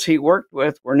girls he worked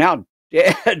with were now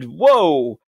dead.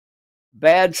 Whoa.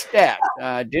 Bad stat.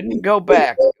 Didn't go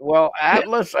back. Well,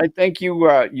 Atlas, I think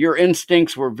your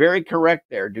instincts were very correct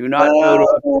there. Do not go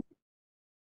to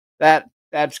that.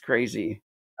 That's crazy.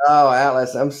 Oh,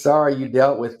 Atlas, I'm sorry you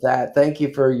dealt with that. Thank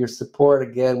you for your support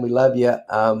again. We love you.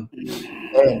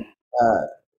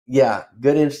 Yeah,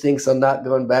 good instincts on not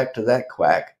going back to that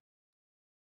quack.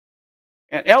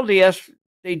 And LDS,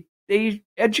 they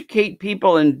educate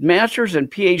people in masters and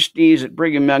PhDs at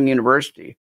Brigham Young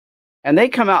University, and they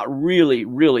come out really,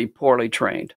 really poorly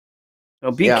trained.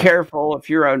 So be careful if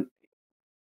you're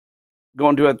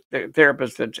going to a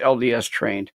therapist that's LDS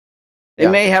trained. They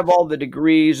may have all the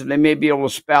degrees and they may be able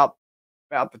to spout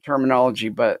the terminology,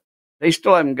 but they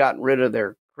still haven't gotten rid of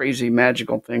their crazy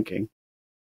magical thinking.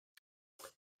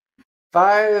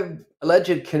 5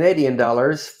 alleged Canadian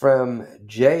dollars from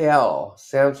JL.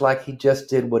 Sounds like he just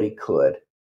did what he could.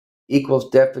 Equals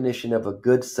definition of a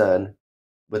good son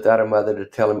without a mother to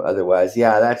tell him otherwise.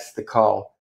 Yeah, that's the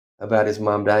call about his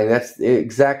mom dying. That's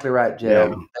exactly right, JL.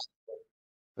 Yeah.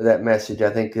 For that message. I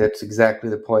think that's exactly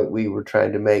the point we were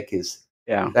trying to make is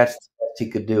that's the best he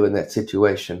could do in that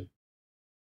situation.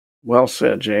 Well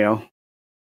said, JL.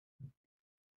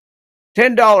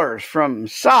 $10 from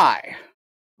Cy.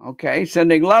 Okay,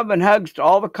 sending love and hugs to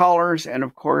all the callers and,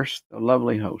 of course, the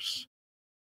lovely hosts.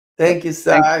 Thank you,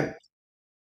 Cy.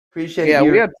 Appreciate it.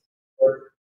 We had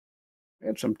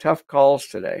some tough calls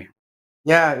today.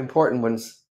 Yeah, important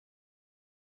ones.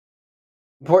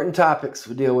 Important topics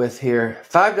we deal with here.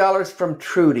 $5 from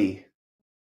Trudy.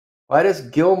 Why does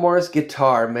Gilmore's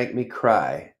guitar make me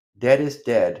cry? Dead is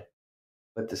dead,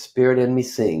 but the spirit in me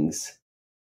sings.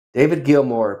 David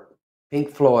Gilmour, Pink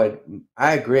Floyd.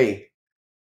 I agree.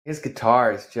 His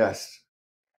guitar is just...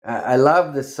 I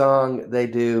love the song they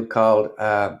do called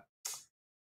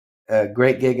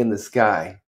Great Gig in the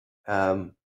Sky,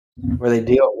 where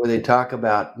they talk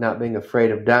about not being afraid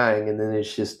of dying, and then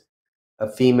it's just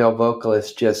a female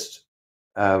vocalist just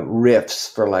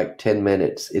riffs for like 10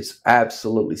 minutes. It's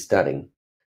absolutely stunning.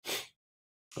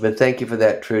 But thank you for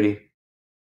that, Trudy.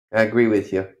 I agree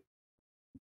with you.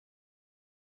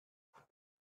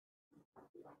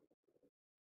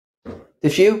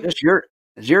 Is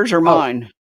yours or mine?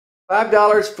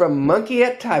 $5 from Monkey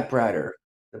at Typewriter.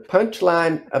 The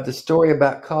punchline of the story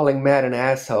about calling Matt an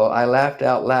asshole, I laughed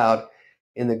out loud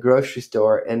in the grocery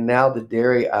store, and now the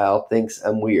dairy aisle thinks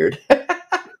I'm weird.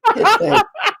 Yeah,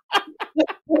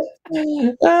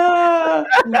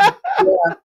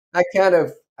 I kind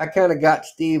of got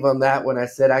Steve on that when I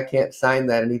said I can't sign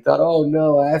that, and he thought, "Oh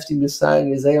no, I asked him to sign.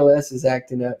 His ALS is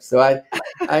acting up." So I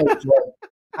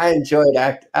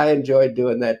enjoyed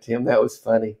doing that to him. That was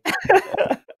funny.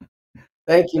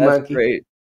 Thank you, Monkey. Great.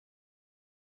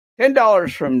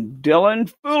 $10 from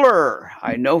Dylan Fuller.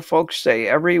 I know folks say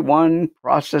everyone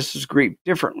processes grief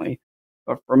differently,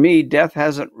 but for me, death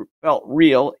hasn't felt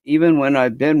real even when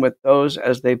I've been with those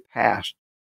as they've passed.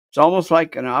 It's almost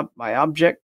like my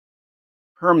object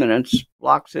permanence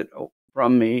blocks it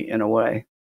from me in a way.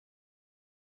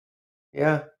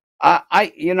 Yeah.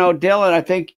 Dylan, I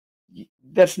think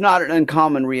that's not an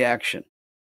uncommon reaction.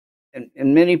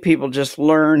 And many people just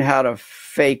learn how to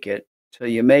fake it till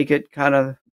you make it kind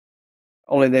of,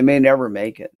 only they may never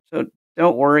make it. So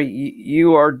don't worry.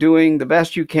 You are doing the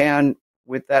best you can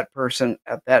with that person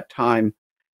at that time.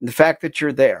 And the fact that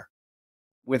you're there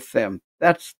with them,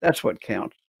 that's what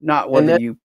counts, not whether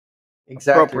you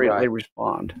appropriately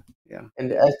respond. Yeah.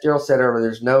 And as Darrel said earlier,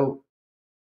 there's no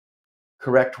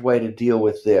correct way to deal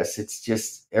with this. It's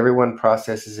just everyone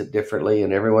processes it differently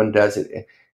and everyone does it.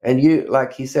 And you,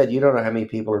 like he said, you don't know how many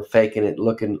people are faking it,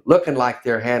 looking like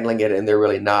they're handling it, and they're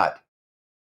really not.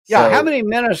 Yeah, how many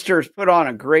ministers put on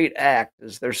a great act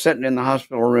as they're sitting in the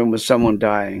hospital room with someone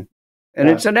dying, and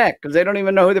it's an act because they don't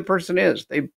even know who the person is.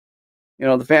 They,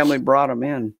 the family brought them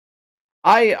in.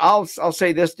 I'll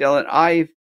say this, Dylan. I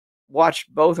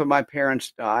watched both of my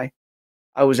parents die.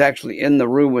 I was actually in the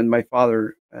room with my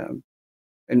father,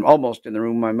 and almost in the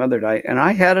room my mother died, and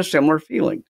I had a similar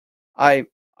feeling. I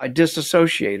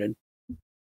disassociated,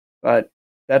 but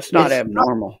that's not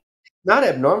abnormal. Not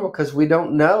abnormal because we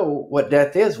don't know what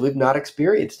death is. We've not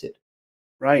experienced it.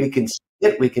 Right. We can see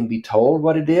it. We can be told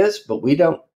what it is, but we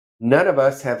don't. None of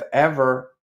us have ever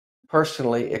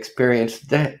personally experienced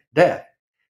death.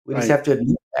 We just have to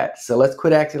admit that. So let's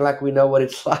quit acting like we know what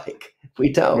it's like.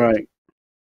 We don't. Right.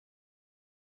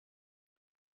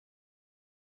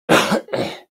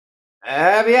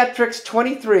 Aviatrix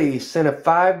 23 sent a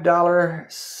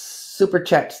 $5 super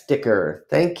chat sticker.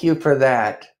 Thank you for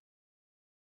that.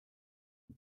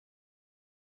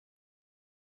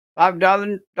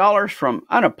 $5 from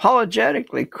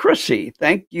Unapologetically Chrissy.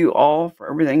 Thank you all for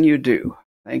everything you do.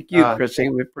 Thank you, Chrissy.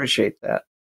 We appreciate that.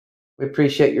 We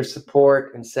appreciate your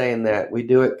support and saying that. We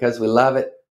do it because we love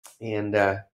it. And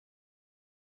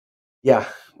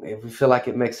we feel like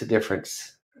it makes a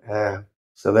difference.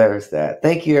 So there's that.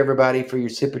 Thank you, everybody, for your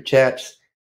super chats.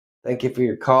 Thank you for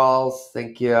your calls.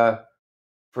 Thank you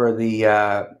for the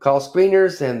call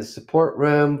screeners and the support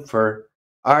room, for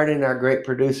Arden, our great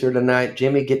producer tonight.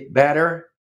 Jimmy, get better.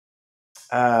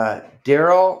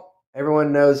 Darrel,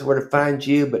 everyone knows where to find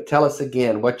you, but tell us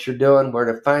again what you're doing, where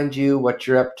to find you, what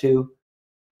you're up to.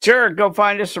 Sure. Go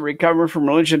find us at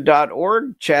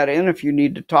recoverfromreligion.org. Chat in if you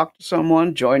need to talk to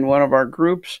someone. Join one of our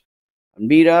groups.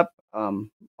 Meet up.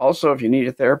 Also, if you need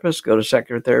a therapist, go to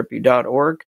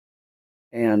seculartherapy.org.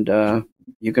 And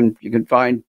you can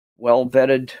find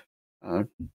well-vetted,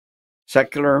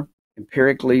 secular,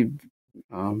 empirically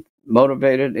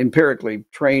motivated, empirically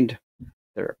trained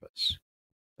therapists.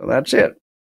 So that's it.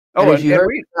 Oh, and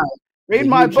read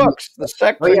my books, The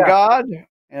Sex and God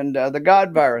and The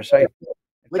God Virus.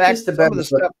 Which is the better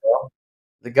book?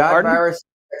 The God Virus,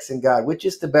 Sex and God. Which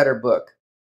is the better book?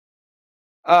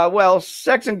 Well,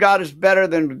 Sex and God is better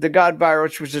than The God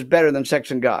Virus, which is better than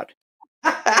Sex and God.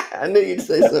 I knew you'd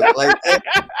say something like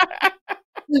that.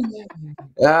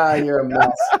 You're a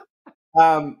mess.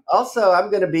 Also, I'm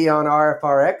going to be on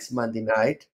RFRX Monday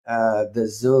night, the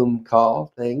Zoom call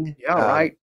thing. Yeah,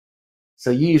 right. So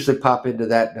you usually pop into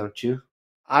that, don't you?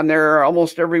 I'm there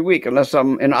almost every week, unless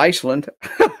I'm in Iceland.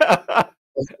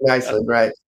 In Iceland,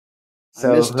 right?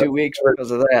 So I missed 2 weeks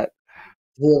because of that.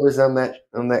 Whoever's on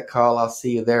that call, I'll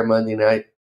see you there Monday night,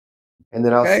 and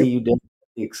then I'll see you down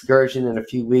the excursion in a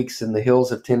few weeks in the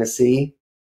hills of Tennessee.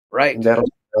 Right, and that'll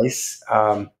be nice.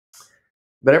 But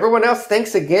everyone else,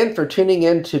 thanks again for tuning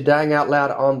in to Dying Out Loud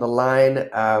on the Line.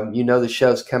 The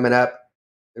show's coming up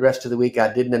the rest of the week.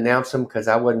 I didn't announce them because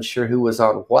I wasn't sure who was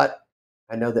on what.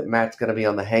 I know that Matt's going to be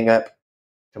on the Hang Up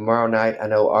tomorrow night. I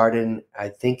know Arden, I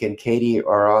think, and Katy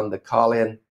are on the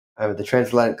call-in, the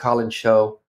Transatlantic Call-In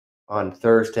show on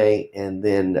Thursday, and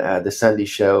then the Sunday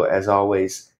show, as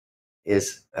always,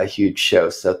 is a huge show.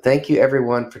 So thank you,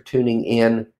 everyone, for tuning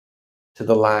in to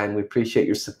the line. We appreciate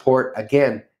your support.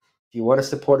 Again, if you want to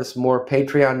support us more,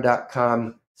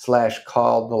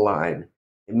 patreon.com/calltheline.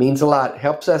 It means a lot. It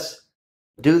helps us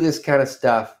do this kind of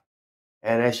stuff.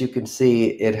 And as you can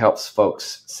see, it helps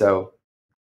folks. So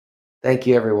thank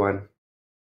you, everyone.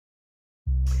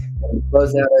 And we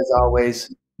close out, as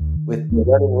always, with the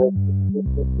running list.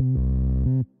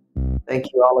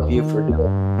 Thank you, all of you, for doing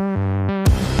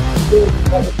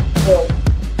it.